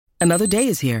Another day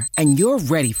is here, and you're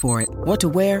ready for it. What to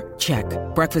wear? Check.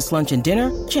 Breakfast, lunch, and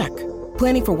dinner? Check.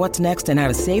 Planning for what's next and how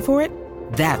to save for it?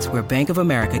 That's where Bank of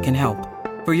America can help.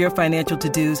 For your financial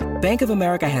to-dos, Bank of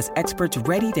America has experts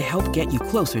ready to help get you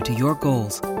closer to your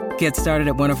goals. Get started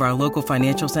at one of our local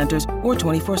financial centers or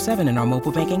 24/7 in our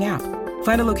mobile banking app.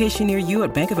 Find a location near you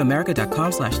at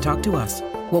bankofamerica.com/talktous.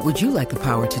 What would you like the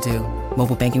power to do?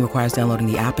 Mobile banking requires downloading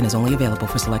the app and is only available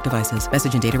for select devices.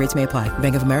 Message and data rates may apply.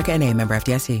 Bank of America N.A., member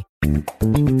FDIC.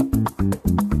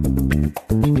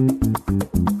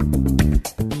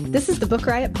 This is the Book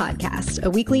Riot Podcast, a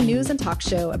weekly news and talk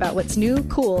show about what's new,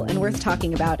 cool, and worth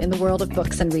talking about in the world of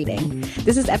books and reading.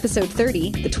 This is episode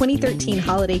 30, the 2013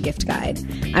 Holiday Gift Guide.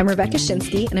 I'm Rebecca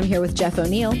Schinsky, and I'm here with Jeff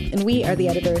O'Neill, and we are the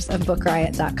editors of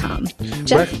BookRiot.com.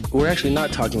 Jeff? We're actually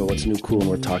not talking about what's new, cool, and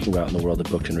worth talking about in the world of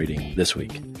books and reading this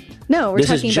week. No, we're this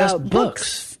talking is just about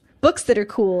books. Books that are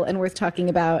cool and worth talking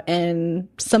about, and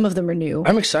some of them are new.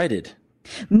 I'm excited.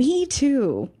 Me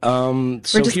too. We're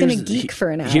just going to geek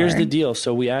for an hour. Here's the deal.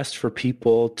 So we asked for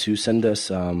people to send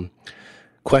us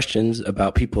questions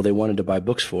about people they wanted to buy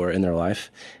books for in their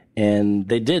life, and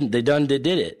they did. They did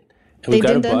it. And we've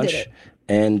got a bunch.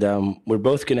 And we're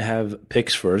both going to have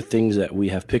picks for things that we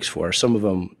have picks for. Some of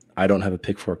them I don't have a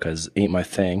pick for because it ain't my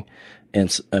thing,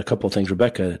 and a couple of things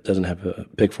Rebecca doesn't have a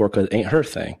pick for because it ain't her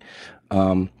thing.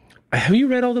 Have you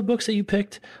read all the books that you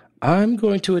picked? I'm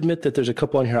going to admit that there's a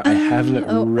couple on here I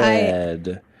haven't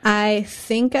read. I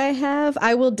think I have.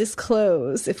 I will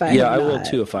disclose if I have I not. will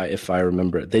too if I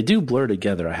remember it. They do blur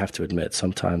together, I have to admit.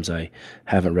 Sometimes I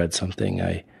haven't read something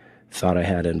I thought I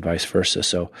had and vice versa.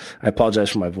 So I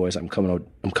apologize for my voice. I'm coming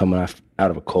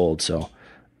out of a cold, so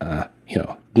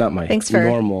not my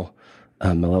normal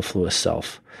mellifluous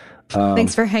self.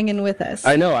 Thanks for hanging with us.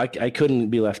 I know. I couldn't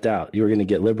be left out. You were going to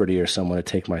get Liberty or someone to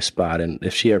take my spot. And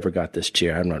if she ever got this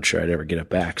chair, I'm not sure I'd ever get it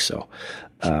back. So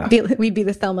we'd be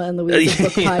the Thelma and Louise of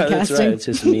book podcasting. That's right. It's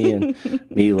just me and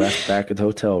me left back at the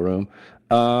hotel room.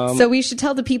 So we should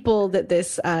tell the people that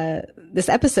this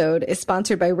episode is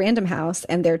sponsored by Random House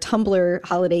and their Tumblr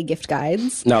holiday gift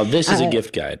guides. Now, this is a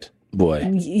gift guide. Boy.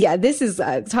 Yeah, this is,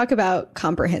 talk about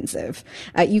comprehensive.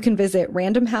 You can visit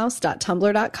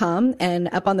randomhouse.tumblr.com, and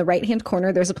up on the right-hand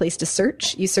corner, there's a place to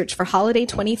search. You search for Holiday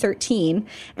 2013,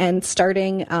 and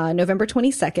starting November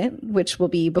 22nd, which will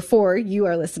be before you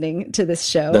are listening to this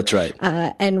show. That's right.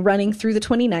 And running through the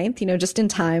 29th, just in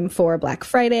time for Black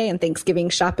Friday and Thanksgiving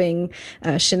shopping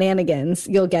shenanigans,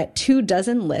 you'll get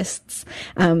 24 lists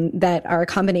that are a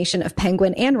combination of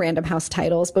Penguin and Random House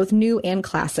titles, both new and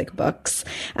classic books,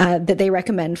 that they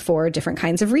recommend for different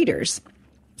kinds of readers.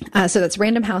 So that's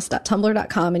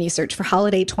randomhouse.tumblr.com, and you search for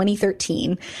Holiday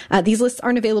 2013. These lists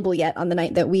aren't available yet on the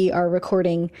night that we are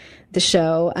recording the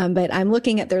show, but I'm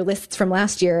looking at their lists from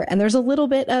last year, and there's a little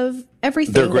bit of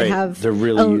everything. They're great. They're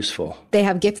really useful. They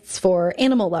have gifts for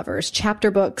animal lovers, chapter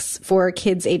books for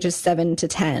kids ages 7 to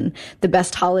 10, the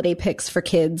best holiday picks for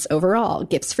kids overall,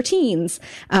 gifts for teens,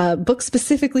 books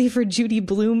specifically for Judy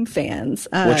Blume fans.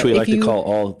 Which we like to call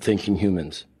all thinking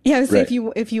humans. Yeah, I would say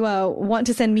if you want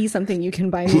to send me something, you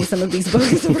can buy me some of these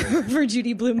books for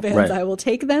Judy Blume fans. Right. I will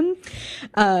take them.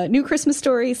 New Christmas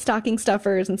stories, stocking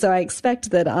stuffers, and so I expect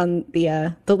that on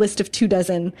the list of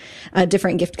 24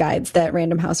 different gift guides that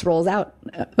Random House rolls out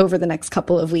over the next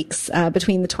couple of weeks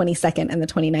between the 22nd and the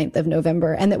 29th of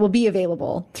November, and that will be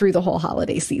available through the whole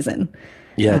holiday season.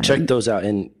 Yeah, check those out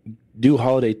and do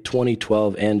Holiday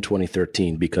 2012 and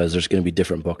 2013 because there's going to be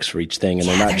different books for each thing, and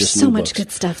they're not just new books. There's so much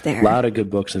good stuff there. A lot of good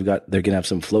books. They're going to have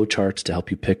some flow charts to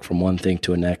help you pick from one thing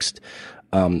to the next.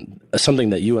 Something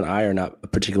that you and I are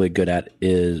not particularly good at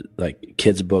is like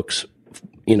kids' books,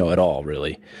 at all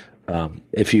really.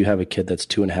 If you have a kid that's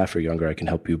 2.5 or younger, I can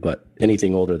help you. But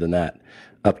anything older than that,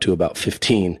 up to about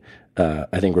 15.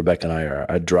 I think Rebecca and I are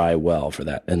a dry well for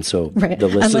that. And so the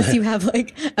list, unless you have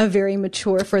like a very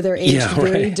mature for their age,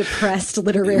 very depressed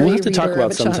literary reader. We'll have to talk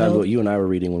about sometime child. what you and I were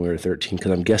reading when we were 13,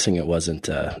 because I'm guessing it wasn't.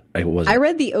 I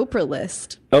read the Oprah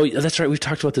list. Oh, that's right. We've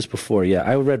talked about this before. Yeah,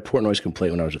 I read Portnoy's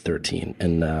Complaint when I was 13,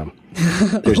 and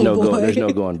there's no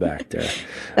going back there.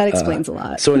 That explains a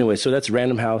lot. So anyway, so that's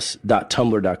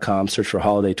randomhouse.tumblr.com. Search for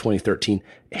Holiday 2013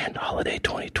 and Holiday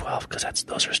 2012 because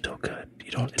those are still good.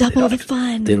 Double the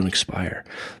fun. They don't expire.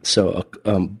 So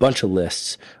a bunch of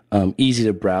lists. easy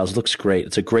to browse, looks great.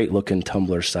 It's a great looking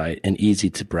Tumblr site and easy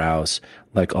to browse,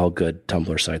 like all good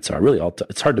Tumblr sites are. Really,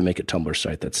 it's hard to make a Tumblr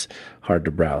site that's hard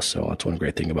to browse. So that's one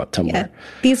great thing about Tumblr. Yeah,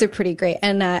 these are pretty great.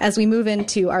 And as we move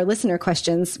into our listener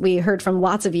questions, we heard from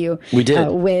lots of you. We did.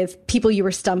 With people you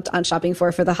were stumped on shopping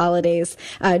for the holidays.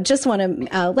 Just want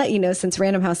to let you know, since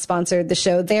Random House sponsored the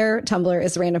show, their Tumblr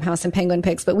is Random House and Penguin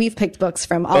Picks, but we've picked books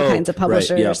from all kinds of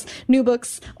publishers, right, yep. New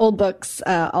books, old books,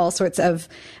 all sorts of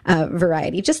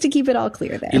variety, just to keep it all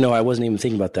clear there. You know, I wasn't even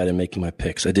thinking about that in making my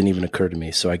picks. It didn't even occur to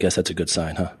me. So I guess that's a good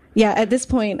sign, huh? Yeah, at this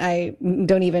point, I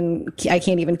can't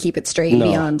even keep it straight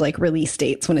beyond like release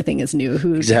dates when a thing is new.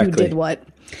 Who did what?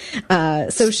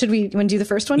 So should we want to do the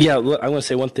first one? Yeah, I want to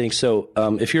say one thing. So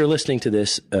if you're listening to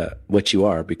this, which you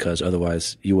are, because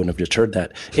otherwise you wouldn't have just heard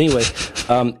that. Anyway,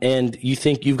 and you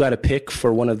think you've got a pick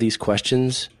for one of these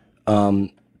questions,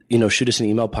 shoot us an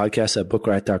email,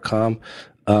 podcast@bookriot.com,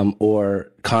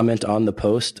 or comment on the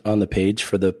post on the page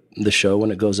for the show when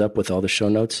it goes up with all the show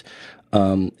notes.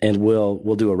 And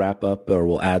we'll do a wrap up, or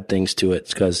we'll add things to it,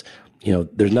 because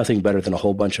there's nothing better than a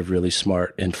whole bunch of really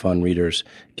smart and fun readers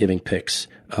giving picks.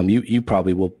 You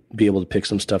probably will be able to pick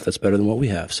some stuff that's better than what we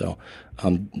have. So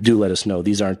do let us know.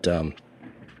 These aren't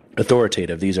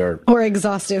authoritative. These are or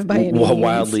exhaustive by any means.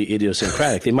 Wildly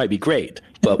idiosyncratic. They might be great,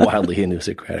 but wildly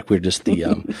idiosyncratic. We're just the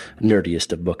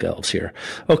nerdiest of book elves here.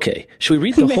 Okay, should we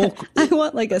read the whole? I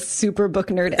want like a super book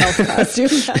nerd elf costume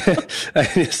now.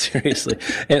 Seriously,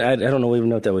 and I don't even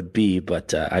know what that would be,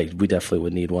 but we definitely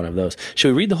would need one of those.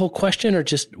 Should we read the whole question, or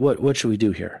just what should we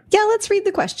do here? Yeah, let's read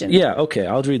the question. Yeah, okay,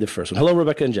 I'll read the first one. Hello,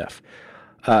 Rebecca and Jeff.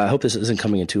 I hope this isn't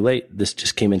coming in too late. This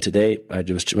just came in today. I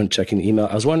just went checking the email.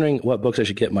 I was wondering what books I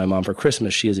should get my mom for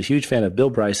Christmas. She is a huge fan of Bill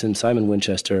Bryson, Simon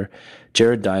Winchester,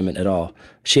 Jared Diamond, et al.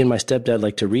 She and my stepdad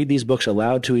like to read these books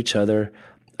aloud to each other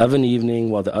of an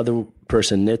evening while the other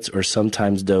person knits or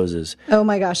sometimes dozes. Oh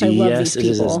my gosh, I love these people. Yes, it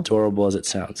is as adorable as it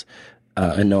sounds.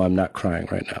 And no, I'm not crying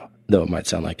right now, though it might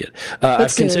sound like it.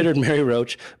 I've considered Mary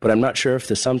Roach, but I'm not sure if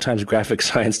the sometimes graphic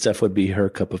science stuff would be her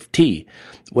cup of tea.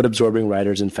 What absorbing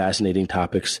writers and fascinating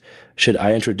topics should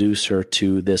I introduce her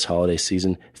to this holiday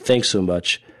season? Thanks so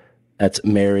much. That's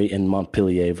Mary in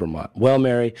Montpelier, Vermont. Well,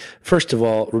 Mary, first of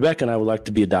all, Rebecca and I would like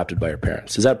to be adopted by our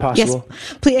parents. Is that possible?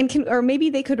 Yes, please. And or maybe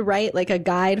they could write like a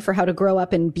guide for how to grow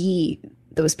up and be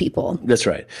those people. That's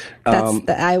right.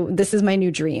 This is my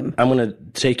new dream. I'm going to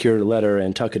take your letter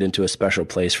and tuck it into a special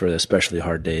place for the especially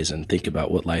hard days and think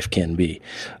about what life can be.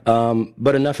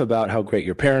 But enough about how great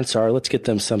your parents are. Let's get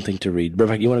them something to read.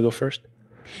 Rebecca, you want to go first?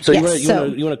 So yes, you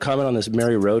want to comment on this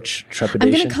Mary Roach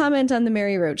trepidation? I'm going to comment on the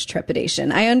Mary Roach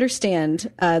trepidation. I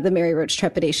understand the Mary Roach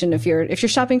trepidation if you're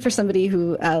shopping for somebody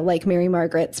who, like Mary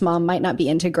Margaret's mom, might not be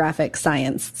into graphic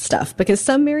science stuff, because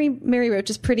some Mary Roach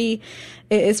is pretty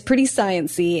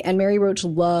sciencey, and Mary Roach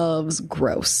loves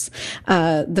gross.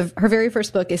 Her very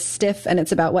first book is Stiff, and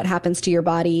it's about what happens to your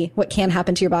body, what can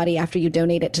happen to your body after you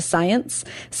donate it to science.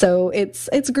 So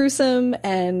it's gruesome,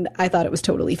 and I thought it was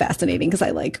totally fascinating because I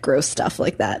like gross stuff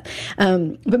like that.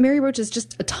 But Mary Roach is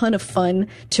just a ton of fun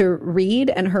to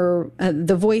read, and her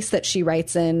the voice that she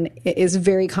writes in is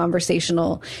very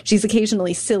conversational. She's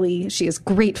occasionally silly. She has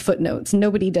great footnotes.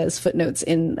 Nobody does footnotes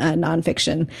in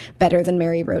nonfiction better than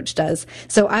Mary Roach does.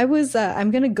 So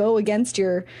I'm going to go against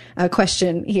your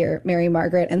question here, Mary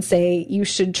Margaret, and say you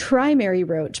should try Mary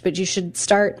Roach, but you should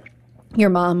start your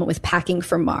mom with Packing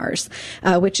for Mars,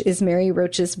 which is Mary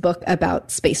Roach's book about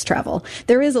space travel.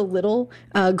 There is a little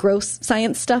gross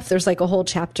science stuff. There's like a whole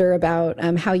chapter about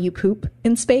how you poop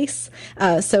in space.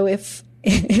 So if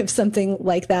something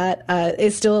like that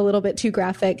is still a little bit too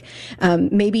graphic,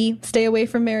 maybe stay away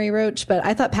from Mary Roach. But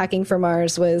I thought Packing for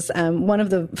Mars was one of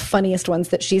the funniest ones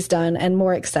that she's done and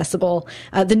more accessible.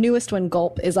 The newest one,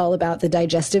 Gulp, is all about the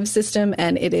digestive system,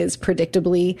 and it is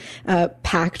predictably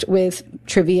packed with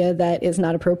trivia that is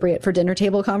not appropriate for dinner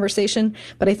table conversation.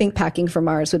 But I think Packing for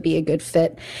Mars would be a good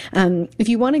fit. If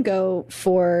you want to go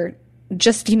for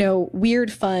just,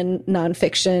 weird, fun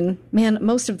nonfiction. Man,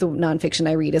 most of the nonfiction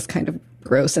I read is kind of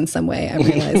gross in some way, I'm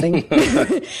realizing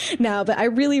now. But I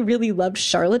really, really loved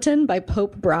Charlatan by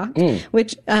Pope Brock,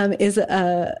 which is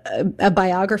a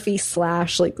biography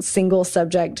 / single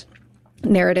subject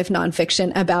narrative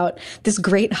nonfiction about this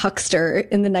great huckster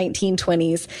in the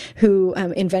 1920s who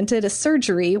invented a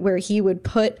surgery where he would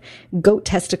put goat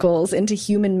testicles into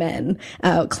human men,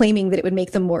 claiming that it would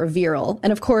make them more virile.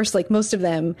 And of course, like most of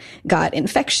them got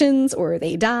infections or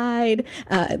they died.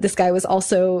 This guy was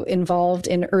also involved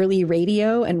in early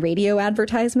radio and radio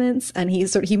advertisements, and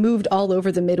he moved all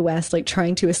over the Midwest, like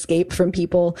trying to escape from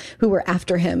people who were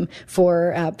after him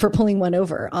for pulling one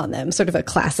over on them. Sort of a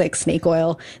classic snake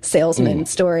oil salesman. Truman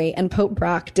story. And Pope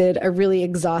Brock did a really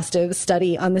exhaustive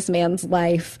study on this man's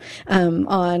life,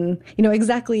 on,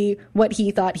 exactly what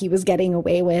he thought he was getting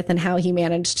away with and how he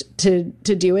managed to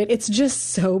do it. It's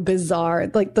just so bizarre.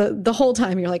 Like the whole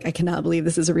time you're like, I cannot believe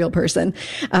this is a real person.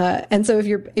 And so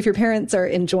if your parents are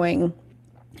enjoying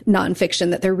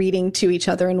nonfiction that they're reading to each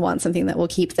other and want something that will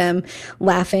keep them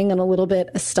laughing and a little bit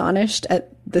astonished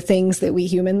at the things that we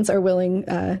humans are willing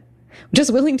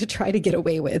to try to get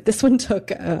away with. This one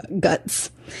took guts.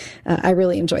 I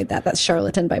really enjoyed that. That's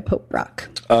Charlatan by Pope Brock.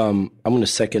 I'm going to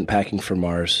second Packing for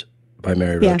Mars by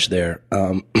Mary Roach there.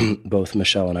 Both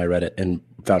Michelle and I read it and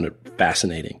found it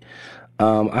fascinating.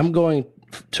 I'm going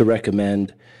to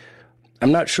recommend,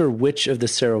 I'm not sure which of the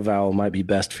Sarah Vowell might be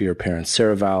best for your parents.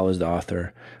 Sarah Vowell is the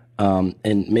author.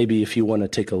 And maybe if you want to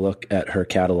take a look at her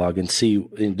catalog and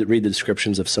read the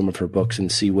descriptions of some of her books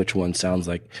and see which one sounds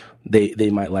like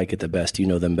they might like it the best. You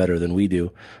know them better than we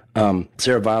do.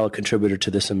 Sarah Vowell, a contributor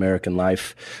to This American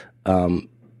Life, literally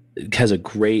has a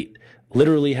great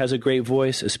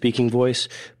voice, a speaking voice,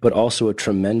 but also a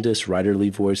tremendous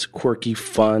writerly voice, quirky,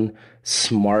 fun,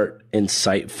 smart,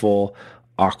 insightful,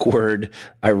 awkward,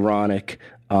 ironic.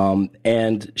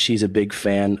 And she's a big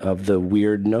fan of the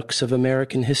weird nooks of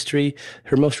American history.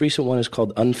 Her most recent one is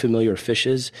called Unfamiliar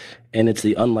Fishes, and it's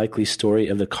the unlikely story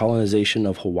of the colonization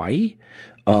of Hawaii,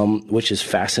 which is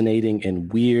fascinating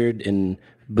and weird and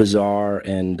bizarre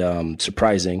and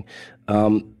surprising.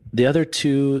 The other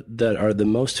two that are the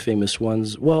most famous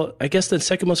ones, well, I guess the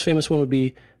second most famous one would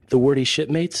be The Wordy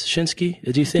Shipmates, Shinsky,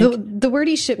 do you think? The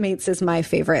Wordy Shipmates is my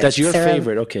favorite. That's your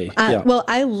favorite, okay. Yeah. Well,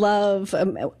 I love,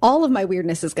 all of my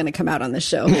weirdness is going to come out on this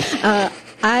show.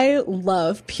 I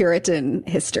love Puritan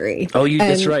history. Oh,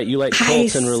 that's right. You like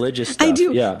cults and religious stuff. I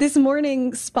do. Yeah. This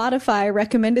morning, Spotify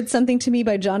recommended something to me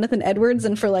by Jonathan Edwards,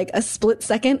 and for like a split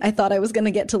second, I thought I was going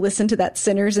to get to listen to that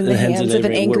Sinners in the Hands of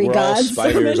an Angry God. We're all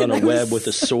spiders on a web with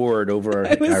a sword over our,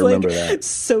 I remember that.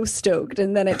 So stoked.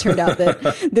 And then it turned out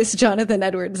that this Jonathan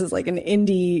Edwards is like an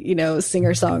indie,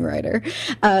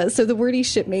 singer-songwriter. So The Wordy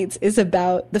Shipmates is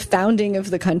about the founding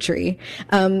of the country.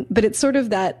 But it's sort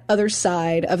of that other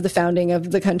side of the founding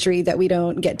of the country that we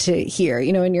don't get to hear.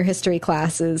 In your history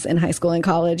classes in high school and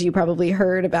college, you probably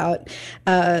heard about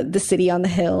the city on the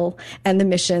hill and the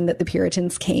mission that the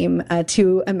Puritans came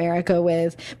to America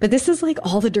with. But this is like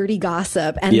all the dirty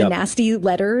gossip and the nasty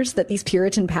letters that these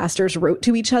Puritan pastors wrote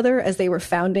to each other as they were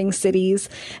founding cities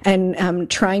and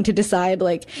trying to decide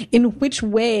like in which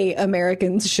way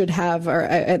Americans should have, or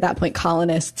at that point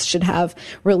colonists should have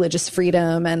religious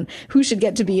freedom and who should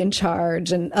get to be in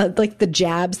charge, and like the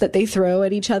jabs that they throw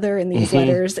at each other in these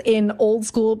letters in old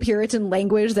school Puritan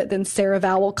language that then Sarah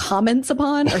Vowell comments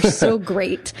upon are so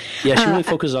great. Yeah, she really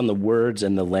focuses on the words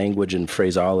and the language and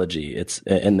phraseology. It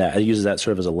uses that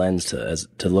sort of as a lens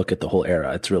to look at the whole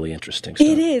era. It's really interesting stuff.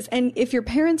 It is. And if your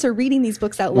parents are reading these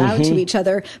books out loud to each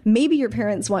other, maybe your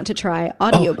parents want to try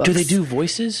audiobooks. Oh, do they do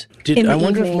voices? I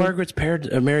wonder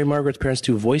if Mary Margaret's parents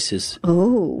do voices.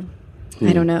 Oh,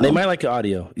 I don't know. They might like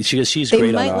audio. She's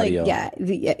great on audio.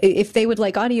 If they would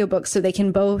like audiobooks so they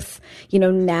can both,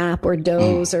 nap or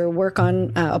doze or work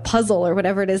on a puzzle or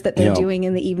whatever it is that they're doing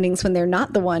in the evenings when they're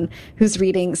not the one who's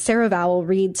reading. Sarah Vowell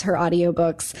reads her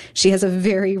audiobooks. She has a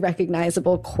very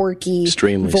recognizable, quirky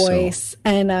voice. So.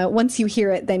 And once you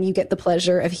hear it, then you get the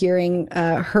pleasure of hearing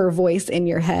her voice in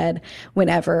your head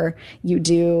whenever you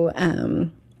do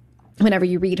whenever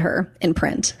you read her in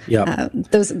print. Yeah.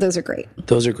 Those are great.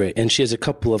 Those are great. And she has a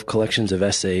couple of collections of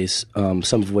essays,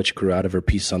 some of which grew out of her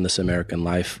piece on This American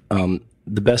Life.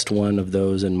 The best one of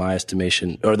those, in my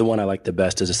estimation, or the one I like the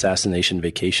best, is Assassination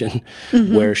Vacation,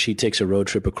 where she takes a road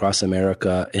trip across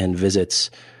America and visits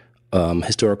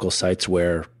historical sites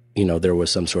where, there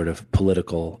was some sort of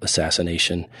political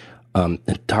assassination.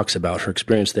 And talks about her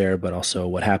experience there, but also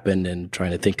what happened and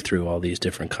trying to think through all these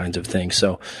different kinds of things.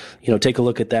 So, take a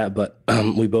look at that. But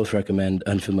we both recommend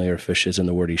Unfamiliar Fishes and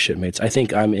The Wordy Shipmates. I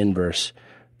think I'm inverse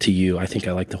to you. I think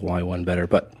I like the Hawaii one better,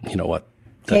 but you know what?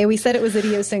 Hey, we said it was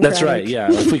idiosyncratic. That's right,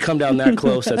 yeah. If we come down that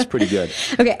close, that's pretty good.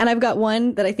 Okay, and I've got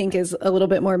one that I think is a little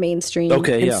bit more mainstream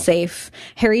and safe.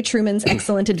 Harry Truman's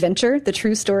Excellent Adventure, The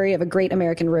True Story of a Great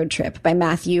American Road Trip by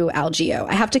Matthew Algeo.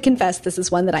 I have to confess, this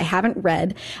is one that I haven't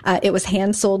read. It was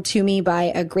hand-sold to me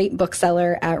by a great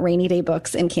bookseller at Rainy Day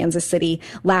Books in Kansas City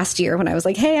last year when I was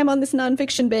like, hey, I'm on this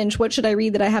nonfiction binge. What should I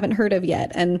read that I haven't heard of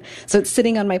yet? And so it's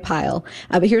sitting on my pile.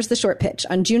 But here's the short pitch.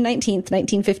 On June 19th,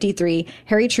 1953,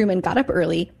 Harry Truman got up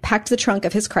early, packed the trunk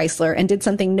of his Chrysler, and did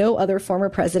something no other former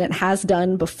president has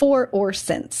done before or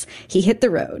since. He hit the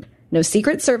road. No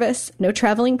Secret Service, no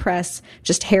traveling press,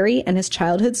 just Harry and his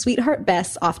childhood sweetheart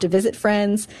Bess off to visit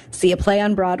friends, see a play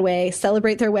on Broadway,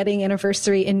 celebrate their wedding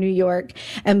anniversary in New York,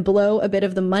 and blow a bit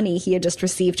of the money he had just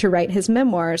received to write his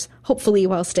memoirs, hopefully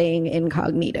while staying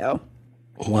incognito.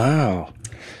 Wow.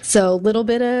 So a little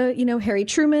bit of, Harry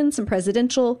Truman, some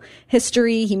presidential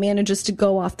history. He manages to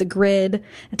go off the grid,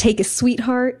 take his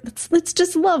sweetheart. It's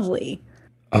just lovely.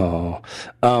 Oh,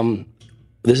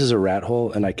 this is a rat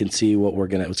hole, and I can see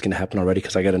what's gonna happen already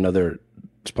because I got another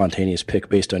spontaneous pick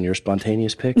based on your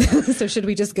spontaneous pick. So should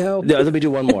we just go? Yeah, let me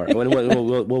do one more.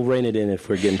 We'll rein it in if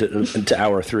we're getting into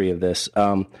hour 3 of this.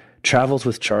 Travels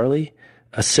with Charlie.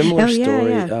 A similar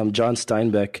story. Yeah. John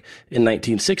Steinbeck in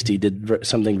 1960 did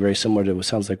something very similar to what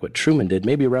sounds like what Truman did,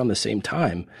 maybe around the same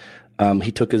time.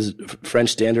 He took his French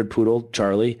standard poodle,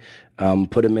 Charlie,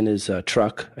 put him in his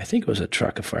truck. I think it was a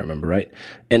truck, if I remember right,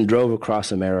 and drove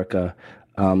across America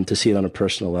to see it on a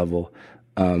personal level.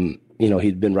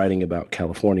 He'd been writing about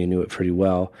California, knew it pretty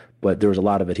well, but there was a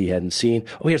lot of it he hadn't seen.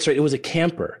 Oh, yeah, that's right. It was a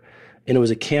camper.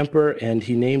 And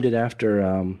he named it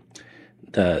after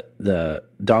the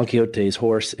Don Quixote's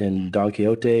horse in Don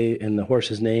Quixote, and the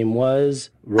horse's name was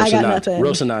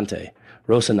Rocinante.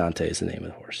 Rocinante is the name of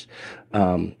the horse.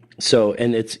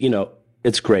 And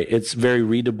it's great. It's very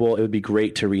readable. It would be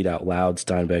great to read out loud.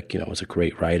 Steinbeck, was a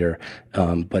great writer,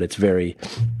 but it's very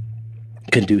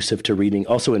conducive to reading.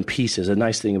 Also in pieces. A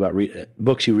nice thing about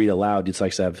books you read aloud, it's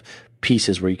like to have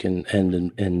pieces where you can end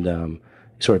in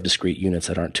sort of discrete units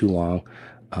that aren't too long.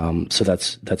 So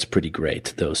that's pretty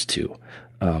great, those two.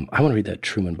 I want to read that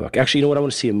Truman book. Actually, you know what? I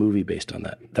want to see a movie based on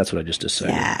that. That's what I just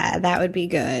decided. Yeah, that would be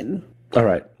good. All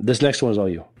right. This next one is all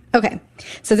you. Okay.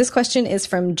 So this question is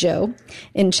from Joe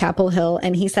in Chapel Hill,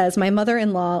 and he says, my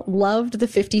mother-in-law loved the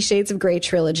 50 Shades of Grey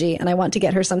trilogy, and I want to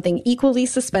get her something equally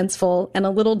suspenseful and a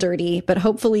little dirty, but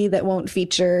hopefully that won't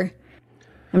feature...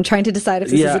 I'm trying to decide if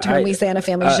this is a term we say on a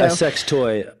family show. A sex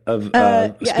toy of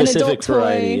specific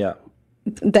variety, yeah.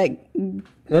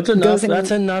 That's enough.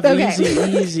 That's enough. Okay.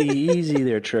 Easy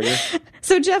there, Trigger.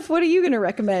 So, Jeff, what are you going to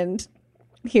recommend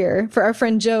here for our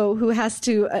friend Joe, who has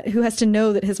to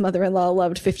know that his mother-in-law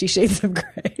loved 50 Shades of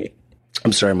Grey?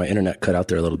 I'm sorry, my internet cut out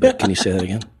there a little bit. Can you say that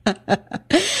again?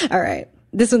 All right.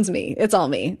 This one's me. It's all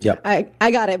me. Yep.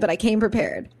 I got it, but I came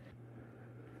prepared.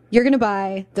 You're going to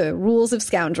buy the Rules of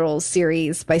Scoundrels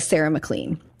series by Sarah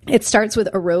MacLean. It starts with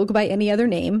A Rogue by Any Other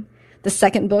Name. The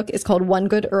second book is called One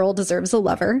Good Earl Deserves a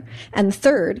Lover. And the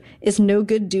third is No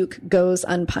Good Duke Goes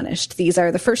Unpunished. These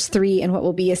are the first 3 in what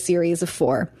will be a series of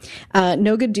 4.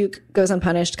 No Good Duke Goes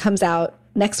Unpunished comes out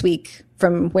next week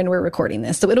from when we're recording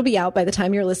this. So it'll be out by the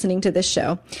time you're listening to this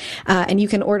show. And you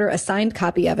can order a signed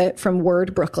copy of it from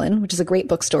Word Brooklyn, which is a great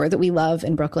bookstore that we love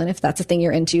in Brooklyn, if that's a thing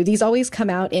you're into. These always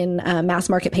come out in mass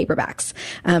market paperbacks.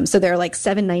 So they're like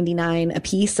 $7.99 a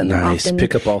piece. And nice. They're often,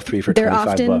 pick up all 3 for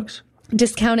 $25.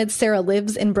 Discounted. Sarah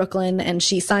lives in Brooklyn and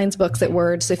she signs books at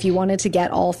Word. So if you wanted to get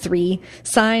all 3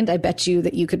 signed, I bet you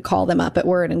that you could call them up at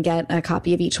Word and get a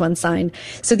copy of each one signed.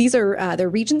 So these are they're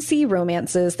Regency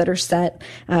romances that are set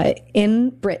in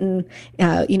Britain.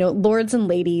 Lords and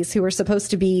ladies who are supposed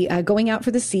to be going out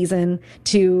for the season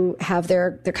to have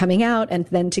their coming out and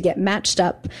then to get matched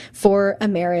up for a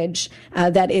marriage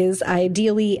that is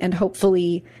ideally and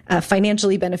hopefully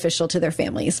financially beneficial to their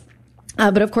families.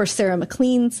 But of course, Sarah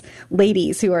MacLean's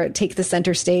ladies who take the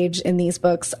center stage in these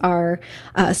books are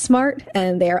smart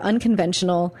and they are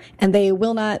unconventional, and they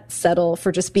will not settle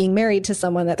for just being married to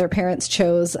someone that their parents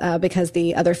chose because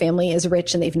the other family is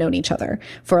rich and they've known each other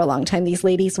for a long time. These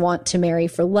ladies want to marry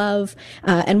for love,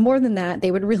 and more than that,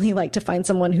 they would really like to find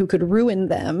someone who could ruin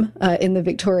them in the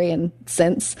Victorian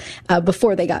sense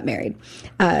before they got married.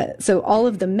 So all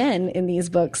of the men in these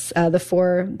books, the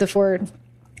four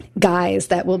guys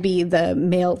that will be the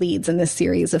male leads in this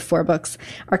series of 4 books,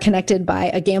 are connected by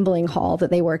a gambling hall that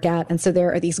they work at. And so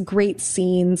there are these great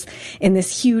scenes in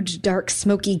this huge, dark,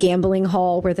 smoky gambling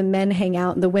hall where the men hang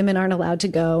out and the women aren't allowed to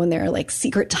go. And there are like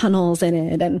secret tunnels in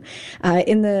it. And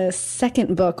in the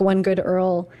second book, One Good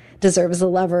Earl Deserves a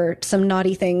Lover, some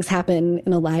naughty things happen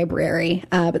in a library.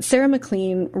 But Sarah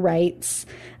MacLean writes,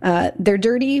 they're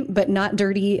dirty, but not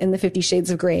dirty in the 50 Shades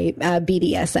of Grey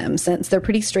BDSM sense. They're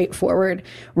pretty straightforward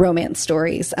romance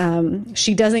stories.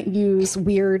 She doesn't use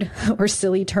weird or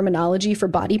silly terminology for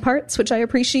body parts, which I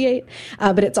appreciate,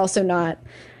 but it's also not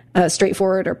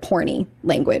straightforward or porny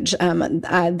language. These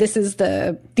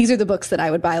are the books that I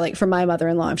would buy, like for my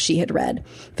mother-in-law, if she had read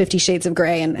 50 Shades of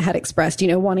Grey and had expressed,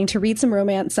 wanting to read some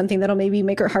romance, something that'll maybe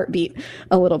make her heart beat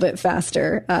a little bit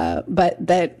faster.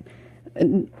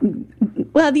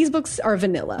 These books are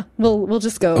vanilla. We'll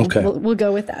just go. Okay. We'll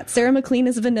go with that. Sarah MacLean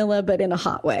is vanilla, but in a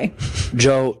hot way.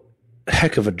 Joe,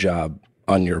 heck of a job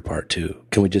on your part too.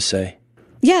 Can we just say?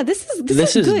 Yeah, this is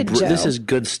good, Joe. This is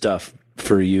good stuff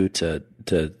for you to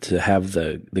have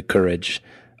the courage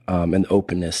and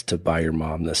openness to buy your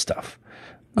mom this stuff.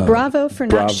 Bravo for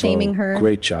not shaming her.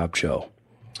 Great job, Joe.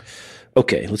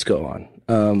 Okay, let's go on.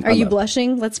 Are you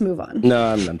blushing? Let's move on.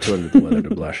 No, I'm totally the weather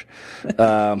to blush.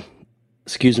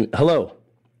 Excuse me. Hello.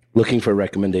 Looking for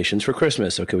recommendations for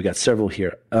Christmas. Okay, we got several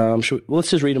here. Let's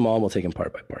just read them all and we'll take them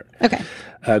part by part. Okay.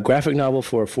 Graphic novel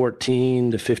for a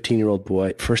 14 to 15-year-old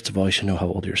boy. First of all, you should know how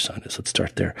old your son is. Let's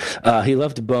start there. He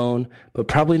loved Bone, but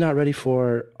probably not ready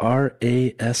for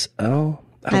RASL.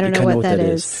 I don't know what that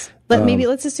is. Maybe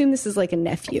let's assume this is like a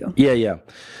nephew. Yeah.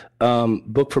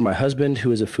 Book for my husband,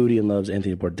 who is a foodie and loves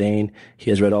Anthony Bourdain. He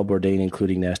has read all Bourdain,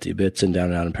 including Nasty Bits and Down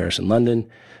and Out in Paris and London.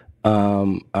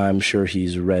 I'm sure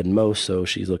he's read most, so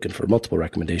she's looking for multiple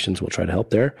recommendations. We'll try to help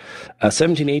there. A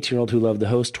 17, 18-year-old who loved The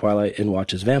Host, Twilight, and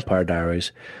watches Vampire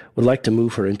Diaries would like to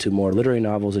move her into more literary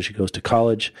novels as she goes to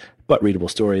college, but readable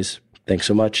stories. Thanks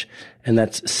so much. And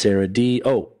that's Sarah D.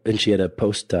 Oh, and she had a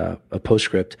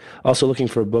postscript. Also looking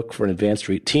for a book for an advanced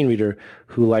teen reader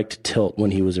who liked Tilt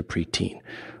when he was a preteen.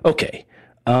 Okay.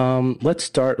 Let's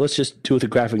start. Let's just do with a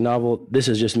graphic novel. This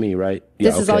is just me, right?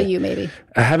 This is all you, maybe.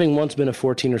 Having once been a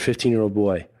 14 or 15-year-old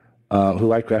boy who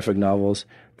liked graphic novels,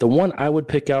 the one I would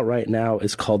pick out right now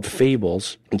is called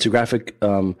Fables. It's a graphic.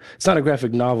 It's not a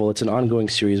graphic novel. It's an ongoing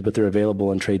series, but they're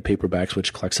available in trade paperbacks,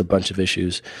 which collects a bunch of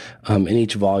issues. And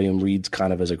each volume reads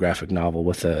kind of as a graphic novel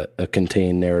with a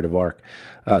contained narrative arc.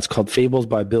 It's called Fables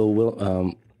by Bill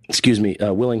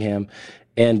Willingham,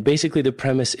 and basically the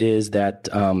premise is that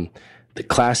the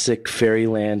classic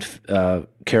fairyland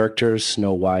characters,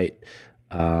 Snow White,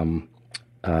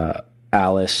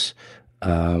 Alice,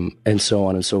 and so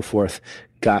on and so forth,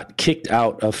 got kicked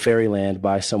out of fairyland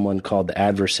by someone called the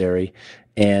Adversary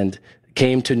and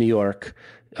came to New York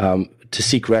to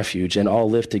seek refuge, and all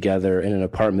lived together in an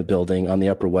apartment building on the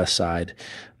Upper West Side.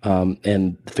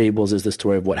 And Fables is the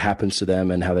story of what happens to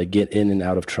them and how they get in and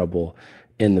out of trouble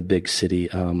in the big city.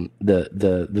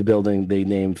 The building they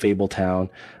named Fabletown.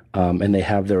 And they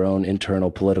have their own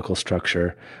internal political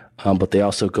structure, but they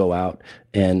also go out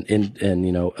and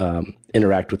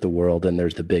interact with the world. And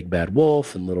there's the Big Bad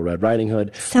Wolf and Little Red Riding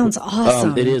Hood. Sounds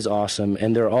awesome. It is awesome,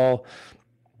 and they're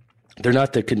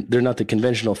not the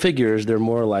conventional figures. They're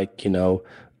more like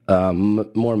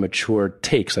more mature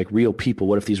takes, like real people.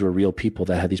 What if these were real people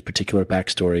that had these particular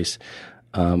backstories?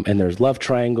 And there's love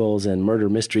triangles and murder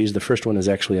mysteries. The first one is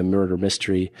actually a murder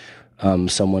mystery.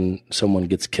 Someone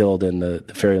gets killed, and the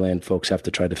Fairyland folks have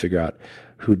to try to figure out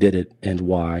who did it and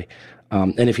why.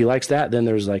 And if he likes that, then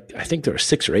there's I think there are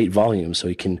 6 or 8 volumes, so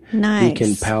he can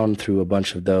pound through a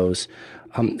bunch of those.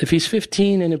 If he's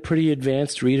 15 and a pretty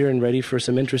advanced reader and ready for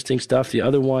some interesting stuff, the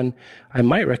other one I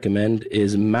might recommend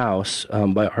is Mouse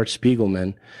by Art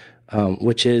Spiegelman,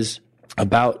 which is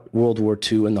about World War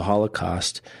II and the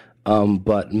Holocaust,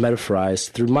 but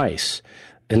metaphorized through mice.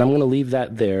 And I'm going to leave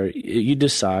that there. You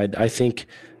decide. I think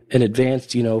an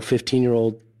advanced,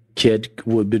 15-year-old kid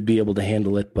would be able to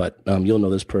handle it, but you'll know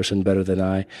this person better than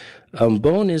I.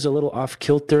 Bone is a little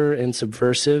off-kilter and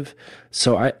subversive,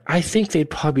 so I think they'd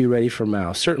probably be ready for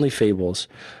Mouse. Certainly Fables.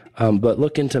 But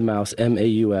look into Mouse,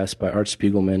 M-A-U-S, by Art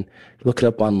Spiegelman. Look it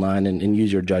up online and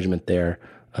use your judgment there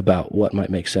about what might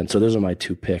make sense. So those are my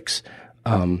 2 picks.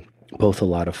 Both a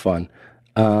lot of fun.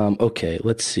 Okay,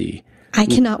 let's see. I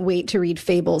cannot wait to read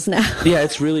Fables now. Yeah,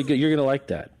 it's really good. You're going to like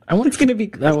that. I wonder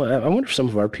if some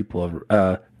of our people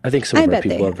have. I think some of our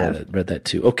people have read that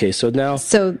too. Okay, so now.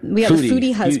 So we have a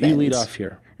foodie husband. You lead off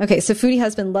here. Okay, so foodie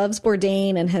husband loves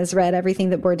Bourdain and has read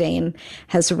everything that Bourdain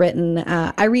has written.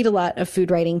 I read a lot of food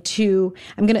writing too.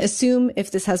 I'm going to assume if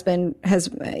this husband has,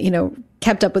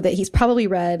 kept up with it, he's probably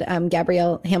read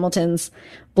Gabrielle Hamilton's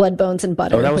Blood, Bones, and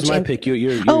Butter. Oh, that was my pick.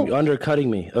 You're undercutting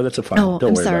me. Oh, that's a fine. Oh,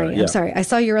 Don't worry sorry. about it. I'm sorry. I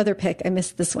saw your other pick. I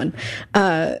missed this one.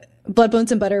 Blood,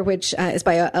 Bones, and Butter, which is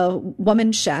by a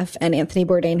woman chef, and Anthony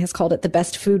Bourdain has called it the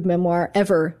best food memoir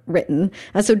ever written.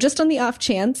 So just on the off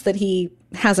chance that he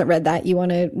hasn't read that, you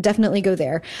want to definitely go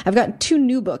there. I've got 2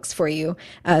 new books for you,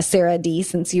 Sarah D.,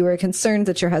 since you were concerned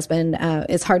that your husband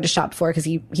is hard to shop for because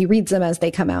he reads them as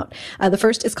they come out. The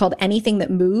first is called Anything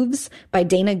That Moves by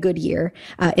Dana Goodyear.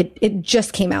 It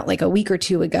just came out like a week or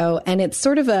 2 ago, and it's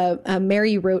sort of a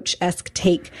Mary Roach-esque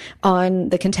take on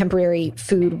the contemporary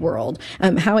food world.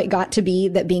 How it got to be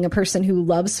that being a person who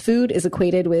loves food is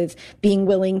equated with being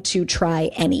willing to try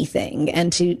anything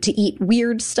and to eat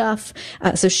weird stuff.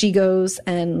 So she goes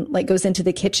and like goes into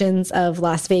the kitchens of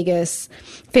Las Vegas,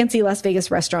 fancy Las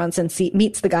Vegas restaurants, and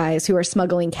meets the guys who are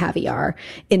smuggling caviar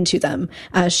into them.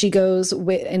 She goes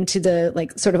into the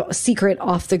like sort of secret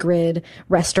off the grid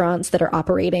restaurants that are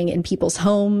operating in people's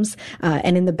homes,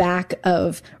 and in the back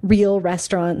of real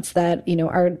restaurants that, you know,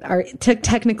 are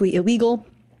technically illegal.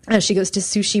 She goes to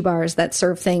sushi bars that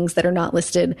serve things that are not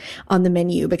listed on the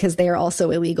menu because they are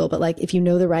also illegal. But like, if you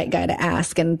know the right guy to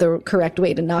ask and the correct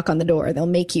way to knock on the door, they'll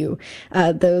make you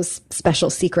those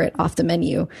special secret off the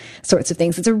menu sorts of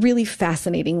things. It's a really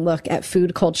fascinating look at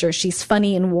food culture. She's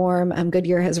funny and warm.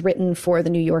 Goodyear has written for The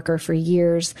New Yorker for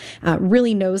years,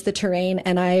 really knows the terrain.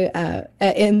 And I,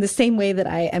 in the same way that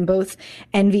I am both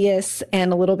envious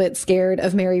and a little bit scared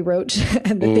of Mary Roach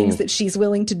and the things that she's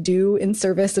willing to do in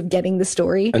service of getting the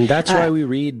story. And that's why we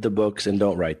read the books and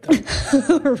don't write them.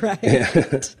 Right.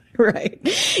 Yeah. Right.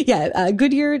 Yeah.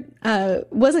 Goodyear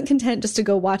wasn't content just to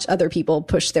go watch other people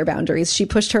push their boundaries. She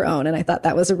pushed her own. And I thought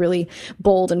that was a really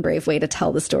bold and brave way to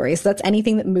tell the story. So that's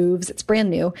Anything That Moves. It's brand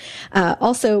new.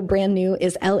 Also brand new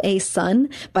is L.A. Sun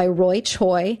by Roy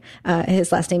Choi.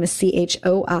 His last name is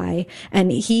Choi. And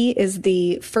he is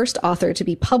the first author to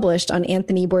be published on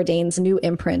Anthony Bourdain's new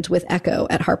imprint with Echo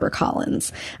at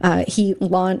HarperCollins. He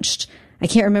launched, I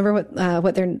can't remember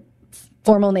what their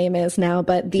formal name is now,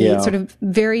 but the sort of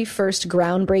very first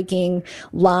groundbreaking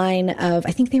line of,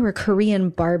 I think they were Korean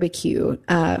barbecue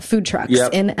food trucks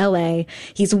in LA.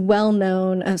 He's well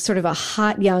known, sort of a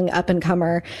hot young up and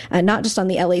comer, not just on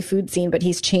the LA food scene, but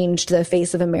he's changed the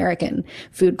face of American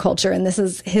food culture. And this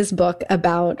is his book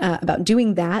about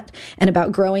doing that and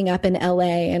about growing up in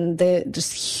LA and the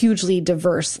just hugely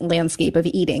diverse landscape of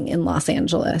eating in Los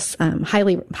Angeles.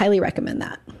 Highly recommend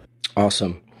that.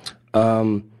 Awesome.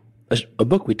 A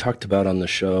book we talked about on the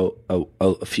show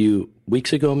a few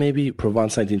weeks ago, maybe,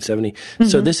 Provence 1970. Mm-hmm.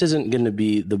 So this isn't going to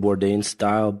be the Bourdain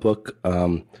style book.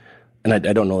 And I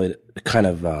don't know, it kind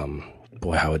of,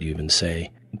 how would you even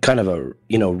say? Kind of a,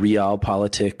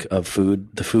 realpolitik of food,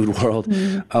 the food world.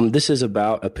 Mm-hmm. This is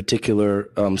about a particular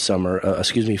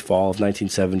fall of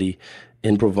 1970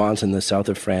 in Provence in the south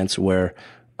of France, where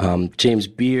James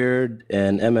Beard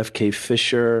and MFK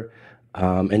Fisher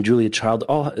and Julia Child,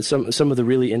 some of the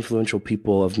really influential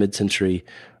people of mid-century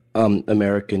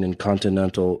American and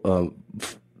continental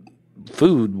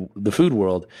the food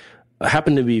world,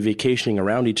 happened to be vacationing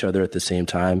around each other at the same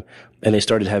time, and they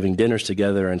started having dinners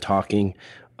together and talking,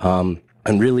 and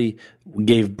really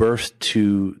gave birth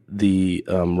to the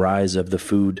rise of the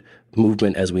food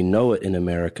movement as we know it in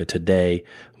America today,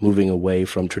 moving away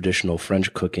from traditional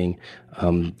French cooking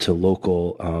to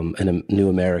local and new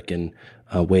American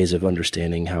ways of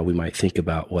understanding how we might think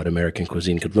about what American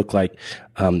cuisine could look like.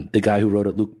 The guy who wrote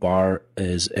it, Luc Barr,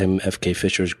 is MFK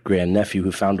Fisher's grandnephew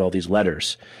who found all these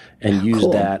letters and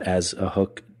used that as a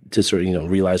hook to sort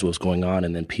of, realize what was going on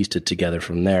and then pieced it together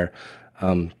from there.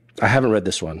 I haven't read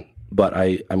this one, but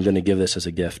I'm going to give this as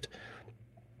a gift.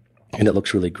 And it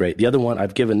looks really great. The other one,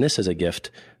 I've given this as a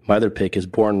gift. My other pick is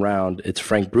Born Round. It's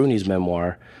Frank Bruni's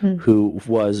memoir, who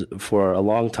was for a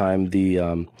long time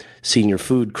the senior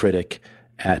food critic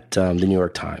at the New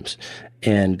York Times.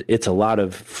 And it's a lot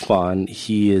of fun.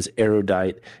 He is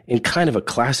erudite in kind of a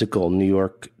classical New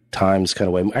York Times kind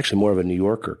of way, actually more of a New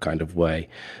Yorker kind of way.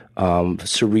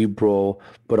 Cerebral,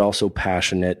 but also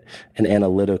passionate, and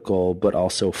analytical, but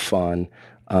also fun.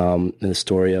 And the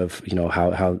story of,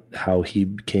 how he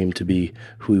came to be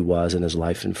who he was in his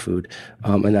life and food.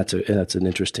 And that's an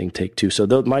interesting take too. So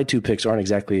my two picks aren't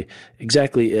exactly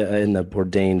in the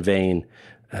Bourdain vein,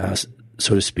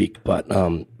 so to speak. But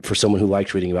for someone who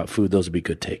likes reading about food, those would be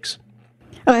good takes.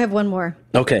 Oh, I have one more.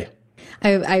 Okay.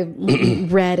 I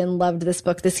read and loved this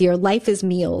book this year, Life is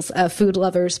Meals, A Food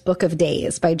Lover's Book of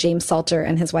Days by James Salter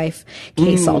and his wife,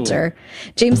 Kay Salter.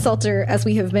 James Salter, as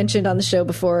we have mentioned on the show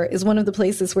before, is one of the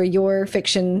places where your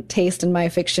fiction taste and my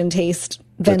fiction taste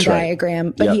Venn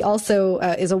diagram, but he also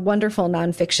is a wonderful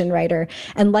nonfiction writer.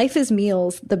 And Life is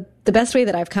Meals, the best way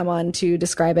that I've come on to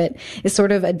describe it is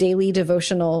sort of a daily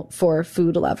devotional for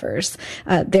food lovers.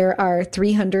 There are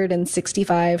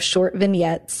 365 short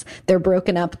vignettes. They're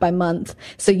broken up by month.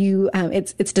 So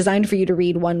it's designed for you to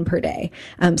read one per day.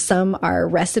 Some are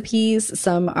recipes.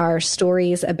 Some are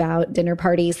stories about dinner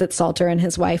parties that Salter and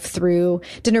his wife threw.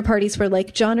 Dinner parties where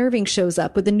like John Irving shows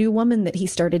up with a new woman that he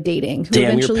started dating who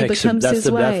eventually becomes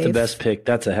his wife. That's the best pick.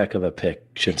 That's a heck of a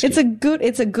pick, Shinsky.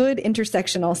 It's a good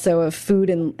intersection also of food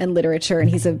and literature, and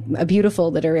he's a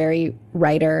beautiful literary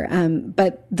writer.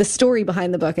 But the story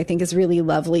behind the book, I think, is really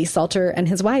lovely. Salter and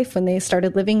his wife, when they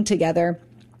started living together,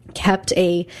 kept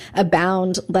a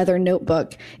bound leather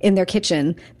notebook in their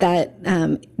kitchen that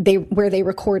where they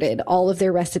recorded all of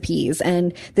their recipes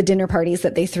and the dinner parties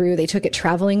that they threw. They took it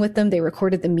traveling with them. They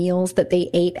recorded the meals that they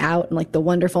ate out and like the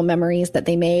wonderful memories that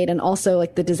they made, and also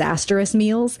like the disastrous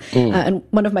meals. And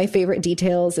one of my favorite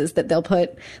details is that they'll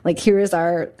put like, here is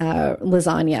our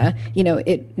lasagna. You know,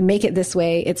 make it this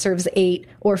way. It serves 8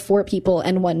 or 4 people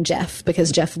and 1 Jeff,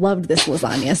 because Jeff loved this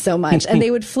lasagna so much. And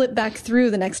they would flip back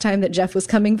through the next time that Jeff was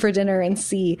coming for dinner and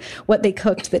see what they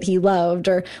cooked that he loved,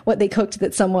 or what they cooked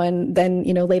that someone then,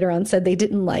 you know, later on said they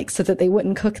didn't like, so that they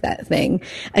wouldn't cook that thing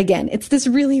again. It's this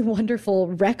really wonderful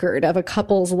record of a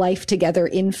couple's life together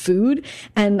in food.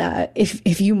 And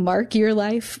if you mark your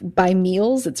life by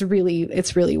meals, it's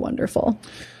really wonderful.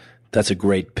 That's a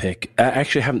great pick. I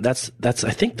actually haven't. That's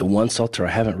I think the one Psalter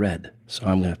I haven't read, so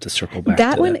I'm gonna have to circle back.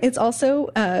 That to one. That. It's also.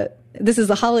 This is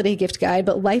a holiday gift guide,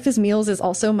 but Life is Meals is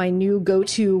also my new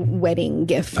go-to wedding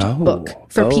gift book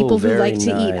for people who like to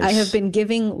eat. I have been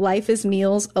giving Life is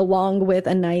Meals along with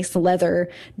a nice leather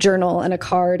journal and a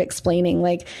card explaining,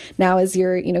 like, now as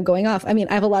you're, you know, going off. I mean,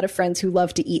 I have a lot of friends who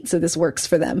love to eat, so this works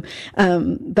for them.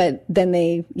 But then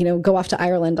they, you know, go off to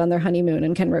Ireland on their honeymoon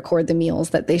and can record the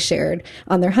meals that they shared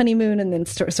on their honeymoon, and then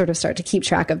sort of start to keep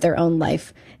track of their own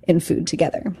life in food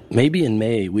together. Maybe in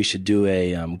May we should do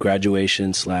a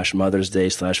graduation / Mother's Day /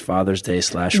 Father's Day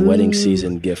 / wedding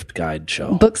season gift guide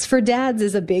show. Books for dads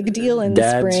is a big deal in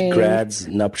the spring. Dads, grads,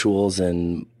 nuptials,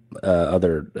 and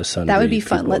other sundry. That would be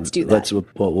fun. People. Let's do that.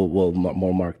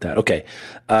 We'll mark that. Okay.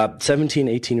 17,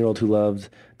 18-year-old who loved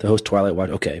the host Twilight Watch.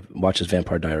 Okay, watches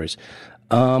Vampire Diaries.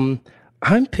 I'm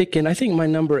picking, I think my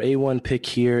number A1 pick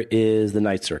here is The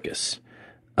Night Circus.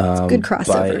 Good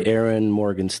crossover. By Erin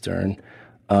Morgenstern.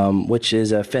 Which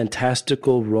is a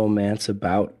fantastical romance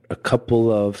about a couple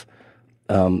of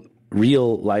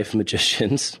real life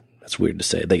magicians. That's weird to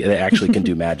say. They actually can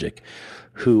do magic,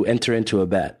 who enter into a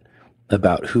bet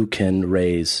about who can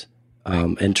raise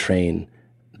and train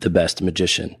the best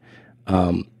magician.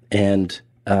 And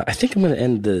I think I'm going to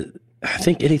end I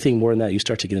think anything more than that, you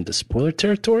start to get into spoiler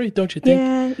territory, don't you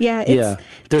think? Yeah.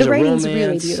 There's the writing's romance,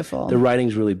 really beautiful. The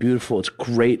writing's really beautiful. It's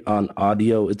great on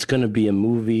audio. It's going to be a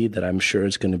movie that I'm sure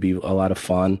is going to be a lot of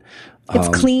fun. It's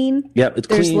clean. Yeah, it's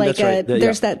there's clean. Like That's right.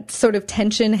 There's that sort of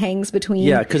tension hangs between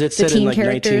because it's the set in teen like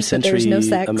 19th but there's no century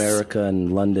sex. America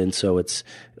and London, so it's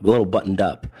a little buttoned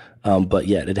up. But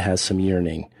yet it has some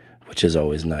yearning, which is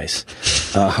always nice.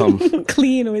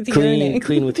 Clean with yearning.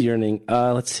 Clean with yearning.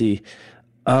 Let's see.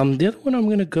 The other one I'm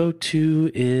going to go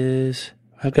to is,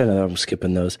 I'm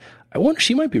skipping those. I wonder,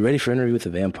 she might be ready for Interview with a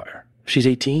Vampire. She's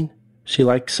 18. She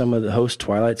likes some of the host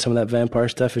Twilight, some of that vampire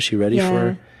stuff. Is she ready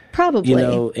for? Probably. You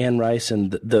know, Anne Rice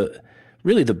and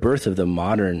really the birth of the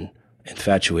modern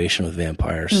infatuation with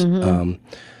vampires.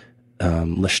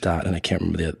 Lestat, and I can't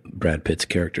remember the Brad Pitt's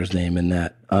character's name in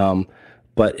that.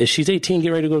 But if she's 18,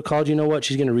 get ready to go to college. You know what?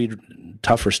 She's going to read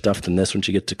tougher stuff than this when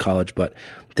she gets to college. But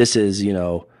this is, you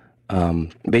know,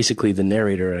 basically the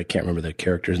narrator, I can't remember the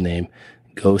character's name,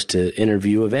 goes to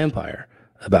interview a vampire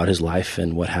about his life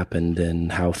and what happened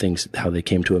and how they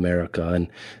came to America, and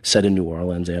set in New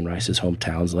Orleans, Anne Rice's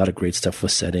hometowns. A lot of great stuff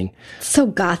with setting. So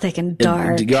gothic and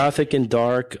dark.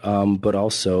 But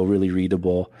also really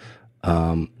readable.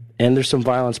 And there's some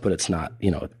violence, but it's not,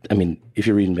 you know, I mean, if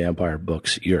you're reading vampire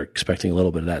books, you're expecting a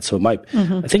little bit of that. So I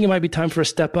think it might be time for a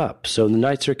step up. So The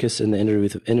Night Circus and the Interview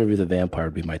with the Vampire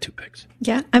would be my 2 picks.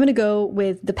 Yeah, I'm going to go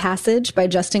with The Passage by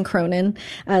Justin Cronin.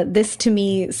 This to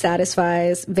me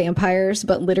satisfies vampires,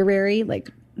 but literary,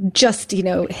 like just, you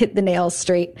know, hit the nail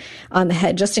straight on the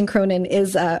head. Justin Cronin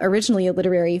is originally a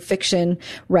literary fiction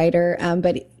writer,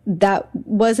 but that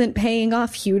wasn't paying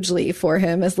off hugely for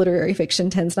him, as literary fiction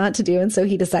tends not to do. And so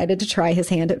he decided to try his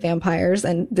hand at vampires.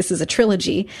 And this is a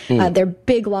trilogy. They're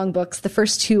big, long books. The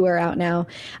first 2 are out now.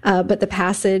 But The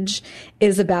Passage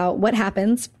is about what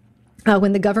happens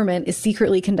when the government is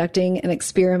secretly conducting an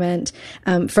experiment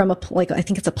from I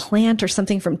think it's a plant or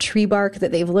something from tree bark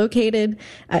that they've located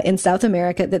in South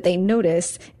America that they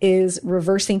notice is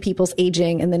reversing people's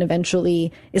aging and then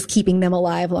eventually is keeping them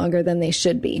alive longer than they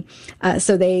should be.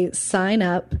 So they sign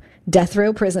up death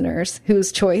row prisoners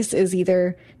whose choice is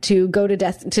either to go to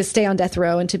death, to stay on death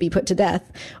row and to be put to death,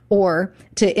 or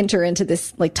to enter into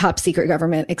this like top secret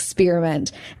government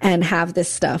experiment and have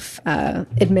this stuff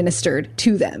administered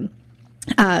to them.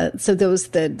 So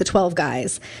the 12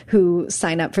 guys who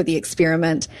sign up for the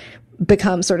experiment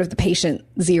become sort of the patient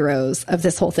zeros of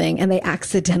this whole thing, and they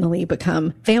accidentally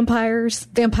become vampire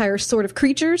sort of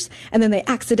creatures, and then they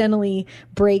accidentally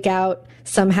break out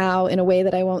somehow in a way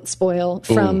that I won't spoil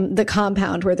from the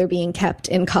compound where they're being kept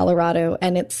in Colorado,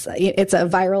 and it's a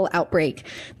viral outbreak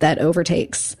that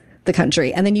overtakes the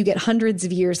country. And then you get hundreds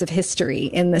of years of history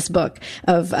in this book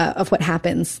of what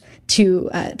happens to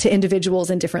individuals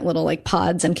in different little like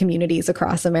pods and communities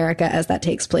across America as that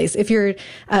takes place. If you're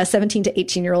 17 to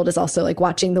 18-year-old is also like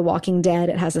watching The Walking Dead,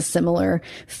 it has a similar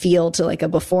feel to like a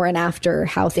before and after,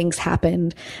 how things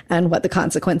happened and what the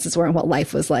consequences were and what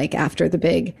life was like after the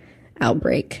big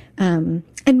outbreak. And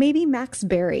maybe Max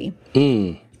Berry.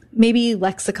 Maybe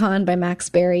Lexicon by Max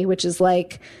Berry, which is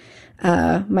like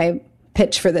my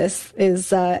pitch for this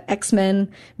is X-Men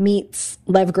meets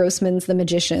Lev Grossman's The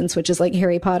Magicians, which is like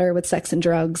Harry Potter with sex and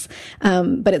drugs,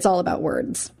 but it's all about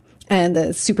words. And the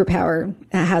superpower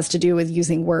has to do with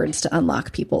using words to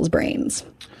unlock people's brains.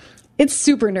 It's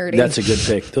super nerdy. That's a good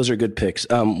pick. Those are good picks.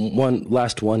 One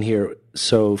last one here.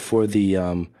 So for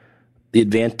the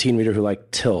advanced teen reader who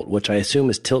liked Tilt, which I assume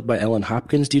is Tilt by Ellen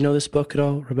Hopkins. Do you know this book at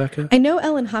all, Rebecca? I know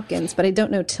Ellen Hopkins, but I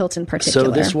don't know Tilt in particular.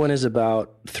 So this one is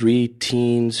about 3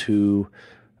 teens who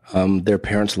their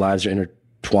parents' lives are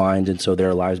intertwined, and so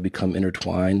their lives become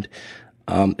intertwined.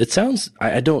 It sounds,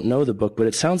 I don't know the book, but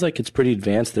it sounds like it's pretty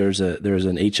advanced. There's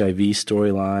an HIV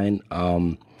storyline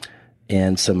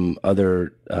and some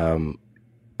other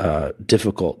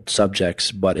difficult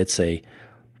subjects, but it's a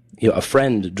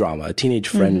friend drama, a teenage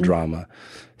friend drama.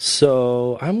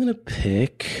 So I'm going to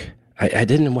pick, I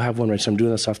didn't have one right, so I'm doing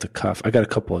this off the cuff. I got a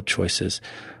couple of choices.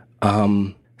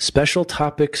 Special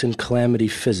Topics in Calamity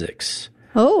Physics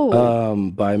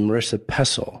by Marissa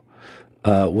Pessel,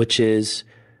 which is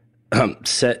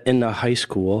set in a high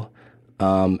school,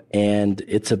 and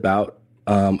it's about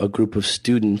a group of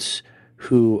students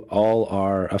who all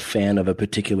are a fan of a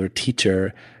particular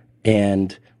teacher,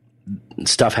 and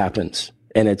stuff happens.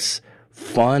 And it's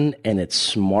fun and it's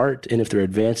smart. And if they're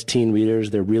advanced teen readers,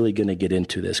 they're really going to get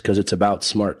into this because it's about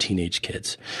smart teenage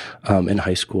kids in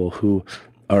high school who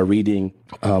are reading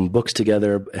books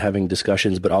together, having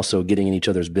discussions, but also getting in each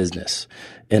other's business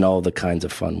in all the kinds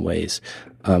of fun ways.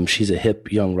 She's a hip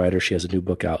young writer. She has a new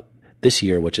book out this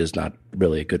year, which is not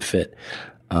really a good fit.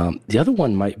 The other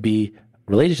one might be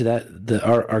related to that.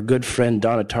 Our good friend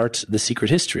Donna Tartt's The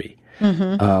Secret History.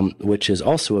 Which is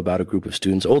also about a group of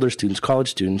students, older students, college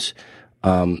students,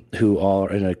 who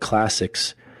are in a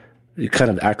classics, kind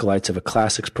of acolytes of a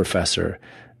classics professor,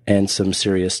 and some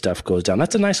serious stuff goes down.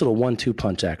 That's a nice little 1-2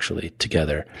 punch, actually,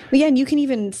 together. Well, yeah, and you can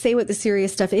even say what the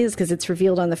serious stuff is because it's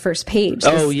revealed on the first page.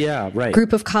 Right.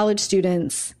 Group of college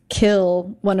students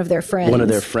kill one of their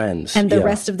friends. And the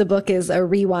rest of the book is a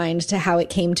rewind to how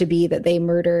it came to be that they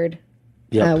murdered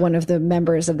one of the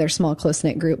members of their small,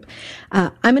 close-knit group.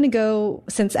 I'm going to go,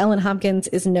 since Ellen Hopkins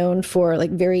is known for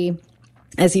like very,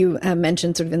 as you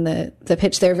mentioned sort of in the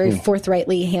pitch there, very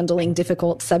forthrightly handling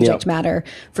difficult subject matter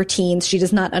for teens. She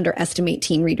does not underestimate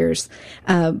teen readers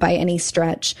by any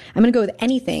stretch. I'm going to go with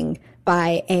Anything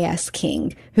by A.S.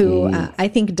 King, who I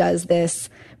think does this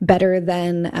better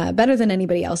than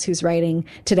anybody else who's writing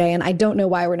today. And I don't know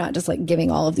why we're not just like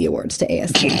giving all of the awards to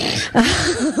A.S. King.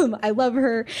 I love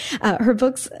her. Her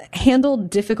books handle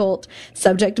difficult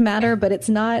subject matter, but it's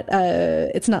not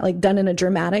like done in a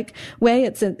dramatic way.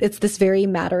 It's this very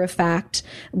matter of fact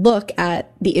look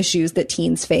at the issues that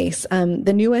teens face.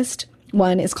 The newest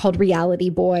one is called Reality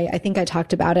Boy. I think I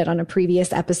talked about it on a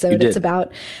previous episode. It's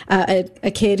about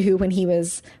a kid who, when he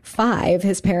was 5,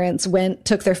 his parents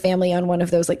took their family on one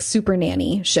of those like super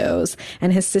nanny shows,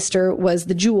 and his sister was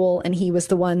the jewel, and he was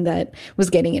the one that was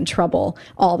getting in trouble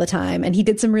all the time. And he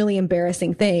did some really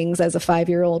embarrassing things, as a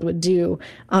 5-year-old would do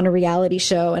on a reality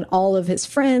show. And all of his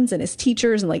friends and his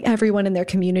teachers and like everyone in their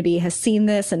community has seen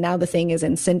this. And now the thing is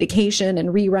in syndication and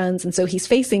reruns. And so he's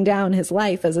facing down his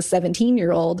life as a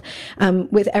 17-year-old.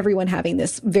 With everyone having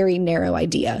this very narrow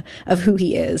idea of who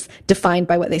he is, defined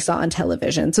by what they saw on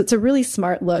television. So it's a really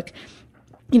smart look,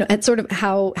 at sort of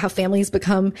how families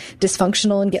become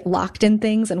dysfunctional and get locked in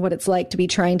things, and what it's like to be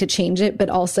trying to change it, but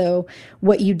also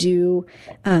what you do,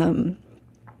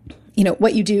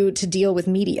 what you do to deal with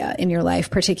media in your life,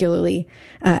 particularly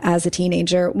as a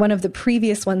teenager. One of the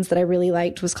previous ones that I really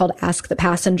liked was called Ask the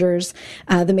Passengers.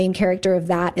 The main character of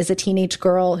that is a teenage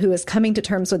girl who is coming to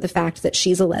terms with the fact that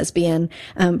she's a lesbian,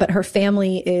 but her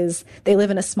family they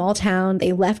live in a small town.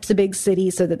 They left the big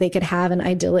city so that they could have an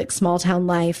idyllic small town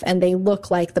life, and they look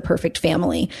like the perfect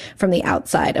family from the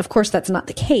outside. Of course, that's not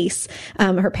the case.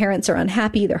 Her parents are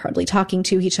unhappy. They're hardly talking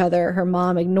to each other. Her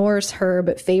mom ignores her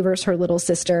but favors her little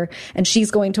sister. And she's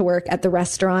going to work at the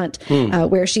restaurant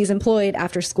where she's employed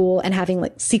after school and having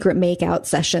like secret makeout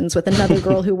sessions with another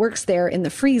girl who works there in the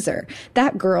freezer.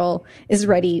 That girl is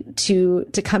ready to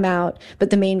come out, but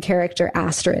the main character,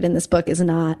 Astrid, in this book is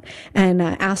not. And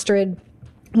Astrid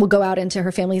will go out into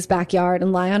her family's backyard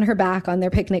and lie on her back on their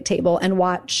picnic table and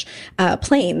watch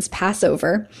planes pass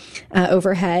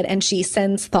overhead, and she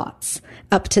sends thoughts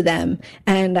up to them.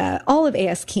 And all of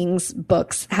A.S. King's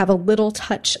books have a little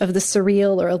touch of the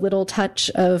surreal or a little touch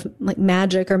of like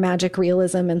magic or magic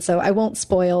realism. And so I won't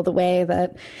spoil the way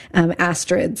that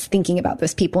Astrid's thinking about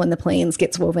those people in the planes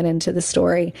gets woven into the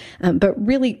story. But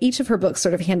really, each of her books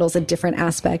sort of handles a different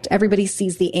aspect. Everybody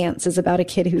Sees the Ants is about a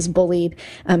kid who's bullied,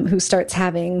 who starts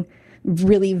having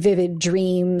really vivid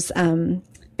dreams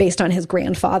based on his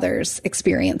grandfather's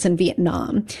experience in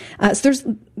Vietnam. So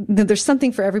there's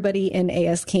something for everybody in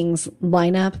A.S. King's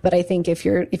lineup. But I think if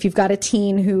you've got a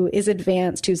teen who is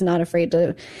advanced, who's not afraid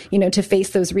to face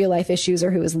those real life issues,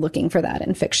 or who is looking for that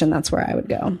in fiction, that's where I would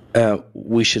go.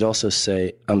 We should also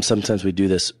say, sometimes we do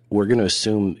this. We're going to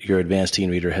assume your advanced teen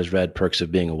reader has read Perks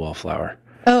of Being a Wallflower.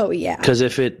 Oh, yeah. Because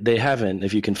if they haven't,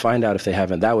 if you can find out if they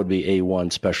haven't, that would be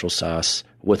A1 special sauce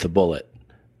with a bullet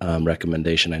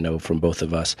recommendation, I know, from both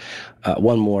of us.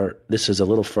 One more, this is a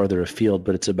little further afield,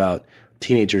 but it's about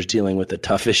teenagers dealing with a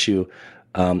tough issue.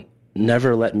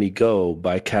 Never Let Me Go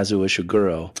by Kazuo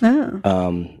Ishiguro.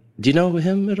 Oh. Do you know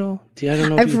him at all?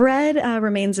 I've read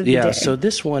Remains of the Day. Yeah, so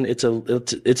this one, it's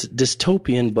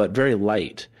dystopian, but very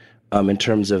light in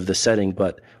terms of the setting,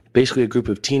 but basically a group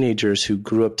of teenagers who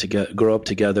grow up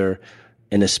together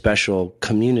in a special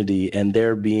community, and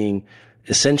they're being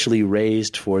essentially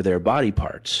raised for their body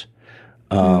parts.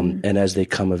 And as they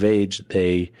come of age,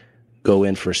 they go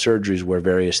in for surgeries where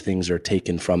various things are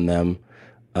taken from them.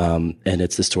 And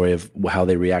it's the story of how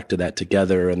they react to that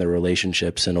together and their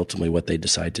relationships, and ultimately what they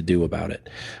decide to do about it.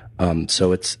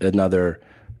 So it's another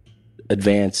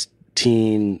advanced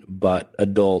teen, but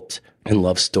adult and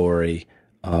love story.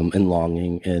 And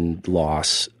longing and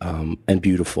loss, and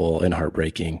beautiful and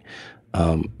heartbreaking.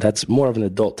 That's more of an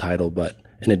adult title, but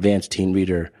an advanced teen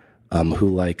reader who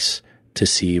likes to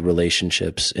see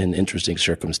relationships in interesting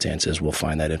circumstances will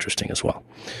find that interesting as well.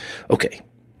 Okay.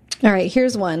 All right,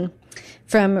 here's one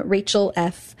from Rachel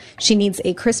F. She needs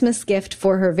a Christmas gift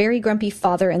for her very grumpy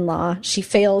father-in-law. She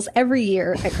fails every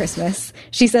year at Christmas.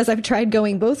 She says, I've tried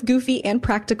going both goofy and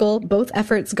practical. Both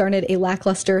efforts garnered a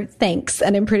lackluster thanks.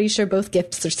 And I'm pretty sure both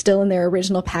gifts are still in their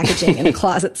original packaging in a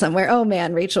closet somewhere. Oh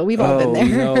man, Rachel, we've all been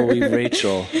there. Oh no,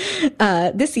 Rachel.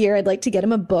 This year I'd like to get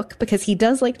him a book because he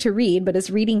does like to read, but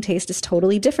his reading taste is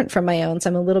totally different from my own. So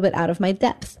I'm a little bit out of my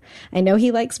depth. I know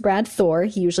he likes Brad Thor.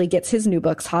 He usually gets his new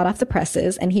books hot off the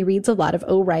presses, and he reads a lot of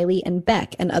O'Reilly and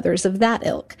Beck and others of that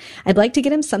ilk. I'd like to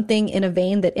get him something in a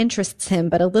vein that interests him,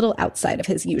 but a little outside of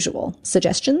his usual.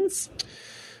 Suggestions?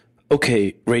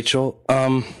 Okay, Rachel,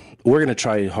 we're going to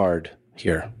try hard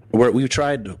here. We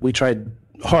tried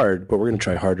hard, but we're going to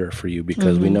try harder for you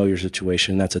because we know your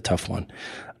situation. That's a tough one.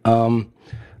 I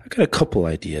got a couple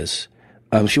ideas.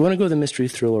 If you want to go the mystery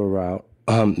thriller route,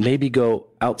 maybe go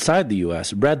outside the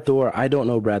U.S. Brad Thor, I don't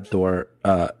know Brad Thor.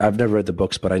 I've never read the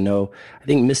books, but I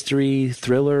think mystery,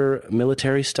 thriller,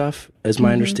 military stuff is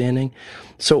my understanding.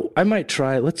 So I might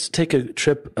let's take a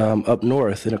trip up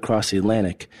north and across the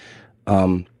Atlantic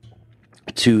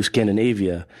to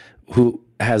Scandinavia, who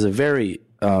has a very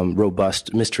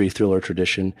robust mystery thriller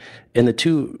tradition. And the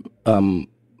two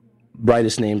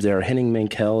brightest names there are Henning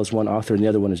Mankell is one author, and the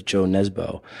other one is Joe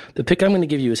Nesbo. The pick I'm going to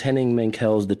give you is Henning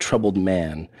Mankell's The Troubled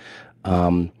Man.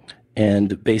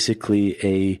 And basically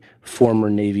a former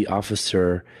Navy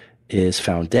officer is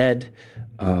found dead.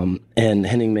 And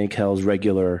Henning Mankell's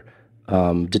regular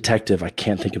detective, I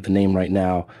can't think of the name right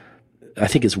now, I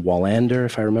think it's Wallander,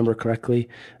 if I remember correctly,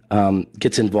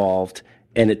 gets involved,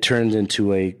 and it turns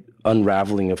into a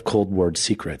unraveling of Cold War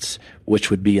secrets, which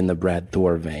would be in the Brad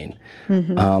Thor vein.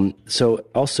 So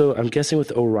also, I'm guessing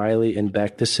with O'Reilly and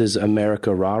Beck, this is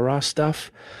America Rah-Rah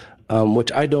stuff,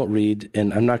 which I don't read,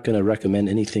 and I'm not going to recommend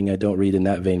anything I don't read in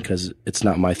that vein because it's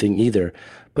not my thing either.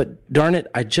 But darn it,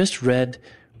 I just read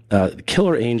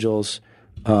Killer Angels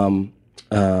by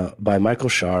Michael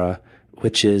Shara,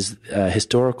 which is a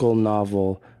historical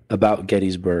novel about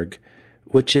Gettysburg,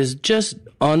 which is just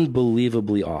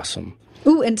unbelievably awesome.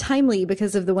 Ooh, and timely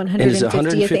because of the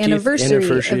 150th anniversary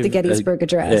of the Gettysburg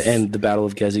Address. And the Battle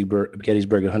of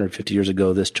Gettysburg 150 years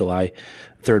ago, this July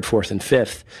 3rd, 4th, and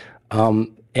 5th.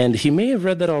 And he may have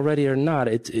read that already or not.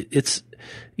 It's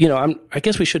I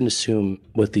guess we shouldn't assume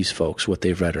with these folks what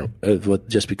they've read or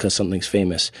just because something's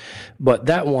famous. But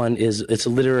that one it's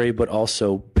literary but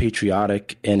also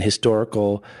patriotic and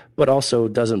historical, but also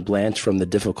doesn't blanch from the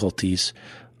difficulties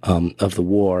of the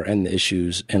war and the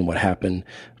issues and what happened.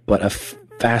 But a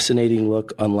fascinating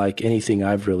look, unlike anything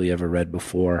I've really ever read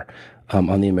before,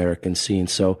 on the American scene.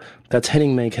 So that's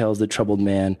Henning Mankel's The Troubled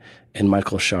Man and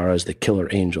Michael Shara's The Killer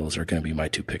Angels are going to be my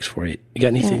two picks for you. You got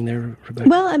anything there, Rebecca?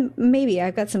 Well, maybe.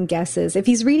 I've got some guesses. If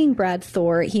he's reading Brad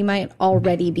Thor, he might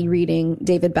already be reading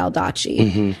David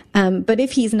Baldacci. But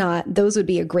if he's not, those would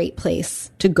be a great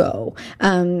place to go.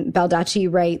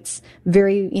 Baldacci writes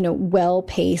very,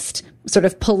 well-paced sort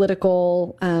of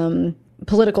political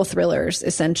thrillers,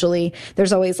 essentially.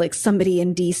 There's always like somebody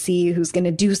in DC who's going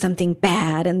to do something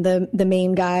bad, and the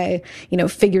main guy,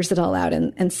 figures it all out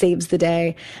and saves the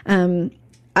day.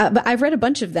 But I've read a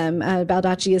bunch of them.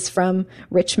 Baldacci is from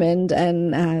Richmond,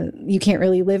 and you can't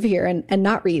really live here and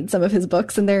not read some of his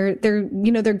books. And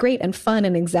they're great and fun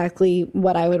and exactly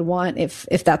what I would want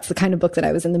if that's the kind of book that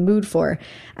I was in the mood for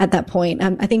at that point.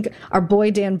 I think our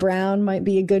boy Dan Brown might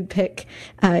be a good pick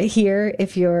here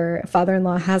if your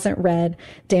father-in-law hasn't read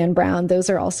Dan Brown. Those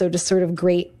are also just sort of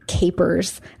great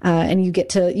capers, and you get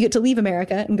to leave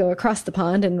America and go across the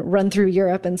pond and run through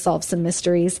Europe and solve some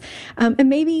mysteries. And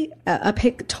maybe a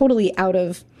pick totally out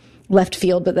of left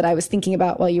field, but that I was thinking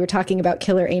about while you were talking about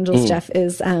Killer Angels, Jeff,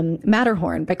 is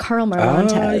Matterhorn by Karl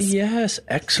Marlantes. Yes,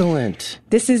 excellent.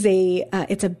 This is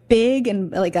it's a big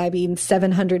and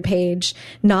 700-page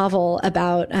novel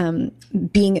about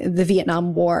being the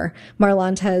Vietnam War.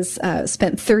 Marlantes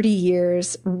spent 30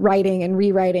 years writing and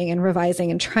rewriting and revising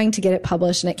and trying to get it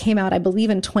published, and it came out, I believe,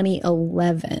 in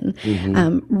 2011.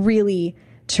 Really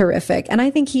terrific. And I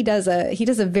think he does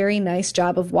a very nice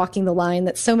job of walking the line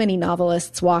that so many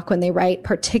novelists walk when they write,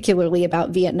 particularly about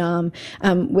Vietnam,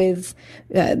 with,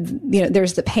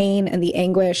 there's the pain and the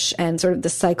anguish and sort of the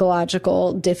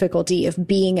psychological difficulty of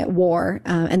being at war,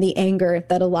 and the anger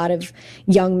that a lot of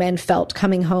young men felt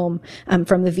coming home,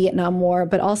 from the Vietnam War,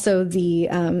 but also the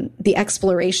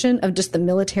exploration of just the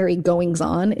military goings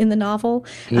on in the novel,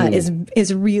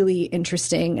 is really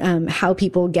interesting. How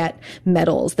people get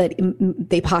medals that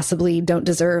they possibly don't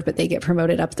deserve, but they get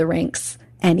promoted up the ranks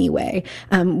anyway.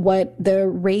 What the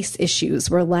race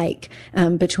issues were like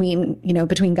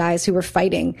between guys who were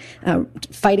fighting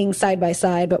side by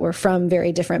side, but were from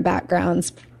very different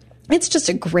backgrounds. It's just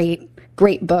a great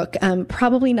book.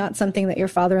 Probably not something that your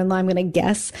father-in-law, I'm going to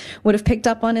guess, would have picked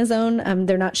up on his own.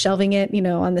 They're not shelving it,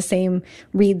 on the same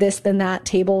read this then that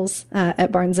tables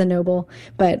at Barnes and Noble,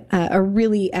 but a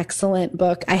really excellent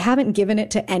book. I haven't given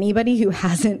it to anybody who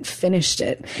hasn't finished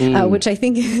it, which I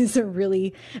think is a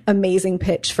really amazing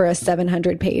pitch for a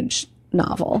 700-page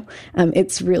novel.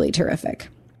 It's really terrific.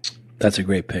 That's a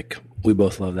great pick. We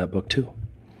both love that book too.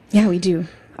 Yeah, we do.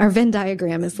 Our Venn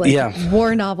diagram is like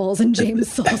war novels and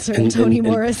James Salter and Toni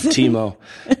Morrison. Timo.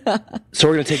 So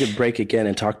we're going to take a break again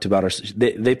and talk about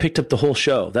they picked up the whole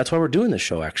show. That's why we're doing this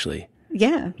show, actually.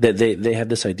 Yeah. They had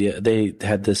this idea. They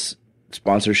had this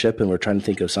sponsorship, and we're trying to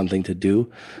think of something to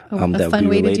do that would be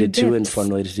related to and fun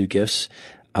way to do gifts.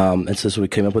 And so we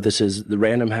came up with this is the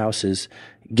Random House's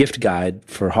gift guide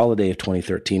for holiday of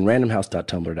 2013,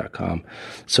 randomhouse.tumblr.com.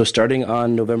 So starting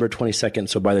on November 22nd,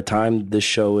 so by the time this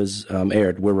show is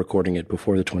aired, we're recording it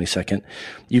before the 22nd,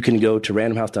 you can go to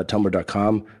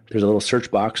randomhouse.tumblr.com. There's a little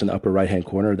search box in the upper right-hand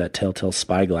corner, that telltale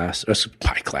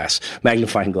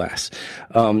magnifying glass.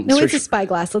 No, it's a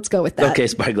spyglass. Let's go with that. Okay,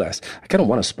 spyglass. I kind of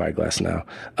want a spyglass now.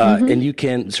 And you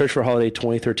can search for holiday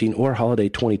 2013 or holiday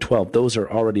 2012. Those are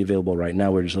already available right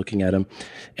now. We're just looking at them.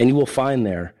 And you will find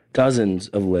there dozens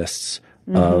of lists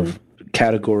of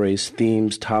categories,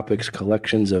 themes, topics,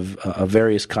 collections of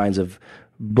various kinds of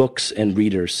books and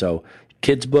readers. So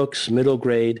kids' books, middle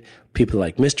grade, people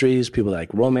like mysteries, people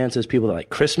like romances, people that like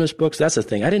Christmas books. That's a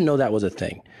thing. I didn't know that was a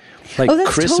thing.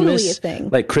 That's totally a thing.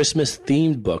 Like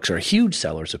Christmas-themed books are huge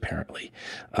sellers, apparently.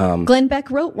 Glenn Beck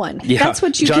wrote one. Yeah, that's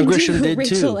what you John can Grisham do, did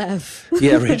Rachel too. F.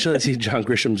 Yeah, Rachel F. John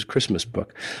Grisham's Christmas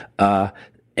book.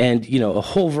 And, a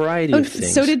whole variety of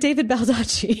things. So did David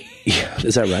Baldacci. Yeah,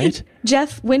 is that right?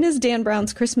 Jeff, when is Dan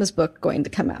Brown's Christmas book going to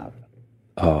come out?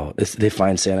 Oh, they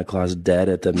find Santa Claus dead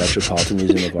at the Metropolitan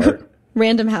Museum of Art.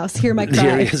 Random House, hear my cry.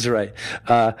 Yeah, is right.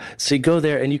 So you go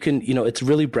there and you can, it's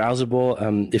really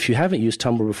browsable. If you haven't used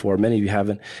Tumblr before, many of you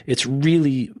haven't, it's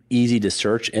really easy to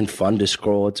search and fun to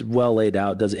scroll. It's well laid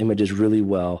out, does images really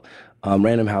well.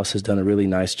 Random House has done a really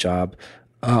nice job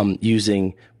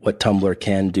using what Tumblr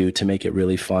can do to make it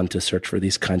really fun to search for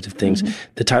these kinds of things.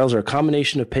 The titles are a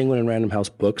combination of Penguin and Random House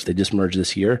books. They just merged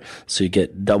this year, so you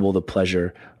get double the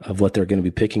pleasure of what they're going to be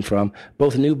picking from,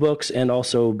 both new books and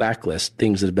also backlist,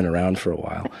 things that have been around for a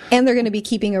while. And they're going to be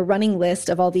keeping a running list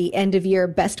of all the end-of-year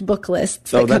best book lists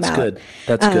that come out. Good.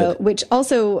 That's good. Which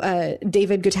also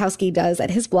David Gutowski does at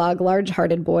his blog, Large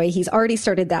Hearted Boy. He's already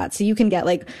started that, so you can get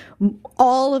like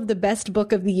all of the best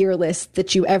book of the year lists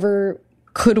that you ever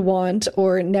could want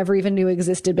or never even knew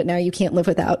existed, but now you can't live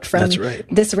without, from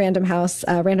this Random House,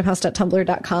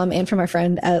 randomhouse.tumblr.com, and from our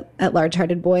friend at Large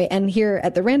Hearted Boy. And here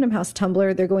at the Random House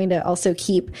Tumblr, they're going to also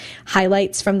keep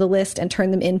highlights from the list and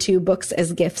turn them into books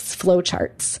as gifts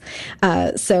flowcharts.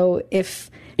 So if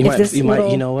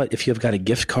you know what, if you've got a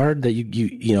gift card that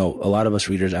you know, a lot of us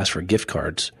readers ask for gift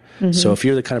cards. Mm-hmm. So if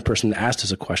you're the kind of person that asked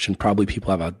us a question, probably people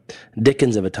have a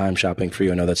dickens of a time shopping for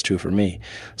you. I know that's true for me.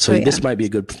 So this might be a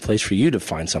good place for you to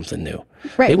find something new.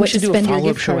 Right. Maybe we should do a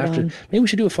follow-up show after. Maybe we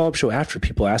should do a follow-up show after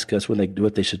people ask us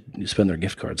what they should spend their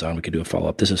gift cards on. We could do a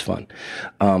follow-up. This is fun.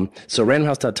 So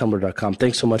randomhouse.tumblr.com.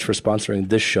 Thanks so much for sponsoring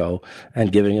this show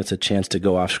and giving us a chance to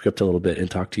go off script a little bit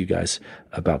and talk to you guys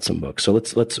about some books. So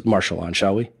let's marshal on,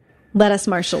 shall we? Let us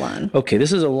marshal on. Okay,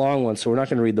 this is a long one, so we're not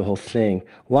going to read the whole thing.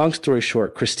 Long story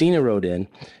short, Christina wrote in,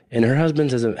 and her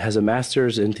husband has a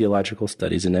master's in theological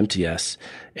studies, an MTS,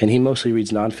 and he mostly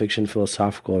reads nonfiction,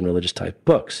 philosophical, and religious type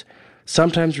books.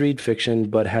 Sometimes read fiction,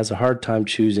 but has a hard time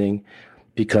choosing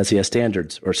because he has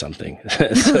standards or something.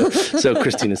 So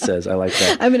Christina says, I like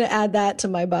that. I'm going to add that to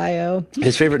my bio.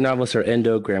 His favorite novelists are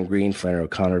Endo, Graham Greene, Flannery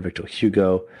O'Connor, Victor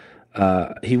Hugo.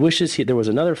 He wishes there was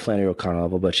another Flannery O'Connor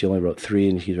novel, but she only wrote 3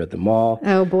 and he's read them all.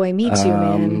 Oh boy, me too,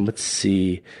 man. Let's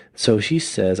see. So she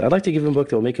says, I'd like to give him a book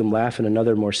that will make him laugh and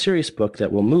another more serious book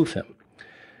that will move him.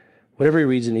 Whatever he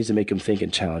reads, it needs to make him think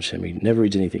and challenge him. He never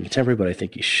reads anything contemporary, but I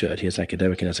think he should. He has an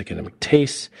academic and has academic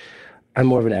tastes. I'm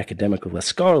more of an academic with less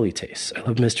scholarly tastes. I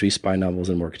love mystery, spy novels,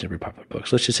 and more contemporary popular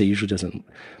books. Let's just say he usually doesn't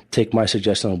take my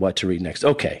suggestion on what to read next.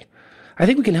 Okay. I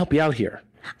think we can help you out here.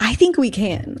 I think we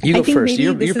can. You go first. Maybe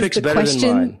your this pick's is the better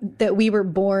than mine. That we were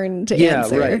born to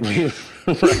answer. Right.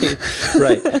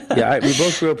 Yeah, we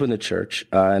both grew up in the church,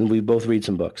 and we both read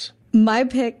some books. My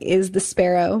pick is The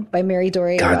Sparrow by Mary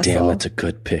Doria Russell. God damn, that's a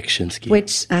good pick, Shinsky.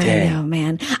 Which, I know,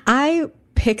 man. I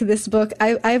pick this book.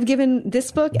 I have given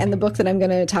this book and the book that I'm going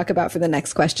to talk about for the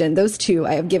next question. Those two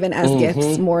I have given as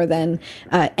gifts more than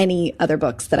any other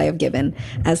books that I have given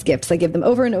as gifts. I give them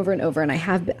over and over and over. And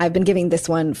I've been giving this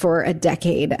one for a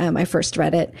decade. I first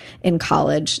read it in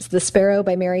college. It's The Sparrow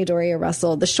by Mary Doria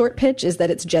Russell. The short pitch is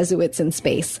that it's Jesuits in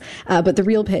space. But the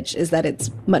real pitch is that it's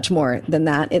much more than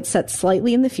that. It's set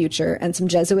slightly in the future, and some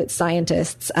Jesuit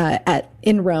scientists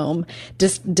in Rome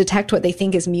detect what they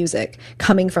think is music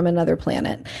coming from another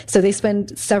planet. So they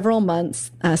spend several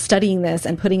months studying this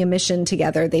and putting a mission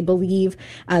together. They believe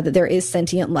that there is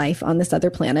sentient life on this other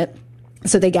planet.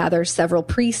 So they gather several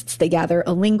priests, they gather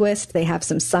a linguist, they have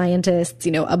some scientists,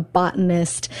 a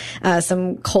botanist,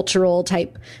 some cultural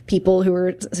type people who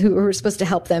are supposed to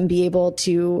help them be able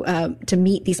to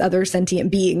meet these other sentient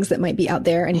beings that might be out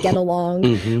there and get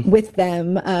along with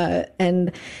them,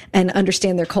 and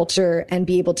understand their culture and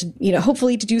be able to,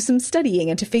 hopefully to do some studying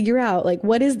and to figure out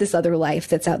what is this other life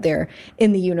that's out there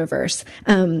in the universe.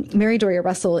 Mary Doria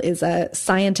Russell is a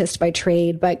scientist by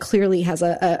trade, but clearly has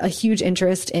a huge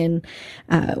interest in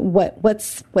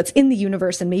what's in the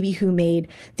universe and maybe who made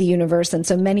the universe. And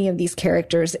so many of these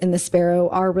characters in The Sparrow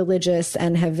are religious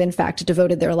and have in fact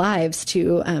devoted their lives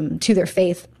to their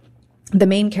faith. The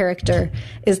main character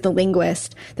is the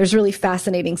linguist. There's really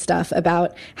fascinating stuff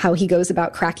about how he goes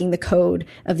about cracking the code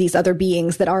of these other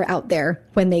beings that are out there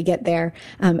when they get there.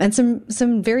 And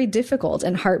some very difficult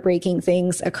and heartbreaking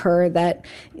things occur that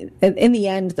in the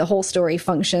end, the whole story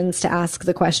functions to ask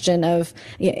the question of,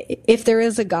 if there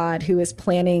is a God who is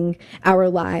planning our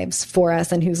lives for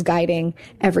us and who's guiding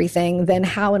everything, then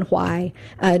how and why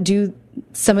do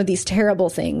some of these terrible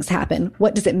things happen?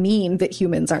 What does it mean that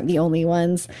humans aren't the only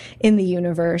ones in the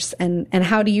universe? And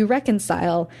how do you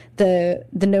reconcile the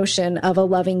notion of a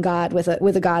loving God with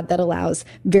a God that allows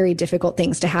very difficult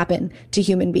things to happen to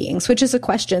human beings, which is a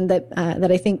question that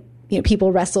I think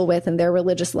people wrestle with in their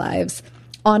religious lives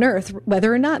on Earth,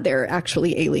 whether or not there are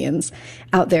actually aliens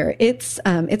out there. It's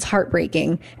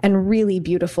heartbreaking and really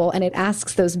beautiful, and it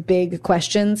asks those big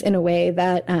questions in a way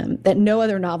that that no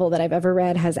other novel that I've ever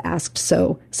read has asked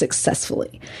so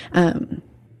successfully.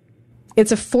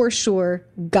 It's a for sure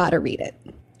gotta read it.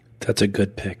 That's a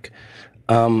good pick.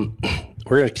 We're going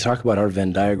to talk about our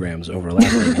Venn diagrams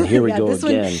overlapping, and here we go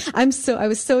again. I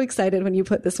was so excited when you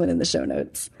put this one in the show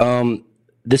notes.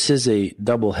 This is a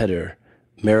double header.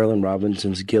 Marilynne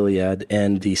Robinson's Gilead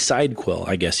and the sidequel,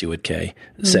 I guess you would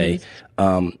say,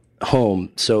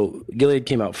 Home. So Gilead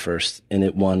came out first, and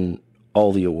it won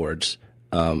all the awards,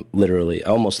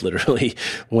 almost literally,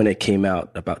 when it came out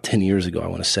about 10 years ago, I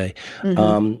want to say.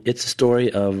 It's a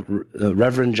story of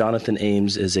Reverend Jonathan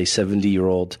Ames is a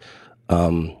 70-year-old,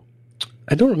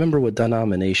 I don't remember what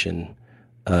denomination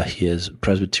he is,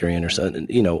 Presbyterian or something,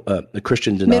 a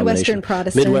Christian denomination. Midwestern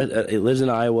Protestant. He lives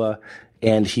in Iowa.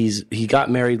 And he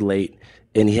got married late,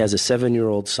 and he has a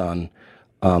 7-year-old son,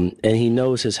 and he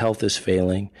knows his health is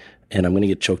failing, and I'm going to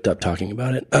get choked up talking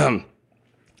about it.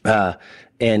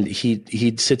 And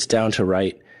he sits down to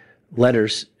write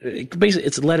letters. Basically,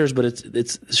 it's letters, but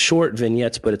it's short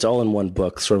vignettes, but it's all in one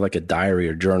book, sort of like a diary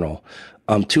or journal,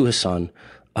 to his son,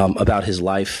 about his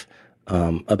life,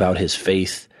 about his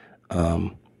faith,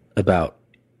 about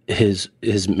his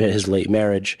late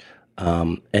marriage,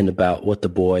 and about what the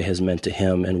boy has meant to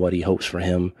him and what he hopes for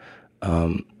him,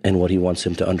 and what he wants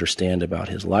him to understand about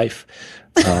his life.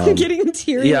 I'm getting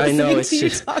teary. Yeah, I know.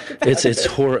 It's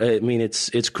horror. I mean, it's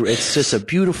just a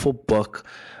beautiful book,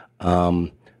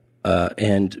 and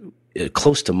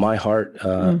close to my heart,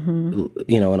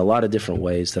 in a lot of different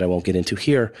ways that I won't get into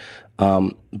here.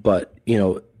 But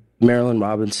Marilynne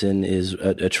Robinson is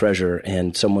a treasure,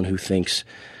 and someone who thinks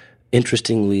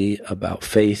interestingly about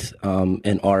faith,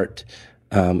 and art,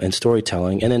 and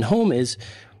storytelling. And then Home is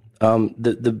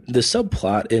the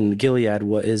subplot in Gilead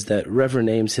is that Reverend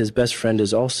Ames, his best friend,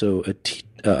 is also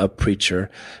a preacher.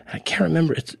 I can't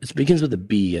remember. It begins with a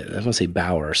B. I want to say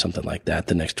Bauer or something like that.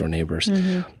 The next door neighbors,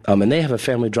 and they have a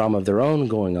family drama of their own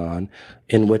going on,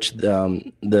 in which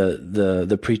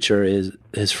the preacher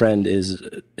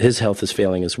his health is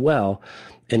failing as well,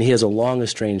 and he has a long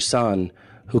estranged son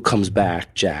who comes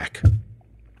back, Jack,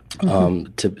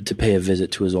 to pay a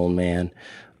visit to his old man,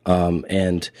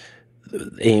 and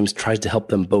Ames tries to help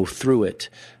them both through it,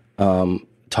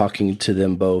 talking to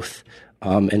them both,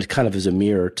 and kind of as a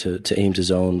mirror to Ames's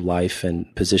own life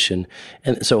and position.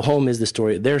 And so Home is the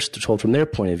story. They're told from their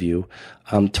point of view,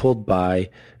 told by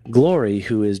Glory,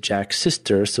 who is Jack's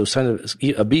sister. So kind of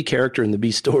a B character in the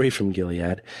B story from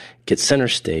Gilead gets center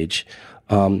stage.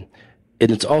 And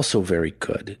it's also very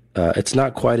good. It's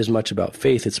not quite as much about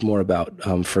faith. It's more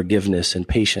about forgiveness and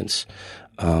patience,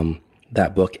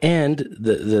 that book. And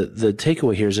the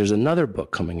takeaway here is there's another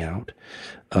book coming out,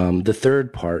 the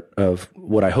third part of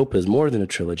what I hope is more than a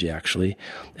trilogy, actually.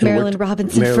 And Marilynne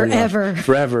Robinson forever.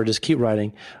 Forever, just keep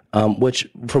writing, which,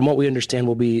 from what we understand,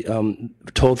 will be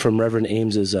told from Reverend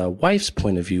Ames's wife's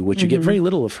point of view, which you get very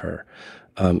little of her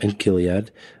in Gilead.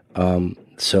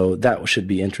 So that should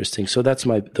be interesting. So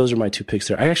those are my two picks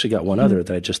there. I actually got one other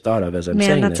that I just thought of as I'm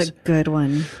saying this. Man, that's a good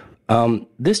one.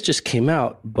 This just came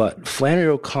out, but Flannery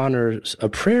O'Connor's A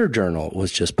Prayer Journal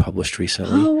was just published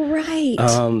recently. Oh,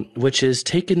 right. Which is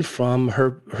taken from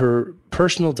her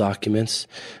personal documents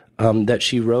that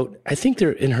she wrote. I think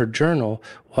they're in her journal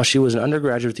while she was an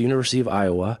undergraduate at the University of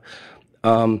Iowa.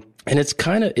 And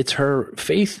it's her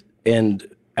faith and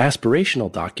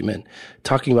aspirational document,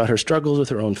 talking about her struggles with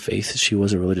her own faith. She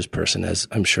was a religious person, as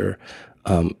I'm sure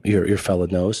your fellow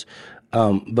knows,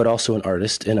 but also an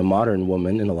artist and a modern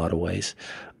woman in a lot of ways.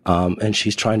 And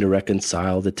she's trying to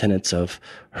reconcile the tenets of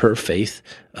her faith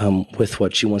with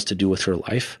what she wants to do with her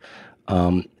life.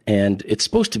 And it's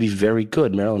supposed to be very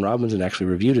good. Marilynne Robinson actually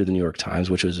reviewed it in the New York Times,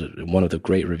 which was one of the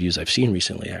great reviews I've seen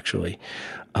recently, actually.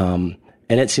 And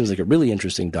it seems like a really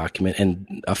interesting document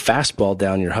and a fastball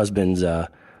down your husband's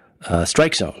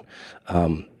strike zone.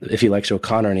 If he likes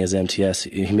O'Connor and he has MTS,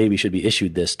 he maybe should be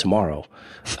issued this tomorrow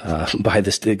by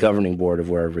the governing board of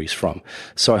wherever he's from.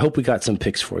 So I hope we got some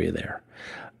picks for you there.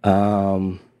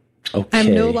 Okay.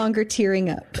 I'm no longer tearing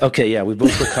up. Okay, yeah, we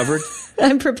both recovered.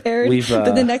 I'm prepared,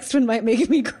 but the next one might make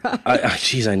me cry.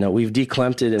 Geez, I know. We've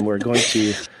declamped it, and we're going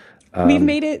to... We've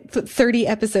made it 30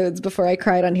 episodes before I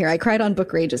cried on here. I cried on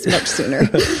Book Rages much sooner.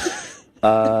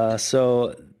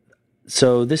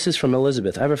 So this is from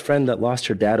Elizabeth. I have a friend that lost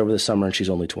her dad over the summer, and she's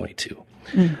only 22.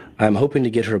 I'm hoping to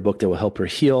get her a book that will help her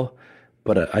heal,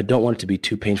 but I don't want it to be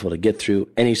too painful to get through.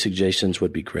 Any suggestions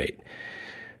would be great.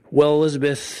 Well,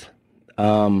 Elizabeth,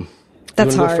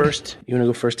 that's hard. Go first? You want to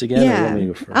go first again? Yeah, or you want me to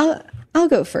go first? I'll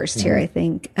go first here, I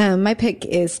think. My pick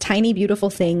is Tiny Beautiful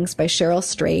Things by Cheryl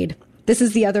Strayed. This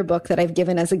is the other book that I've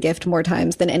given as a gift more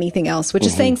times than anything else, which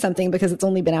is saying something because it's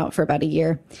only been out for about a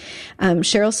year.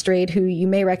 Cheryl Strayed, who you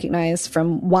may recognize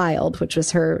from Wild, which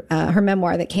was her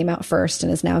memoir that came out first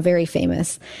and is now very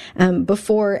famous.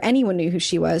 Before anyone knew who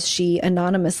she was, she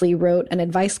anonymously wrote an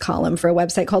advice column for a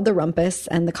website called The Rumpus,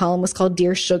 and the column was called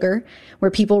Dear Sugar,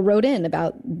 where people wrote in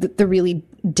about the really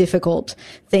difficult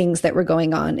things that were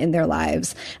going on in their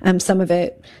lives. Some of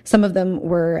them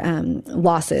were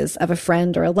losses of a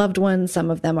friend or a loved one.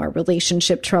 Some of them are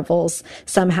relationship troubles.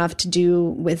 Some have to do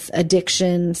with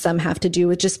addiction. Some have to do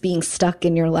with just being stuck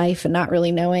in your life and not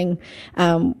really knowing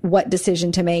what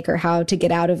decision to make or how to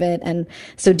get out of it. And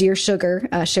so Dear Sugar,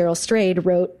 Cheryl Strayed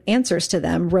wrote answers to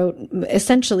them, wrote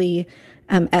essentially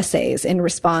essays in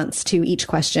response to each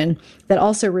question that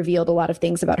also revealed a lot of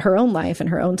things about her own life and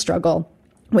her own struggle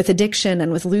with addiction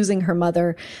and with losing her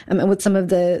mother, and with some of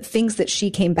the things that she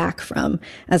came back from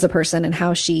as a person and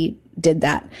how she did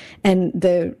that. And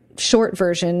the short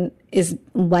version is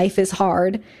life is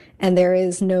hard and there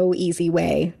is no easy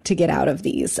way to get out of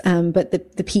these. But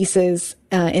the pieces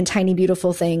in Tiny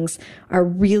Beautiful Things are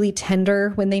really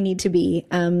tender when they need to be,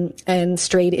 and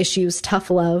Strayed issues tough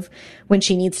love when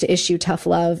she needs to issue tough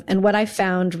love. And what I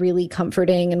found really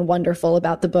comforting and wonderful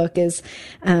about the book is,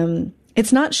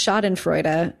 it's not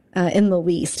schadenfreude in the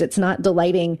least. It's not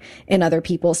delighting in other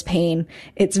people's pain.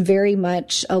 It's very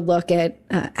much a look at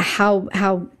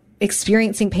how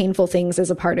experiencing painful things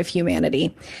is a part of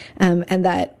humanity, and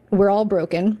that we're all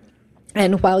broken.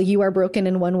 And while you are broken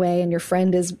in one way and your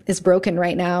friend is broken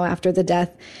right now after the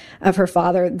death of her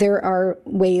father, there are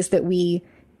ways that we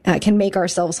can make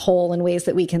ourselves whole, and ways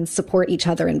that we can support each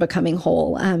other in becoming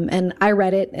whole. And I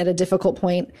read it at a difficult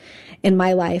point in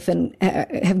my life, and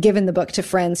have given the book to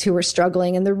friends who were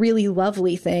struggling. And the really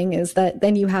lovely thing is that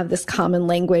then you have this common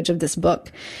language of this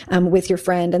book with your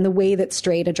friend, and the way that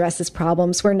Strayed addresses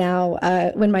problems, where now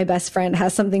when my best friend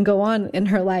has something go on in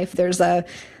her life, there's a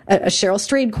Cheryl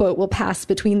Strayed quote will pass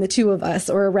between the two of us,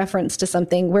 or a reference to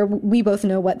something where we both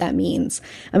know what that means.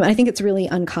 I think it's really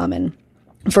uncommon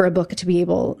for a book to be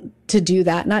able to do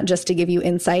that, not just to give you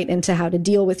insight into how to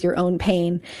deal with your own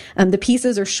pain. The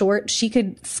pieces are short. She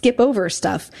could skip over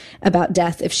stuff about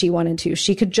death if she wanted to.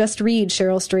 She could just read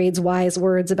Cheryl Strayed's wise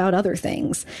words about other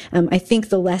things. I think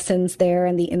the lessons there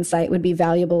and the insight would be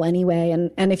valuable anyway.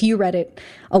 And if you read it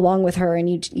along with her, and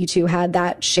you two had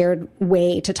that shared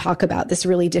way to talk about this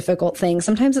really difficult thing,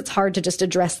 sometimes it's hard to just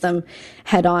address them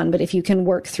head on. But if you can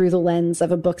work through the lens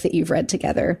of a book that you've read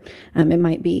together, it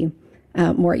might be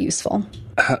more useful.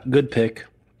 Good pick.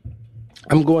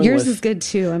 Yours is good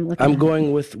too. I'm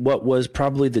going with what was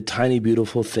probably the Tiny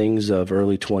Beautiful Things of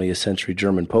early 20th century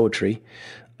German poetry.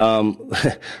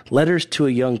 Letters to a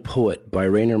Young Poet by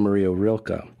Rainer Maria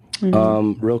Rilke.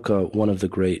 Mm-hmm. Rilke, one of the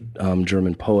great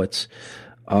German poets.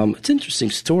 It's an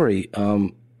interesting story.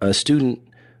 A student,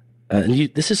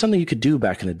 this is something you could do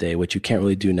back in the day, which you can't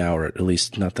really do now, or at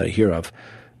least not that I hear of.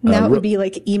 Now it would be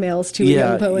like emails to a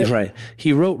young poet. Right.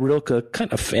 He wrote Rilke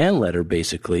kind of a fan letter,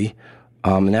 basically,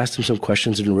 and asked him some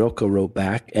questions, and Rilke wrote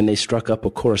back, and they struck up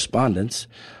a correspondence,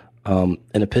 an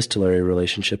epistolary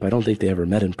relationship. I don't think they ever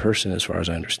met in person, as far as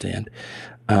I understand,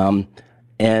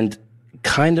 and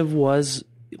kind of was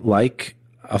like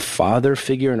a father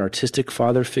figure, an artistic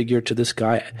father figure to this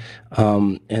guy.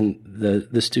 And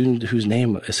the student whose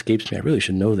name escapes me, I really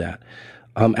should know that,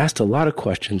 asked a lot of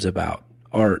questions about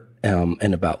art,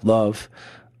 and about love,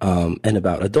 and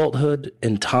about adulthood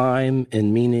and time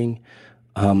and meaning.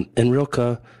 And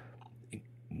Rilke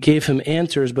gave him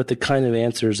answers, but the kind of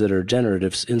answers that are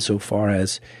generative, insofar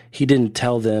as he didn't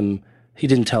tell him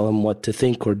what to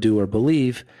think or do or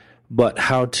believe, but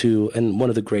how to. And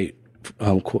one of the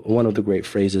great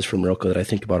phrases from Rilke that I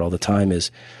think about all the time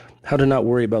is how to not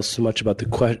worry about so much about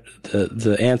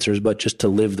the answers, but just to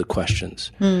live the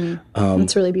questions.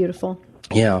 That's really beautiful.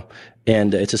 Yeah.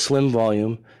 And it's a slim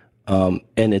volume, and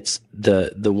it's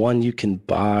the one you can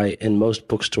buy in most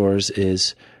bookstores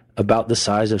is about the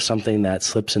size of something that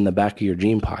slips in the back of your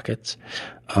jean pockets.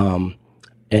 And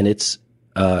it's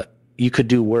you could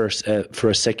do worse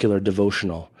for a secular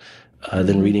devotional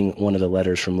than reading one of the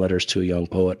letters from Letters to a Young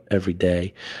Poet every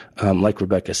day. Like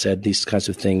Rebecca said, these kinds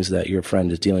of things that your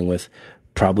friend is dealing with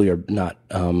probably are not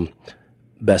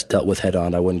best dealt with head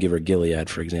on. I wouldn't give her Gilead,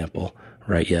 for example,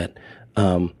 right yet.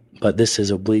 But this is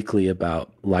obliquely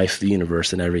about life, the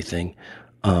universe, and everything,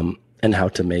 and how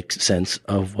to make sense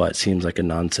of what seems like a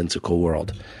nonsensical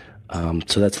world.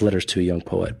 So that's Letters to a Young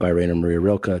Poet by Rainer Maria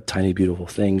Rilke. Tiny Beautiful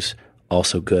Things,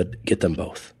 also good. Get them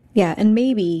both. Yeah, and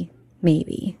maybe,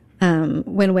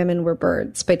 When Women Were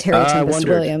Birds by Terry Tempest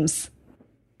Williams.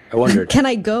 I wondered. Can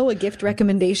I go a gift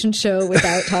recommendation show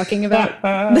without talking about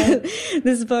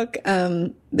this book?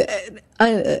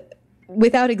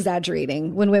 Without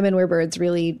exaggerating, When Women Were Birds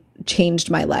really changed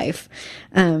my life.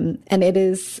 And it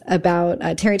is about,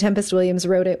 Terry Tempest Williams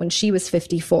wrote it when she was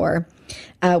 54.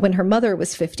 When her mother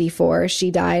was 54,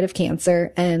 she died of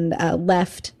cancer and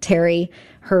left Terry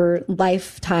her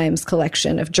lifetime's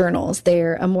collection of journals.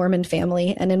 They're a Mormon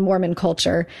family, and in Mormon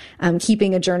culture,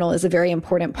 keeping a journal is a very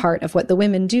important part of what the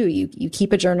women do. You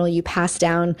keep a journal, you pass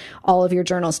down all of your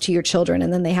journals to your children,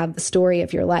 and then they have the story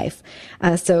of your life.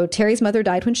 So Terry's mother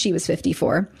died when she was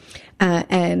 54,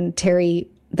 and Terry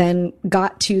then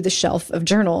got to the shelf of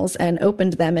journals and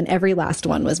opened them, and every last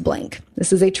one was blank.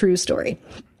 This is a true story.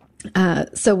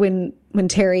 So when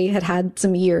Terry had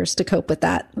some years to cope with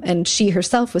that, and she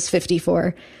herself was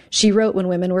 54, she wrote When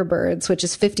Women Were Birds, which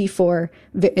is 54.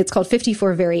 It's called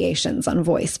 54 Variations on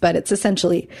Voice, but it's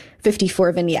essentially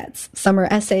 54 vignettes. Some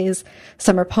are essays,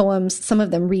 some are poems, some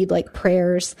of them read like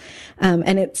prayers.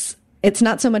 And it's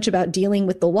not so much about dealing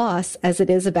with the loss as it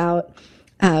is about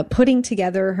putting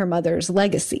together her mother's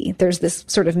legacy. There's this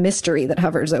sort of mystery that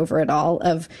hovers over it all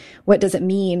of what does it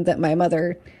mean that my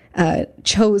mother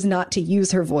chose not to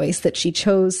use her voice, that she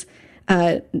chose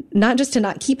not just to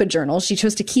not keep a journal, she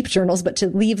chose to keep journals, but to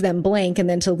leave them blank and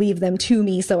then to leave them to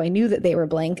me so I knew that they were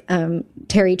blank.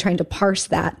 Terry trying to parse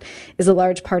that is a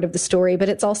large part of the story, but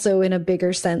it's also in a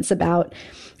bigger sense about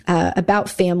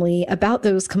family, about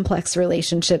those complex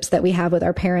relationships that we have with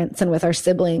our parents and with our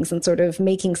siblings, and sort of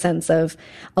making sense of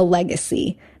a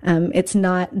legacy. It's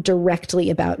not directly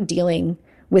about dealing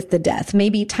with the death.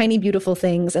 Maybe Tiny Beautiful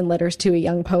Things and Letters to a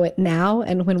Young Poet now,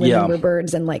 and When Women Were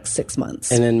Birds in like 6 months.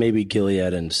 And then maybe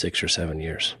Gilead in 6 or 7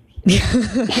 years.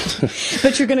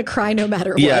 But you're going to cry no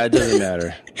matter what. Yeah, it doesn't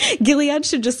matter. Gilead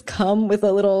should just come with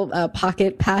a little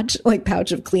pocket pouch of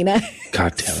Kleenex.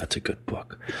 God damn, that's a good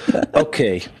book.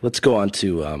 Okay, let's go on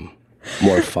to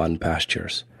more fun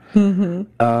pastures.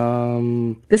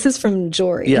 Mm-hmm. This is from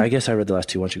Jory. Yeah, I guess I read the last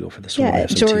two. Why don't you go for this one? Yeah,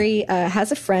 Jory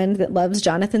has a friend that loves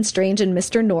Jonathan Strange and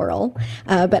Mr. Norrell,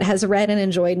 but has read and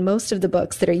enjoyed most of the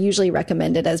books that are usually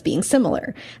recommended as being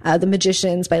similar. The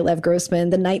Magicians by Lev Grossman,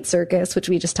 The Night Circus, which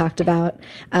we just talked about,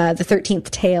 The 13th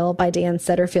Tale by Dan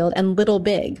Setterfield, and Little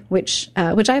Big, which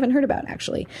I haven't heard about,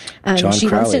 actually. John she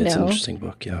Crowley, wants to know, it's an interesting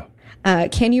book, yeah.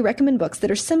 Can you recommend books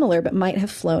that are similar but might have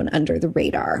flown under the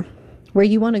radar? Where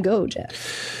you want to go,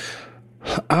 Jeff?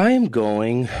 I'm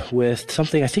going with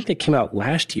something I think that came out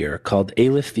last year called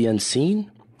Aleph the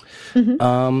Unseen.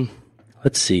 Mm-hmm.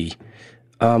 Let's see.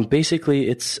 Basically,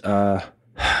 it's about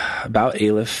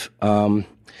Aleph. And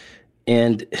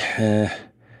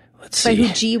let's see. By who?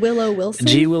 G. Willow Wilson?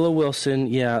 G. Willow Wilson,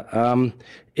 yeah.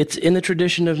 It's in the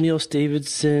tradition of Neil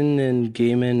Stephenson and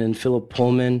Gaiman and Philip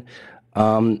Pullman.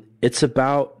 It's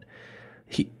about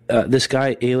this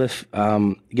guy, Aleph,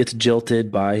 gets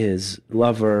jilted by his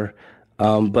lover.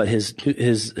 But his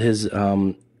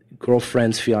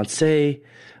girlfriend's fiance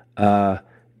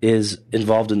is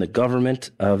involved in the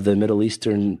government of the Middle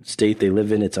Eastern state they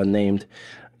live in. It's unnamed.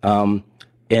 And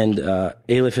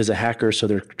Aleph is a hacker, so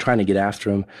they're trying to get after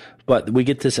him. But we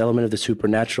get this element of the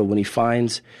supernatural when he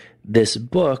finds this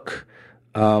book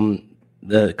called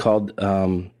The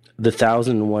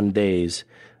 1001 Days,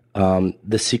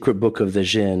 the secret book of the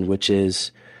Jinn, which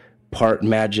is part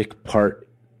magic, part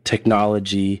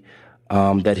technology,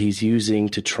 that he's using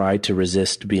to try to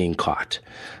resist being caught.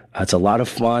 It's a lot of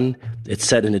fun. It's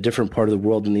set in a different part of the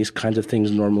world than these kinds of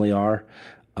things normally are.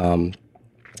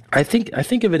 I think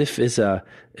of it if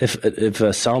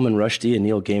Salman Rushdie and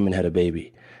Neil Gaiman had a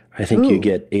baby. I think you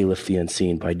get Aleph the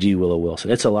Unseen by G. Willow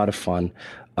Wilson. It's a lot of fun,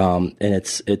 and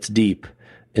it's deep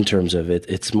in terms of it.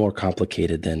 It's more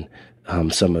complicated than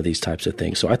some of these types of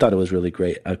things. So I thought it was really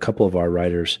great. A couple of our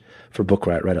writers for Book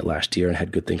Riot read it last year and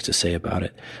had good things to say about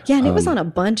it. Yeah, and it was on a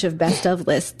bunch of best of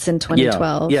lists in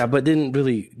 2012. Yeah, but didn't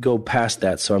really go past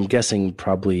that. So I'm guessing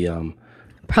probably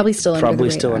still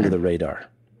under the radar.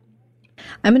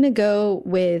 I'm going to go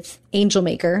with Angel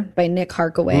Maker by Nick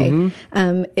Harkaway.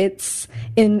 Mm-hmm. It's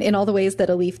in all the ways that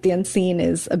Aleph the Unseen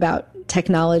is about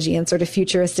technology and sort of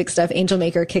futuristic stuff. Angel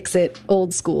Maker kicks it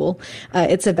old school.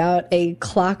 It's about a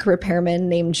clock repairman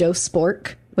named Joe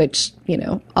Spork, which,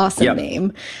 awesome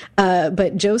name.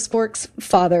 But Joe Spork's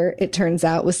father, it turns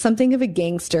out, was something of a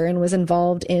gangster and was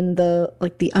involved in the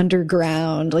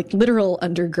underground, literal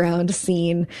underground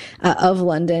scene of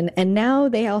London. And now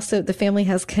the family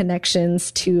has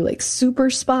connections to super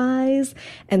spies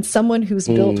and someone who's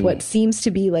built what seems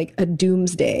to be a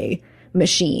doomsday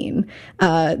machine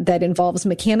that involves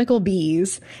mechanical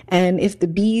bees. And if the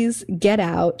bees get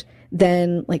out,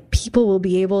 then people will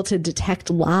be able to detect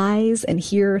lies and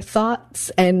hear thoughts,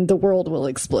 and the world will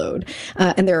explode.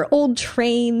 And there are old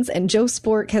trains, and Joe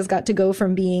Spork has got to go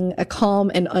from being a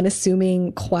calm and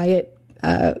unassuming, quiet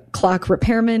clock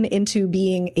repairman into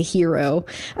being a hero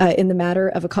in the matter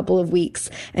of a couple of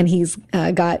weeks. And he's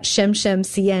got Shem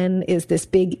Sien is this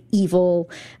big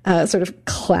evil sort of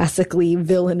classically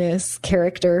villainous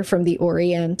character from the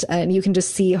Orient, and you can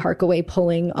just see Harkaway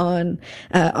pulling on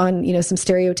some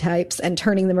stereotypes and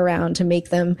turning them around to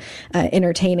make them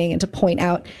entertaining and to point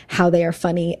out how they are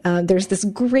funny. There's this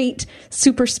great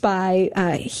super spy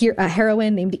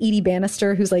heroine named Edie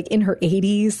Bannister who's in her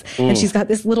 80s, and she's got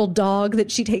this little dog dog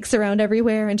that she takes around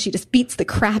everywhere, and she just beats the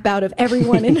crap out of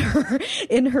everyone in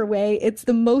her way. It's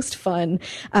the most fun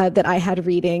that I had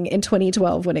reading in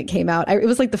 2012 when it came out. It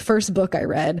was like the first book I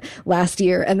read last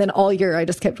year, and then all year I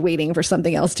just kept waiting for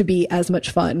something else to be as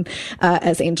much fun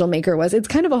as Angel Maker was. It's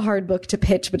kind of a hard book to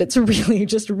pitch, but it's really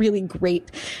just really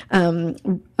great.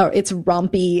 It's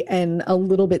rompy and a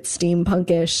little bit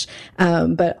steampunkish,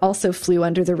 but also flew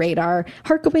under the radar.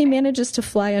 Harkaway manages to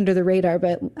fly under the radar,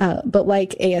 but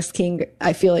like A.S. King,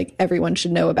 I feel like everyone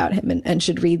should know about him and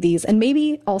should read these. And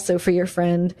maybe also for your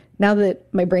friend, now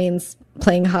that my brain's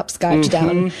playing hopscotch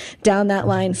down that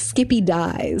line, Skippy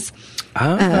Dies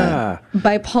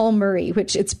by Paul Murray,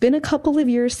 which it's been a couple of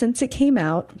years since it came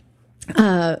out.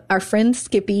 Our friend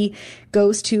Skippy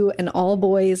goes to an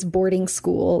all-boys boarding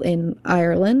school in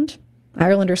Ireland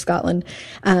or Scotland.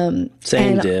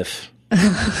 Same diff.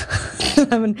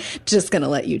 I'm just going to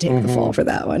let you take the fall for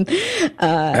that one.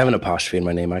 I have an apostrophe in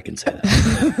my name. I can say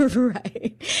that.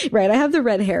 Right. I have the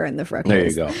red hair and the freckles. There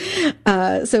you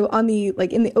go. So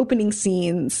in the opening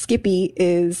scene, Skippy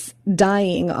is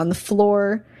dying on the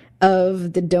floor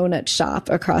of the donut shop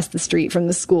across the street from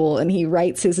the school, and he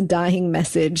writes his dying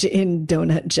message in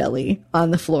donut jelly on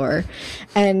the floor.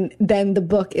 And then the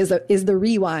book is the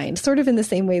rewind, sort of in the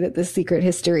same way that The Secret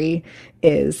History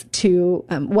is, to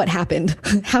what happened.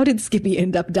 How did Skippy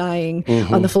end up dying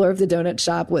on the floor of the donut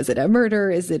shop? Was it a murder?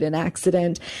 Is it an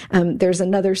accident? There's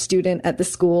another student at the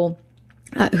school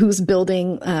who's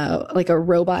building like a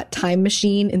robot time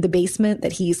machine in the basement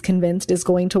that he's convinced is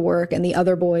going to work, and the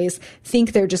other boys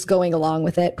think they're just going along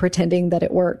with it, pretending that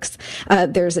it works.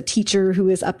 There's a teacher who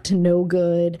is up to no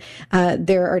good.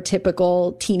 There are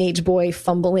typical teenage boy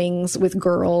fumblings with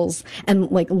girls, and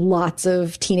like lots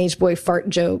of teenage boy fart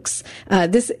jokes.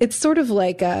 It's sort of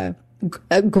like a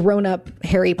grown-up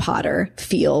Harry Potter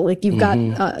feel. Like you've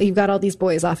got all these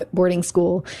boys off at boarding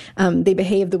school. They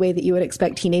behave the way that you would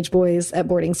expect teenage boys at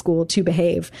boarding school to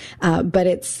behave. But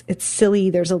it's silly.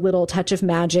 There's a little touch of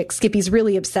magic. Skippy's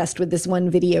really obsessed with this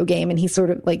one video game, and he's sort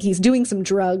of like, he's doing some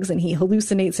drugs and he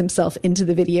hallucinates himself into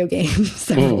the video game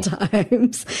several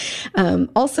times.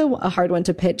 Also a hard one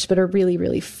to pitch, but a really,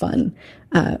 really fun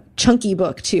chunky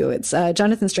book too. It's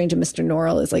Jonathan Strange and Mr.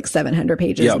 Norrell is like 700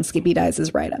 pages, and Skippy Dies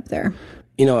is right up there.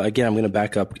 You know, again, I'm going to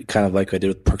back up kind of like I did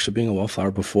with Perks of Being a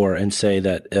Wallflower before, and say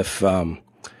that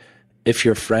if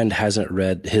your friend hasn't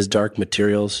read his Dark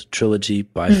Materials trilogy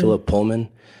by Philip Pullman,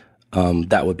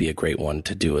 that would be a great one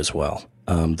to do as well.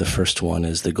 The first one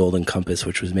is The Golden Compass,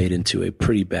 which was made into a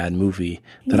pretty bad movie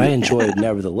that I enjoyed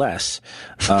nevertheless.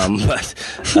 But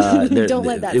don't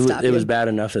let that stop you. It was bad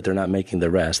enough that they're not making the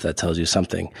rest. That tells you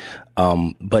something.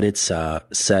 But it's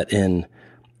set in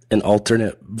an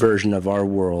alternate version of our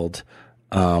world.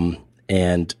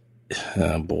 And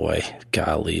boy,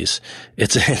 gollies,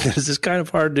 this is kind of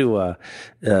hard to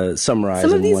summarize.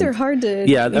 Some of these are hard to.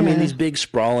 Yeah, I mean, these big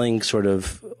sprawling sort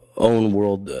of own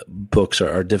world books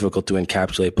are difficult to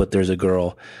encapsulate, but there's a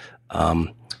girl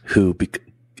who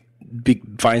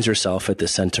finds herself at the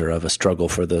center of a struggle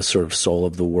for the sort of soul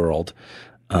of the world,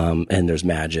 and there's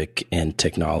magic and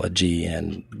technology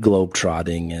and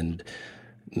globetrotting and,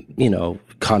 you know,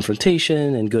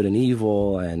 confrontation and good and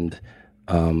evil, and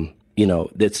you know,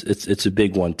 it's a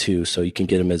big one too. So you can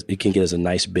get as a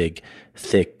nice big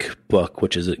thick book,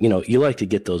 which is, you know, you like to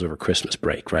get those over Christmas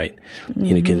break, right?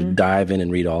 You know, you can dive in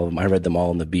and read all of them. I read them all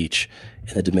on the beach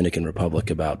in the Dominican Republic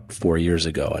about 4 years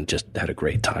ago and just had a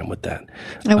great time with that.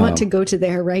 I want to go to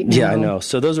there right now. Yeah, I know.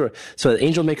 So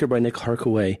Angel Maker by Nick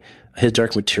Harkaway, his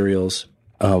Dark Materials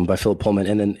by Philip Pullman,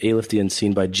 and then Alif the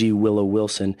Unseen by G. Willow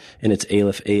Wilson, and it's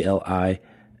Alif,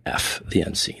 A-L-I-F, the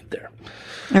Unseen there.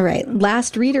 All right.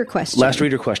 Last reader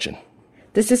question.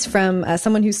 This is from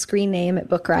someone whose screen name at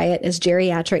Book Riot is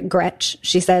Geriatric Gretch.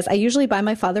 She says, I usually buy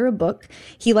my father a book.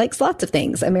 He likes lots of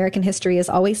things. American history is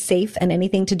always safe and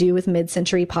anything to do with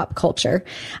mid-century pop culture.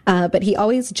 But he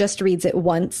always just reads it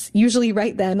once, usually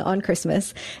right then on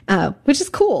Christmas, which is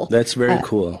cool. That's very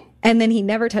cool. And then he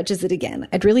never touches it again.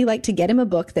 I'd really like to get him a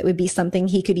book that would be something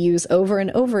he could use over and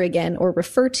over again or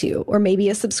refer to, or maybe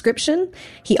a subscription.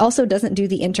 He also doesn't do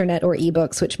the internet or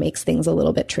ebooks, which makes things a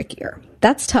little bit trickier.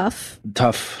 That's tough.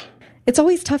 It's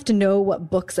always tough to know what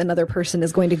books another person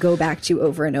is going to go back to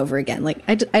over and over again. Like,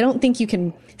 I don't think you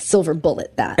can silver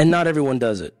bullet that. And not everyone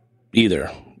does it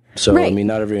either. So, right. I mean,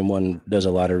 not everyone does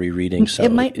a lot of rereading. So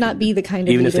it might not be the kind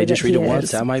of even if they just read it once,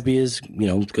 that might be as, you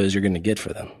know, because you're going to get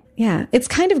for them. Yeah, it's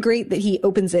kind of great that he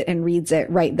opens it and reads it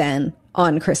right then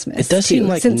on Christmas. It does seem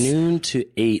like noon to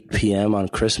 8 p.m. on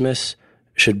Christmas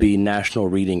should be National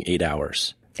Reading 8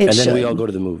 hours. And then we all go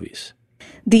to the movies.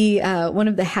 The one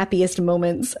of the happiest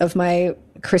moments of my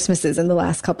Christmases in the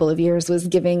last couple of years was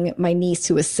giving my niece,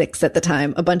 who was 6 at the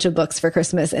time, a bunch of books for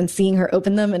Christmas, and seeing her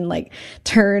open them and like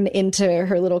turn into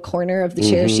her little corner of the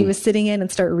chair she was sitting in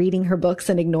and start reading her books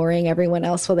and ignoring everyone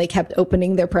else while they kept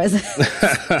opening their presents.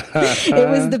 It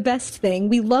was the best thing.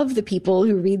 We love the people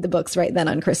who read the books right then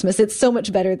on Christmas. It's so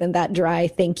much better than that dry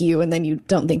thank you and then you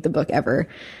don't think the book ever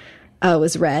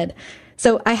was read.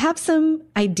 So I have some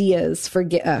ideas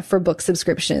for book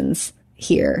subscriptions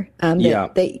here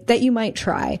that you might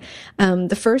try.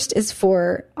 The first is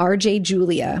for R.J.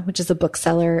 Julia, which is a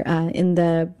bookseller in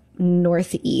the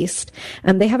Northeast.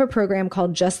 They have a program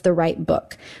called Just the Right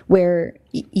Book, where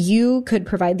you could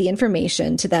provide the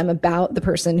information to them about the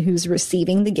person who's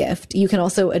receiving the gift. You can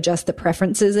also adjust the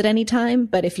preferences at any time.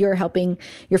 But if you're helping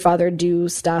your father do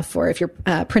stuff, or if you're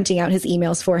printing out his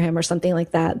emails for him or something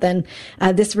like that, then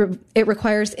it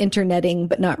requires interneting,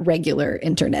 but not regular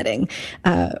interneting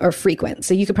or frequent.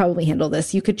 So you could probably handle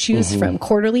this. You could choose from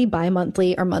quarterly,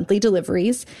 bi-monthly, or monthly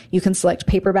deliveries. You can select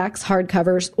paperbacks,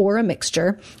 hardcovers, or a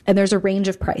mixture. And there's a range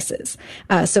of prices.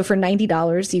 So for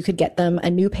 $90, you could get them a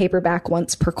new paperback once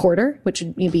per quarter, which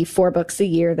would be 4 books a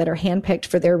year that are handpicked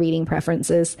for their reading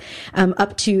preferences,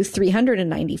 up to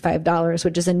 $395,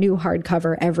 which is a new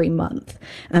hardcover every month,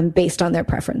 based on their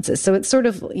preferences. So it's sort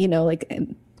of, like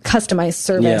customized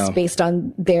service based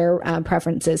on their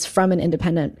preferences from an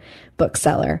independent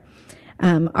bookseller.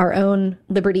 Our own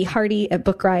Liberty Hardy at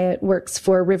Book Riot works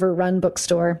for River Run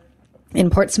Bookstore in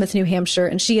Portsmouth, New Hampshire,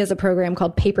 and she has a program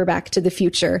called Paperback to the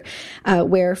Future,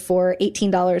 where for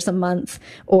 $18 a month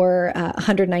or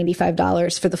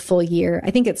 $195 for the full year,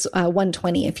 I think it's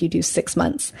 $120 if you do 6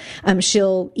 months,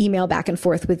 she'll email back and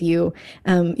forth with you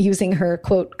using her,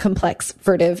 quote, complex,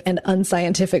 furtive, and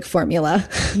unscientific formula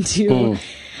to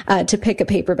pick a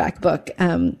paperback book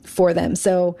for them.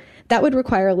 So that would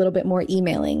require a little bit more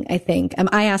emailing, I think.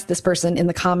 I asked this person in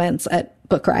the comments at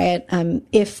Book Riot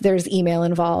if there's email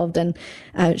involved, and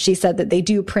she said that they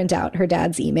do print out her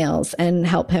dad's emails and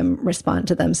help him respond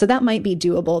to them. So that might be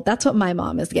doable. That's what my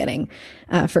mom is getting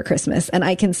for Christmas, and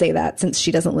I can say that since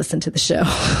she doesn't listen to the show.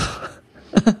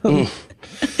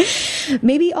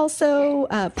 Maybe also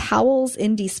Powell's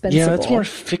Indispensable. Yeah, that's more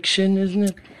fiction, isn't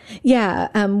it?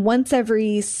 Yeah. Once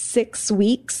every 6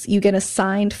 weeks, you get a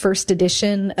signed first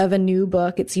edition of a new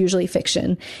book. It's usually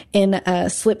fiction in a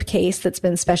slipcase that's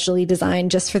been specially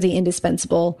designed just for the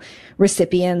Indispensable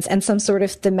recipients, and some sort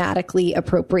of thematically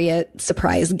appropriate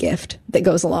surprise gift that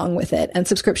goes along with it. And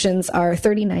subscriptions are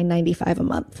 $39.95 a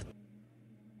month.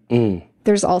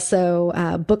 There's also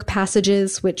Book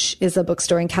Passages, which is a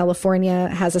bookstore in California,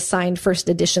 has a signed first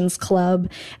editions club,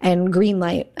 and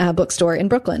Greenlight bookstore in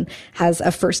Brooklyn has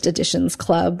a first editions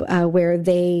club where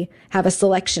they have a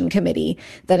selection committee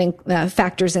that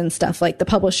factors in stuff like the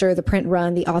publisher, the print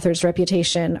run, the author's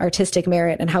reputation, artistic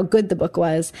merit, and how good the book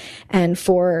was. And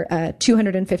for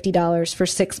 $250 for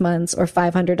 6 months or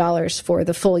 $500 for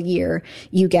the full year,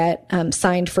 you get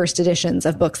signed first editions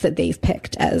of books that they've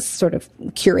picked as sort of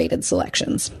curated selections.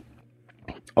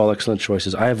 All excellent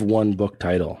choices. I have one book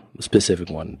title, a specific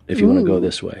one, if you want to go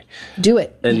this way. Do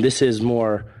it. And this is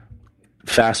more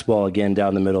fastball again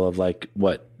down the middle of like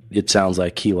what it sounds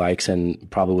like he likes, and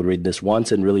probably would read this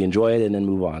once and really enjoy it and then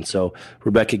move on. So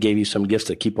Rebecca gave you some gifts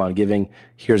that keep on giving.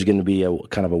 Here's going to be a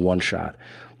kind of a one shot.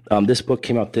 This book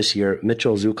came out this year,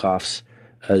 Mitchell Zuckoff's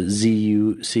Zuckoff,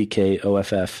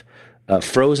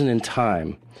 Frozen in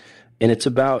Time. And it's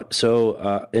about,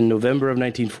 in November of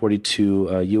 1942,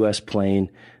 a U.S.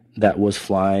 plane that was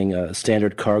flying a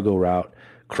standard cargo route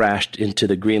crashed into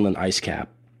the Greenland ice cap.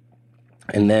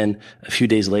 And then a few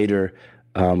days later,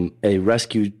 a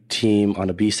rescue team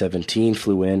on a B-17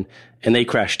 flew in, and they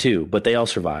crashed too, but they all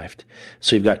survived.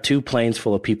 So you've got 2 planes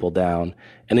full of people down,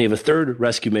 and they have a third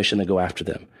rescue mission to go after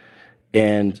them.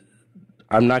 And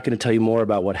I'm not going to tell you more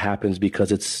about what happens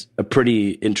because it's a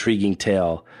pretty intriguing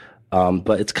tale.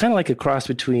 But it's kind of like a cross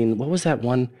between, what was that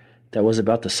one that was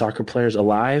about the soccer players,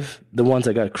 Alive? The ones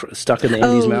that got stuck in the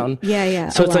Andes Mountain? Yeah.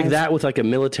 So it's Alive. like that with like a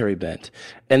military bent.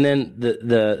 And then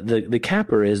the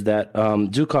capper is that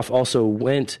Zuckoff also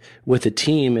went with a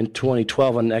team in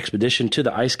 2012 on an expedition to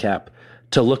the ice cap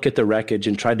to look at the wreckage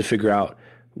and tried to figure out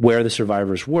where the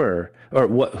survivors were, or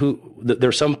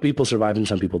there's some people survived and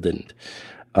some people didn't.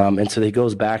 And so he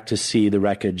goes back to see the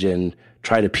wreckage and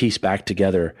try to piece back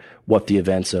together what the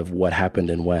events of what happened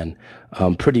and when.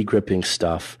 Pretty gripping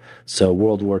stuff. So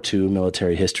World War II,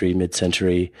 military history,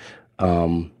 mid-century,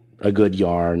 a good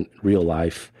yarn, real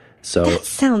life. So that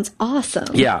sounds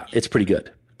awesome. Yeah, it's pretty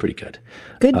good. Pretty good.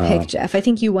 Good pick, Jeff. I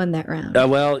think you won that round.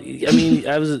 Well, I mean,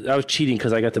 I was cheating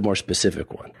because I got the more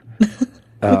specific one.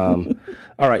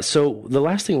 All right. So the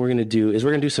last thing we're going to do is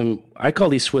we're going to do some, I call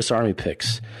these Swiss Army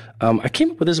picks. I came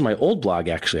up with this in my old blog,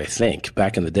 actually, I think,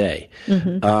 back in the day.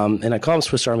 And I call them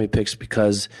Swiss Army picks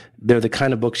because they're the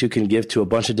kind of books you can give to a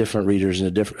bunch of different readers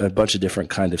in a bunch of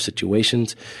different kind of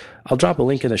situations. I'll drop a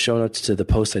link in the show notes to the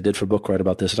post I did for Book Riot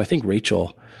about this. And I think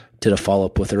Rachel did a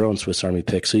follow-up with her own Swiss Army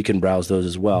picks, so you can browse those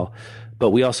as well. But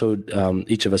we also,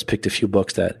 each of us picked a few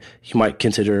books that you might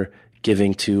consider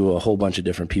giving to a whole bunch of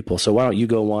different people. So why don't you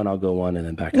go one, I'll go one, and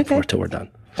then back and forth till we're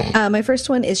done. My first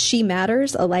one is She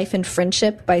Matters, A Life in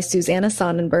Friendship by Susanna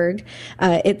Sonnenberg.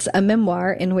 It's a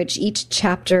memoir in which each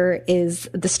chapter is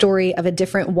the story of a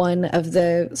different one of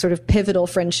the sort of pivotal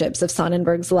friendships of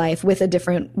Sonnenberg's life with a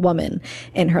different woman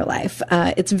in her life.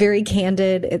 It's very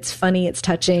candid. It's funny. It's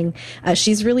touching.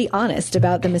 She's really honest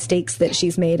about the mistakes that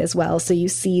she's made as well. So you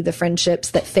see the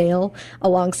friendships that fail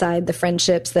alongside the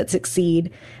friendships that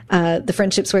succeed. The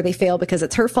friendships where they fail because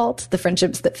it's her fault, the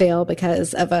friendships that fail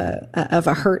because of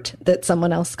a hurt that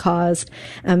someone else caused,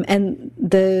 and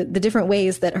the different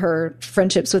ways that her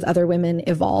friendships with other women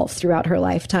evolve throughout her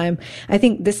lifetime. I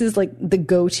think this is like the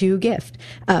go-to gift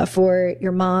for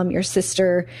your mom, your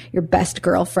sister, your best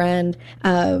girlfriend.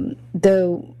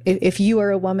 Though if you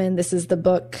are a woman, this is the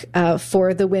book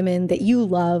for the women that you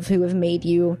love who have made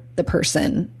you the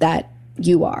person that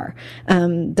you are.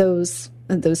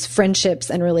 Those friendships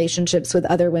and relationships with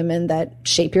other women that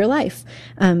shape your life,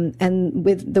 and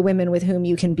with the women with whom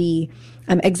you can be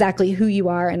exactly who you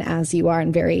are and as you are,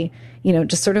 and very,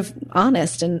 just sort of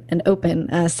honest and open.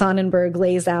 Sonnenberg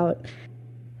lays out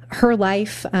her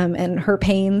life and her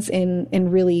pains in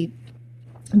really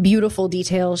beautiful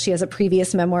detail. She has a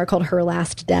previous memoir called Her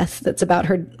Last Death that's about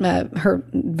her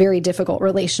very difficult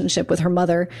relationship with her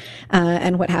mother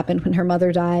and what happened when her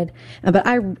mother died. But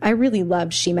I really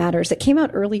loved She Matters. It came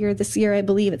out earlier this year, I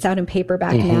believe. It's out in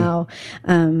paperback now.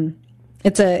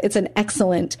 It's an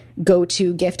excellent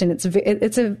go-to gift, and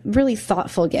it's a really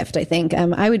thoughtful gift, I think.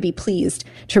 I would be pleased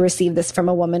to receive this from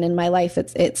a woman in my life.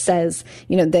 It says,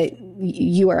 that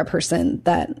you are a person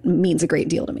that means a great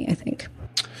deal to me, I think.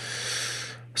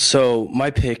 So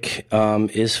my pick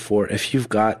is for if you've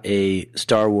got a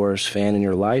Star Wars fan in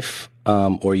your life,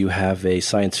 or you have a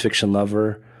science fiction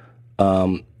lover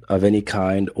of any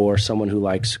kind, or someone who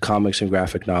likes comics and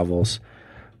graphic novels.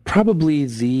 Probably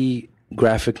the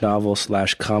graphic novel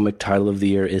 / comic title of the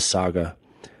year is Saga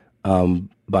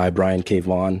by Brian K.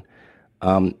 Vaughan.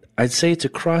 I'd say it's a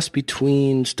cross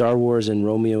between Star Wars and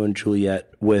Romeo and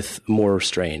Juliet with more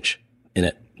strange in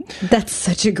it. That's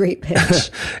such a great pitch.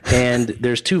 And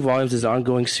there's 2 volumes. It's an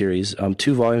ongoing series.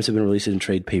 2 volumes have been released in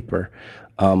trade paper,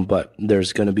 but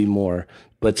there's going to be more.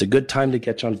 But it's a good time to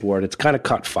get on board. It's kind of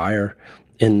caught fire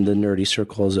in the nerdy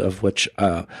circles, of which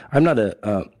I'm not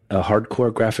a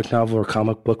hardcore graphic novel or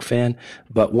comic book fan,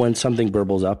 but when something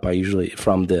burbles up, I usually,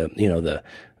 from the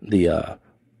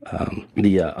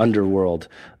underworld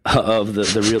of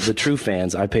the true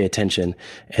fans, I pay attention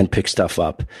and pick stuff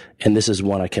up. And this is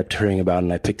one I kept hearing about,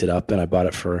 and I picked it up and I bought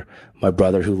it for my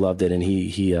brother who loved it. And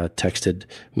he texted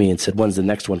me and said, "When's the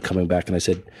next one coming back?" And I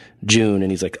said, "June."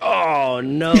 And he's like, "Oh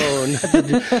no."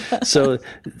 So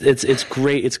it's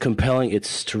great. It's compelling. It's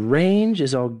strange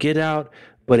as all get out,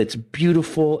 but it's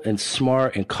beautiful and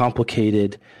smart and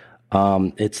complicated.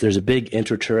 There's a big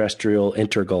interterrestrial,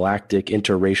 intergalactic,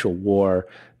 interracial war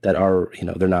that are,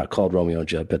 they're not called Romeo and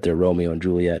Juliet, but they're Romeo and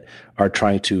Juliet, are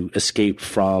trying to escape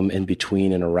from, in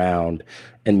between, and around,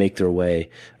 and make their way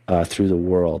through the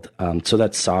world. So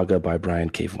that's Saga by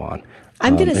Brian K. Vaughan.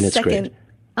 I'm going to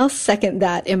I'll second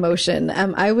that emotion.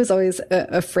 I was always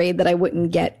afraid that I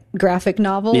wouldn't get graphic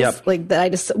novels, like that I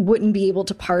just wouldn't be able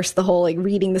to parse the whole, like,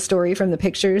 reading the story from the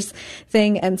pictures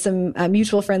thing. And some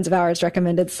mutual friends of ours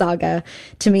recommended Saga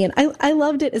to me, and I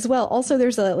loved it as well. Also,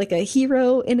 there's a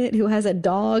hero in it who has a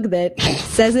dog that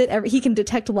says it. He can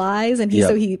detect lies, and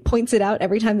so he points it out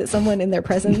every time that someone in their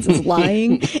presence is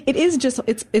lying. It is just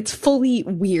it's fully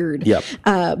weird,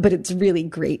 but it's really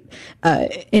great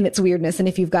in its weirdness. And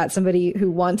if you've got somebody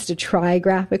who wants to try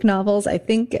graphic novels, I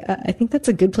think that's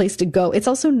a good place to go. It's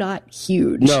also not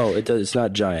huge. No, it's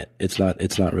not giant. It's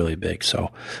not really big.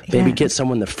 So maybe get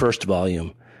someone the first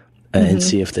volume and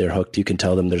see if they're hooked. You can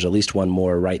tell them there's at least one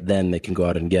more right then they can go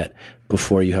out and get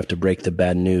before you have to break the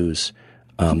bad news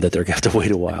that they're going to have to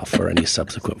wait a while for any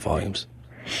subsequent volumes.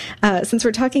 Since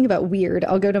we're talking about weird,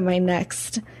 I'll go to my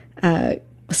next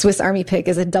Swiss Army pick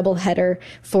is a double header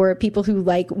for people who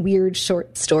like weird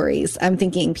short stories. I'm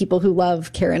thinking people who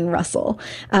love Karen Russell.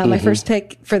 My first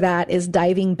pick for that is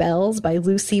Diving Bells by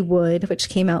Lucy Wood, which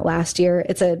came out last year.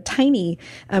 It's a tiny,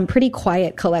 pretty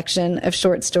quiet collection of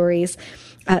short stories.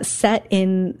 set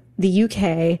in the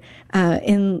UK,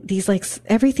 in these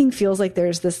everything feels like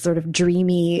there's this sort of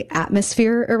dreamy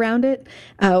atmosphere around it.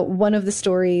 One of the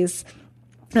stories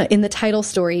in the title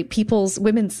story,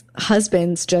 women's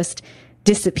husbands just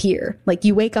disappear. Like,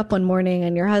 you wake up one morning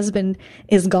and your husband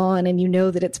is gone, and you know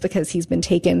that it's because he's been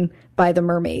taken by the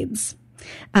mermaids.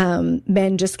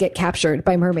 Men just get captured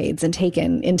by mermaids and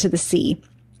taken into the sea.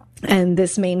 And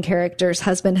this main character's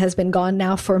husband has been gone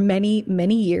now for many,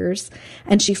 many years.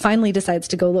 And she finally decides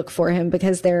to go look for him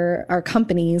because there are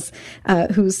companies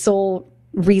whose sole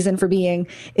reason for being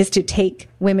is to take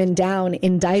women down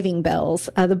in diving bells.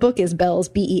 The book is Bells,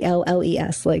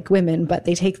 Belles, like women, but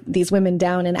they take these women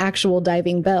down in actual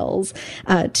diving bells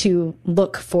to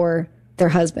look for their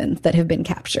husbands that have been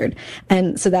captured.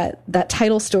 And so that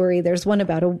title story, there's one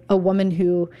about a woman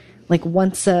who, like,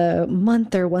 once a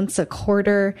month or once a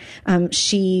quarter,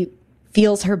 she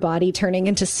feels her body turning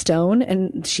into stone,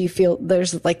 and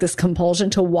there's like this compulsion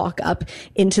to walk up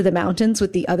into the mountains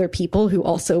with the other people who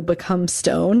also become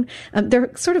stone.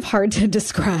 They're sort of hard to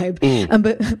describe,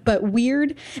 but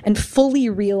weird and fully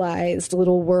realized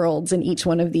little worlds in each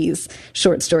one of these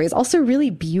short stories. Also really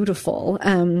beautiful,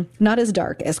 not as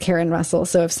dark as Karen Russell.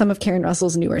 So if some of Karen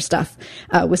Russell's newer stuff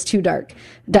was too dark,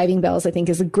 Diving Bells, I think,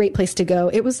 is a great place to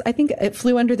go. I think it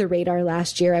flew under the radar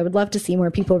last year. I would love to see more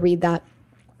people read that.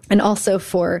 And also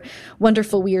for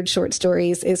wonderful, weird short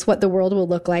stories is What the World Will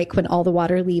Look Like When All the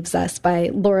Water Leaves Us by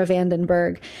Laura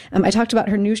Vandenberg. I talked about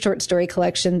her new short story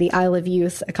collection, The Isle of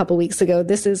Youth, a couple weeks ago.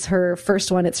 This is her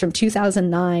first one. It's from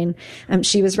 2009.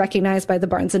 She was recognized by the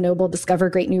Barnes & Noble Discover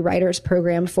Great New Writers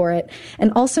program for it.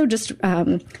 And also just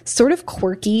sort of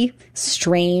quirky,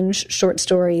 strange short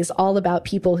stories all about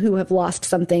people who have lost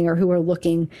something or who are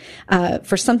looking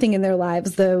for something in their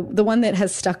lives. The one that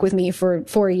has stuck with me for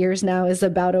 4 years now is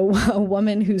about a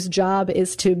woman whose job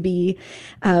is to be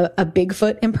a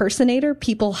Bigfoot impersonator.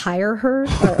 People hire her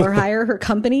or hire her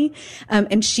company,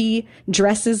 and she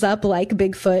dresses up like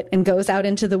Bigfoot and goes out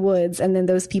into the woods, and then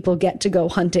those people get to go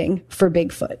hunting for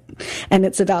Bigfoot. And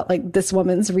it's about like this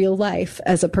woman's real life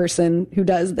as a person who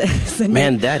does this. And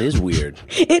man, that is weird.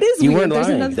 It is you weird. Weren't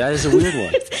lying. That is a weird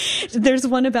one. There's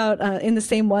one about, in the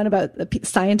same one, about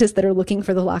scientists that are looking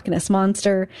for the Loch Ness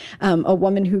Monster, a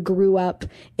woman who grew up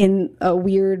in a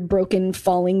weird, broken,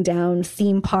 falling down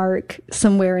theme park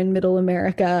somewhere in Middle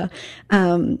America.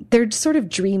 They're sort of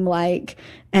dreamlike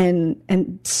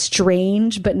and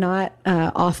strange, but not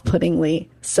off-puttingly.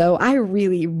 So I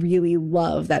really, really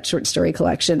love that short story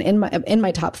collection in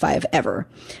my top 5 ever.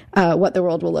 What the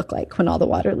World Will Look Like When All the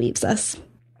Water Leaves Us.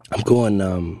 I'm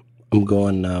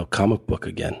going comic book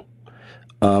again.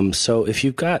 So if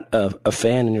you've got a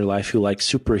fan in your life who likes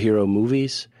superhero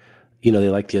movies, you know, they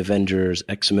like the Avengers,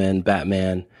 X-Men,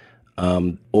 Batman,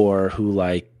 or who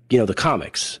like, you know, the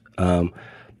comics. And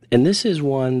this is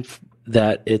one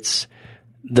that it's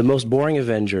the most boring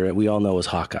Avenger we all know is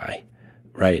Hawkeye,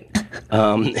 right?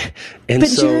 But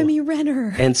Jeremy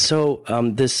Renner. And so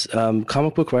this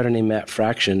comic book writer named Matt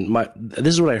Fraction,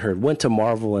 this is what I heard, went to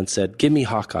Marvel and said, give me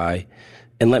Hawkeye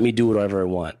and let me do whatever I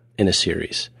want in a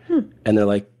series. And they're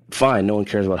like, fine, no one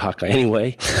cares about Hawkeye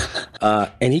anyway.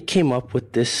 And he came up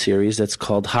with this series that's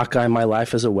called Hawkeye, My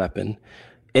Life as a Weapon.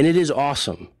 And it is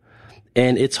awesome.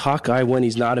 And it's Hawkeye when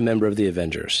he's not a member of the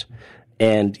Avengers.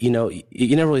 And, you know,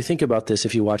 you never really think about this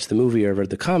if you watch the movie or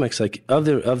read the comics. Like, of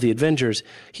the Avengers,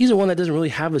 he's the one that doesn't really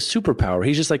have a superpower.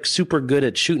 He's just, like, super good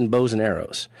at shooting bows and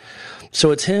arrows.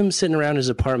 So it's him sitting around his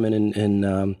apartment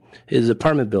in his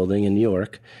apartment building in New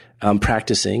York,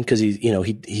 practicing, because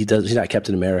he's not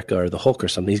Captain America or the Hulk or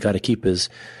something. He's got to keep his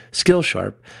skills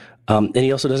sharp. And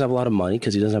he also doesn't have a lot of money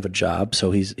because he doesn't have a job.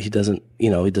 So he doesn't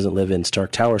live in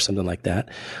Stark Tower or something like that.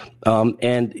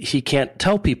 And he can't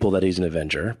tell people that he's an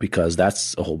Avenger because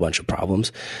that's a whole bunch of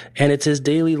problems. And it's his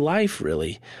daily life,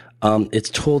 really. It's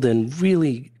told in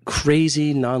really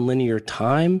crazy nonlinear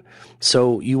time.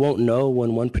 So you won't know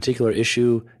when one particular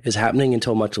issue is happening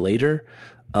until much later.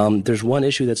 There's one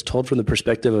issue that's told from the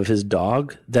perspective of his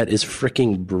dog that is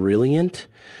freaking brilliant.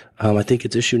 I think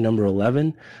it's issue number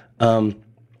 11.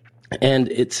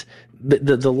 And it's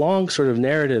the long sort of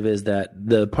narrative is that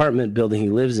the apartment building he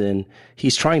lives in,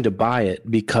 he's trying to buy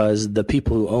it because the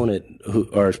people who own it,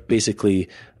 who are basically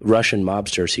Russian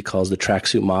mobsters, he calls the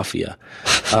tracksuit mafia.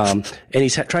 And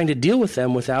he's trying to deal with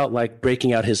them without like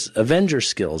breaking out his Avenger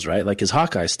skills, right? Like his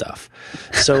Hawkeye stuff.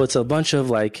 So it's a bunch of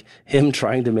like him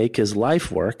trying to make his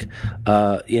life work,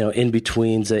 in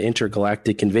between the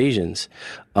intergalactic invasions.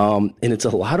 And it's a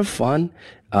lot of fun.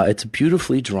 It's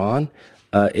beautifully drawn.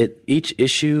 Each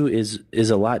issue is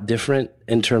a lot different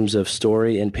in terms of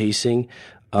story and pacing.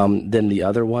 than the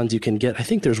other ones. You can get, I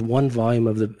think there's one volume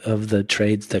of the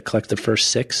trades that collect the first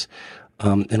 6.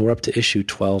 And we're up to issue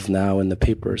 12 now in the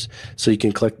papers. So you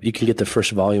can get the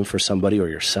first volume for somebody or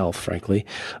yourself, frankly,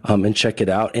 and check it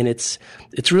out. And it's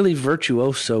really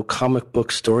virtuoso comic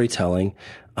book storytelling.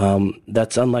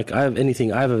 That's unlike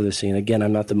anything I've ever seen. Again,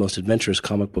 I'm not the most adventurous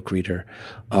comic book reader.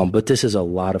 But this is a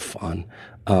lot of fun,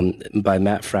 by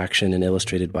Matt Fraction and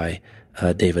illustrated by,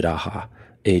 David Aja,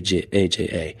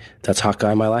 AJA. That's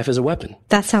Hawkeye, My Life as a Weapon.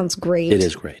 That sounds great. It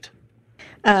is great.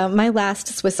 My last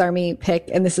Swiss Army pick,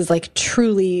 and this is like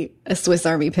truly a Swiss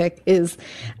Army pick, is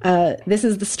this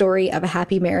is the story of a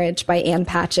happy marriage by Ann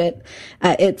Patchett.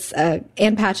 It's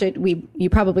Ann Patchett. You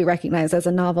probably recognize as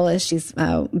a novelist. She's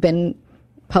been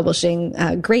publishing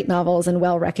great novels and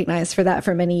well recognized for that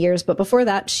for many years. But before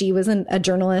that, she was a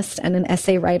journalist and an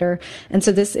essay writer. And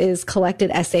so this is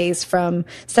collected essays from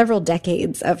several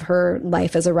decades of her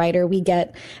life as a writer. We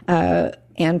get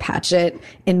Ann Patchett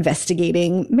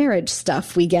investigating marriage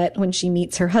stuff. We get when she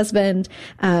meets her husband,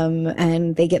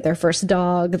 and they get their first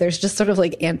dog. There's just sort of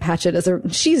like Ann Patchett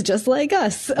she's just like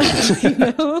us,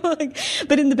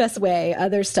 but in the best way.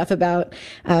 There's stuff about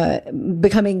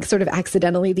becoming sort of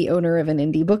accidentally the owner of an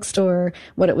indie bookstore,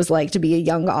 what it was like to be a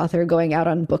young author going out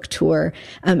on book tour.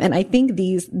 And I think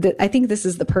I think this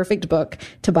is the perfect book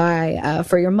to buy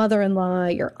for your mother-in-law,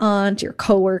 your aunt, your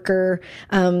coworker,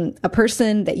 a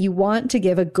person that you want to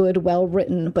give a good,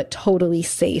 well-written, but totally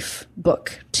safe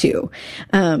book to.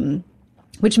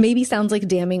 Which maybe sounds like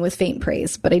damning with faint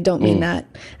praise, but I don't mean that.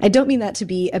 I don't mean that to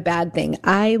be a bad thing.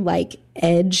 I like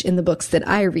edge in the books that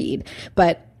I read,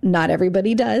 but not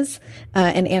everybody does.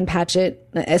 And Ann Patchett,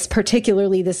 as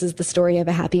particularly this is the story of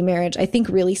a happy marriage, I think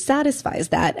really satisfies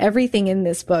that. Everything in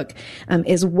this book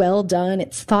is well done.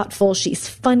 It's thoughtful. She's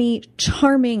funny,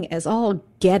 charming as all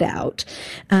get out.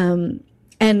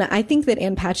 And I think that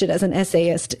Ann Patchett as an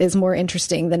essayist is more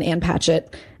interesting than Ann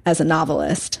Patchett as a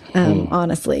novelist,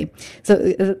 honestly. So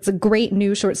it's a great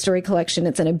new short story collection.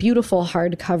 It's in a beautiful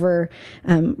hardcover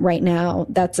right now.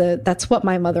 That's what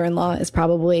my mother-in-law is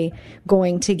probably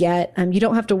going to get. You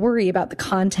don't have to worry about the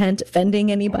content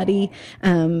offending anybody,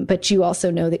 but you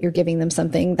also know that you're giving them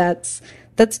something that's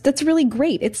really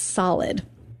great. It's solid.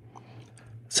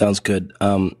 Sounds good.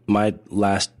 My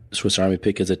last Swiss Army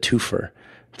pick is a twofer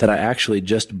that I actually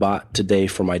just bought today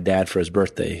for my dad for his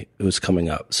birthday. It was coming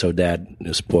up, so Dad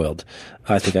is spoiled.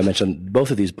 I think I mentioned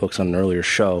both of these books on an earlier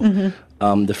show.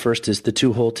 The first is The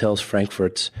Two Hotels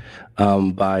Frankfurts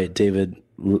by David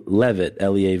Levitt,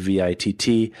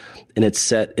 Leavitt, and it's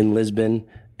set in Lisbon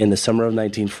in the summer of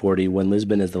 1940 when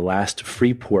Lisbon is the last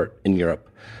free port in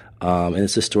Europe. And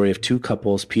it's the story of two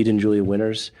couples, Pete and Julia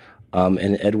Winters,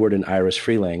 and Edward and Iris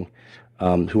Freeling,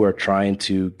 who are trying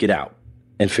to get out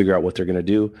and figure out what they're going to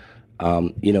do.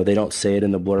 They don't say it in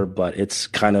the blurb, but it's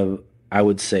kind of, I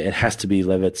would say it has to be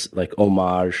Levitt's like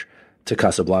homage to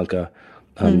Casablanca,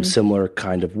 similar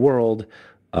kind of world,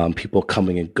 people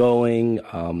coming and going,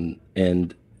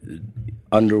 and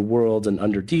underworlds and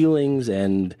underdealings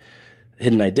and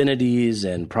hidden identities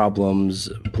and problems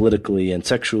politically and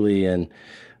sexually and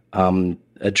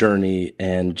a journey.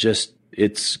 And just,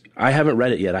 I haven't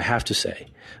read it yet, I have to say.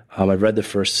 I've read the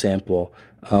first sample,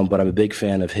 but I'm a big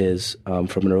fan of his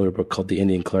from an earlier book called The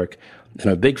Indian Clerk, and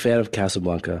I'm a big fan of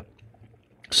Casablanca.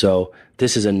 So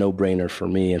this is a no-brainer for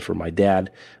me and for my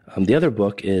dad. The other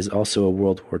book is also a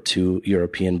World War II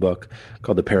European book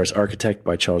called The Paris Architect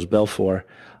by Charles Belfour.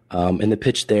 And the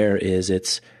pitch there is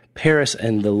it's Paris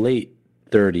in the late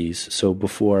 30s, so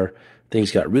before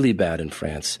things got really bad in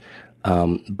France.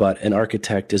 But an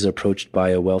architect is approached by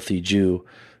a wealthy Jew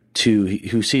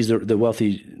who sees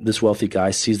this wealthy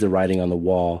guy sees the writing on the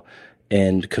wall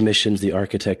and commissions the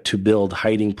architect to build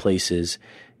hiding places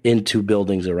into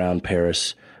buildings around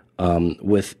Paris,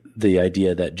 with the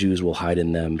idea that Jews will hide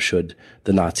in them should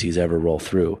the Nazis ever roll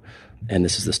through. And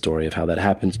this is the story of how that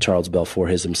happens. Charles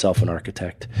Belfour is himself an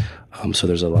architect. So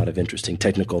there's a lot of interesting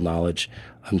technical knowledge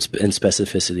and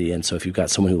specificity. And so if you've got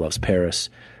someone who loves Paris,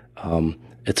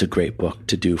 it's a great book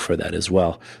to do for that as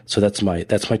well. So that's my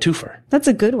twofer. That's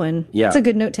a good one. Yeah. That's a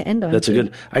good note to end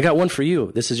on. I got one for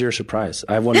you. This is your surprise.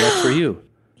 I have one rec for you.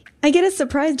 I get a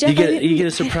surprise, Jeff. You get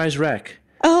a surprise rec.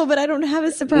 Oh, but I don't have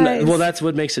a surprise. Well, that's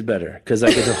what makes it better, because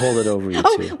I get to hold it over you,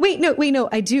 too. Wait, no,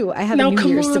 I do. I have a New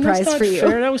Year's surprise for you.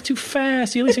 Fair. That was too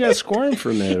fast. You at least got to squirm for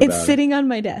a minute. It's sitting on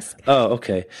my desk. Oh,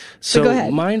 okay. So go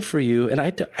ahead. Mine for you, and I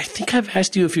think I've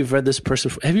asked you if you've read this person.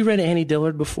 Have you read Annie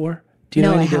Dillard before? Do you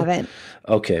know Annie Dillard? Haven't.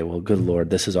 Okay, well, good Lord,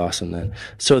 this is awesome then.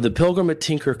 So The Pilgrim at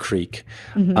Tinker Creek.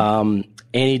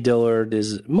 Annie Dillard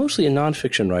is mostly a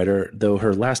nonfiction writer, though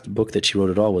her last book that she wrote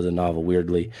at all was a novel,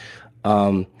 weirdly.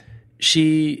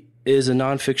 She is a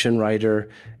nonfiction writer,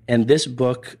 and this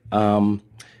book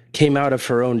came out of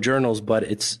her own journals, but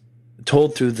it's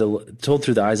told through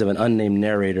the eyes of an unnamed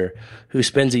narrator who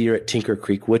spends a year at Tinker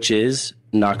Creek, which is,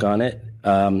 knock on it,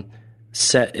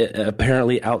 set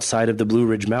apparently outside of the Blue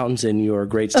Ridge Mountains in your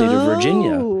great state of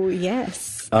Virginia. Oh,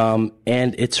 yes. And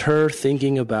it's her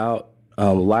thinking about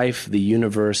life, the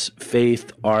universe,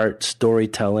 faith, art,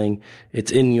 storytelling.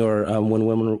 It's in your when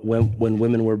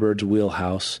women were birds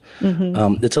wheelhouse.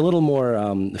 Mm-hmm. It's a little more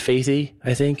faithy,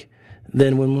 I think,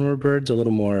 than When Women Were Birds. A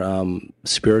little more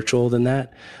spiritual than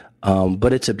that.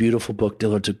 But it's a beautiful book.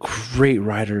 Dillard's a great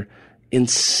writer,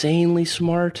 insanely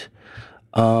smart.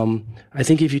 I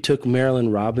think if you took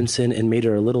Marilynne Robinson and made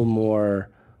her a little more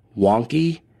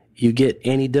wonky, you get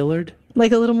Annie Dillard.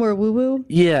 Like a little more woo-woo?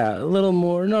 Yeah, a little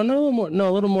more. No,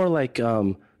 a little more like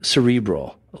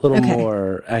cerebral, a little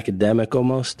more academic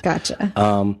almost. Gotcha.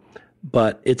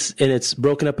 But it's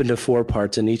broken up into 4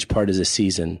 parts, and each part is a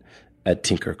season at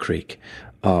Tinker Creek.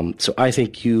 So I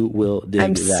think you will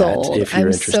dig sold. If you're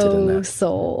interested in that. I'm so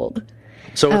sold.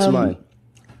 So what's mine?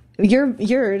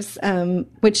 Yours,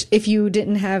 which if you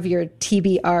didn't have your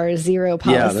TBR 0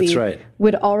 policy, that's right,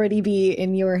 would already be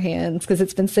in your hands because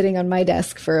it's been sitting on my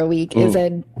desk for a week, is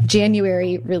a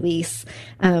January release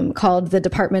called The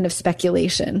Department of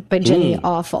Speculation by Jenny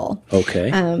Offill.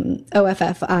 Okay.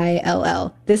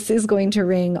 Offill. This is going to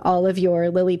ring all of your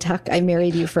Lily Tuck, I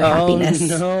Married You for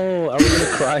Happiness. Oh, no. Are we going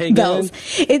to cry again? Bells.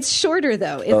 It's shorter,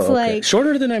 though. It's like...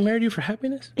 Shorter than I Married You for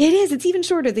Happiness? It is. It's even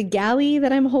shorter. The galley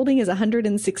that I'm holding is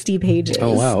 160 pages.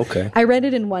 Oh, wow. Okay. I read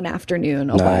it in one afternoon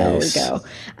a while ago.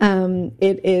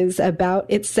 It is about...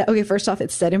 first off,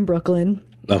 it's set in Brooklyn.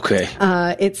 Okay.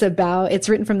 It's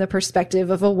written from the perspective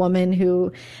of a woman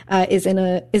who is in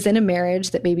a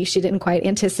marriage that maybe she didn't quite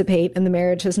anticipate, and the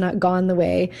marriage has not gone the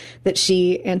way that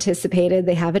she anticipated.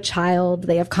 They have a child,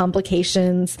 they have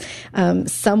complications,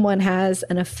 someone has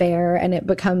an affair, and it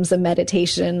becomes a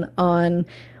meditation on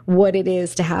what it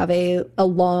is to have a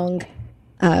long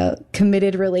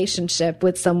committed relationship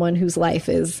with someone whose life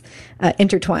is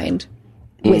intertwined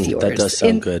with yours. That does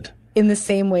sound good. In the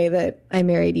same way that I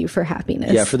Married You for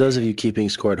Happiness. Yeah, for those of you keeping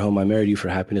score at home, I Married You for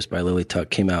Happiness by Lily Tuck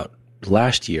came out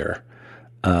last year,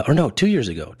 2 years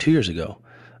ago,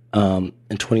 in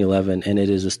 2011, and it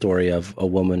is a story of a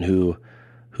woman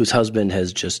whose husband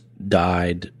has just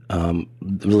died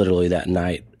literally that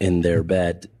night in their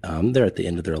bed. They're at the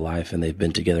end of their life, and they've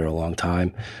been together a long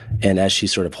time. And as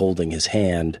she's sort of holding his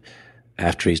hand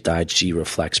after he's died, she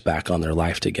reflects back on their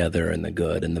life together and the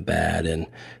good and the bad and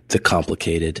the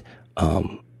complicated.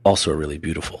 Also a really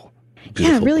beautiful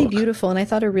really book. Beautiful. And I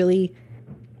thought a really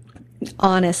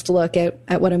honest look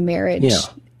at what a marriage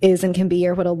is and can be,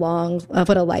 or what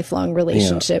a lifelong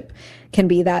relationship can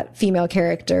be. That female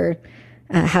character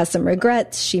has some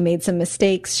regrets. She made some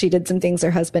mistakes. She did some things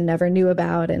her husband never knew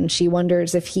about, and she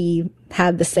wonders if he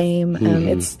had the same.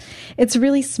 It's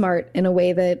really smart in a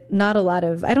way that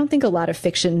I don't think a lot of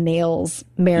fiction nails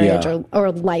marriage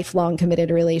or lifelong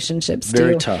committed relationships.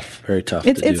 Very tough.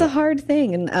 It's a hard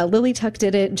thing. And Lily Tuck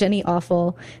did it. Jenny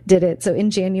Offill did it. So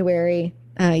in January,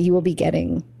 you will be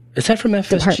getting. Is that from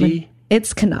FSG?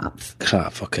 It's Knopf.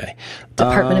 Knopf, okay.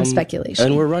 Department of Speculation.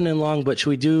 And we're running long, but should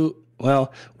we do...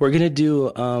 Well, we're going to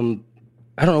do, I don't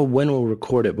know when we'll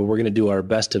record it, but we're going to do our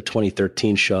best of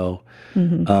 2013 show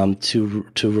to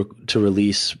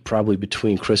release probably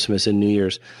between Christmas and New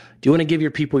Year's. Do you want to give your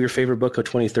people your favorite book of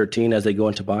 2013 as they go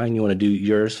into buying? You want to do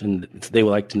yours, and they would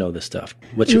like to know this stuff.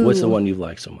 What's the one you've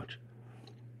liked so much?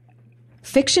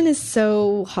 Fiction is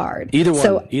so hard. Either one.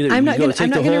 So I'm not going to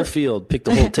take the whole field. Pick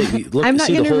the whole.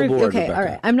 See the whole board. Okay, Rebecca. all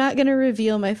right. I'm not going to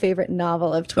reveal my favorite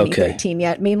novel of 2013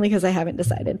 yet, mainly because I haven't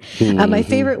decided. My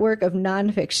favorite work of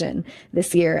nonfiction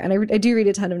this year, and I do read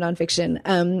a ton of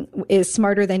nonfiction, is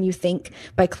 "Smarter Than You Think"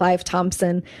 by Clive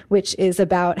Thompson, which is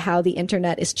about how the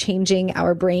internet is changing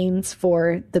our brains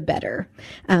for the better,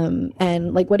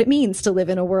 and like what it means to live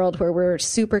in a world where we're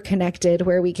super connected,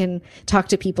 where we can talk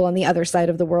to people on the other side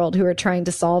of the world who are trying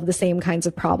to solve the same kinds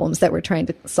of problems that we're trying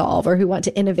to solve, or who want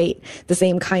to innovate the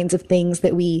same kinds of things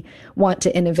that we want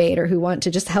to innovate, or who want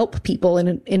to just help people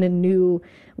in a new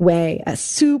way.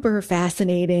 Super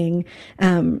fascinating.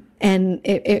 And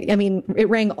it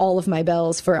rang all of my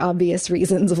bells for obvious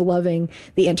reasons of loving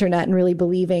the internet and really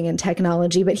believing in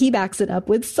technology, but he backs it up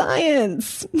with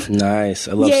science. Nice.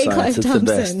 I love Yay, science. Clive It's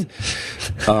Thompson. the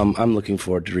best. I'm looking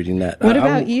forward to reading that. What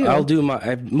about you? I'll do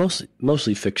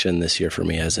mostly fiction this year for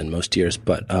me, as in most years,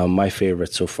 but my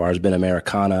favorite so far has been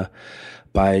Americana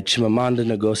by Chimamanda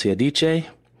Ngozi Adichie.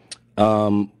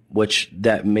 which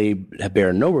that may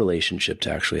bear no relationship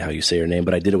to actually how you say your name,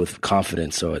 but I did it with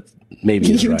confidence, so it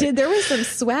maybe is right. You did. There was some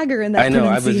swagger in that. I know.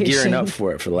 I was gearing up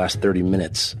for it for the last 30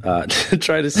 minutes to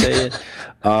try to say it.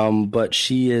 But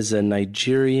she is a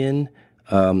Nigerian,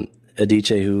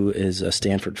 Adichie, who is a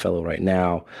Stanford fellow right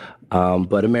now.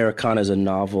 But Americana is a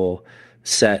novel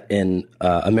set in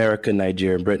America,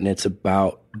 Nigeria, and Britain. It's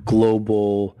about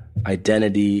global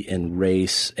identity and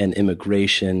race and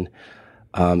immigration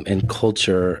and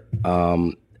culture.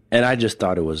 And I just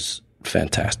thought it was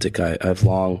fantastic. I've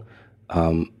long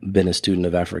been a student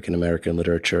of African American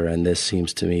literature, and this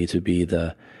seems to me to be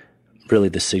really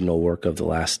the signal work of the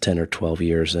last 10 or 12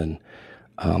 years and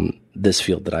this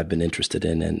field that I've been interested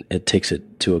in. And it takes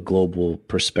it to a global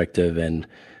perspective, and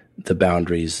the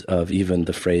boundaries of even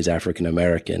the phrase African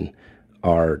American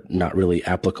are not really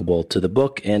applicable to the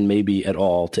book and maybe at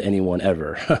all to anyone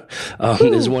ever,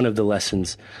 is one of the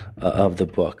lessons of the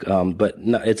book. But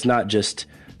no, it's not just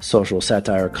social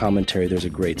satire or commentary. There's a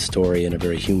great story and a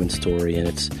very human story, and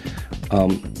it's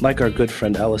like our good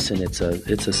friend Ellison. It's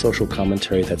a social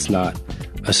commentary that's not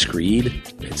a screed.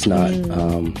 It's not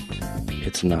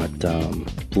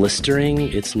blistering.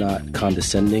 It's not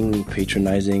condescending,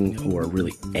 patronizing, or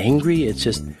really angry. It's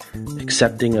just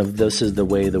accepting of this is the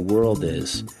way the world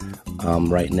is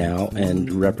right now,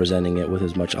 and representing it with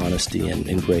as much honesty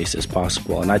and grace as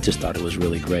possible. And I just thought it was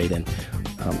really great, and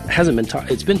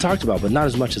it's been talked about, but not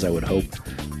as much as I would hope.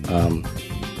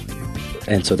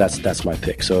 And so that's my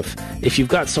pick. So if you've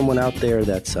got someone out there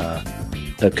that's a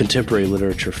contemporary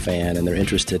literature fan and they're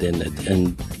interested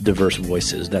in diverse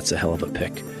voices, that's a hell of a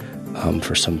pick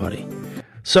for somebody.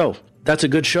 So that's a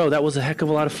good show. That was a heck of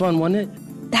a lot of fun, wasn't it?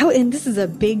 And this is a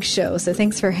big show, so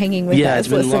thanks for hanging with us,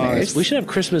 listeners. Long. We should have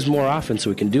Christmas more often so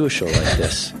we can do a show like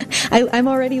this. I'm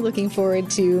already looking forward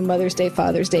to Mother's Day,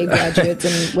 Father's Day, graduates,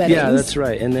 and weddings. Yeah, that's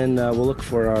right. And then we'll look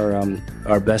for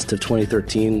our best of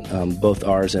 2013, both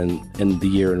ours and the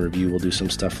year in review. We'll do some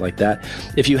stuff like that.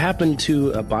 If you happen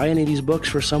to buy any of these books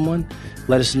for someone,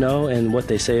 let us know and what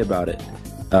they say about it.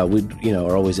 We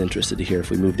are always interested to hear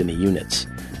if we moved any units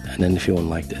and then if anyone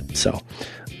liked it. So.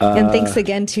 And thanks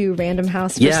again to Random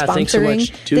House for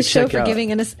sponsoring this show, for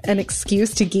giving us an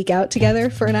excuse to geek out together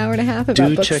for an hour and a half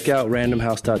about books. Check out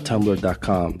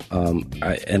randomhouse.tumblr.com.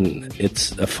 And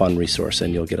it's a fun resource,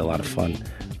 and you'll get a lot of fun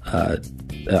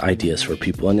ideas for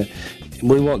people. And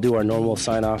we won't do our normal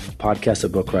sign-off podcast at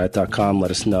bookriot.com.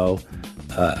 Let us know.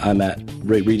 I'm at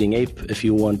Reading Ape if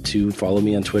you want to follow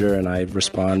me on Twitter, and I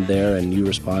respond there, and you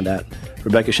respond at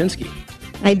Rebecca Shinsky.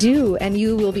 I do, and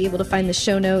you will be able to find the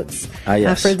show notes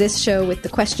for this show with the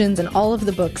questions and all of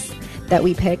the books that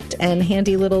we picked, and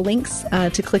handy little links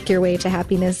to click your way to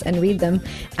happiness and read them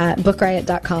at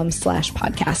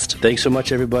bookriot.com/podcast. Thanks so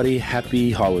much, everybody.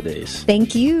 Happy holidays.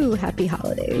 Thank you. Happy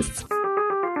holidays.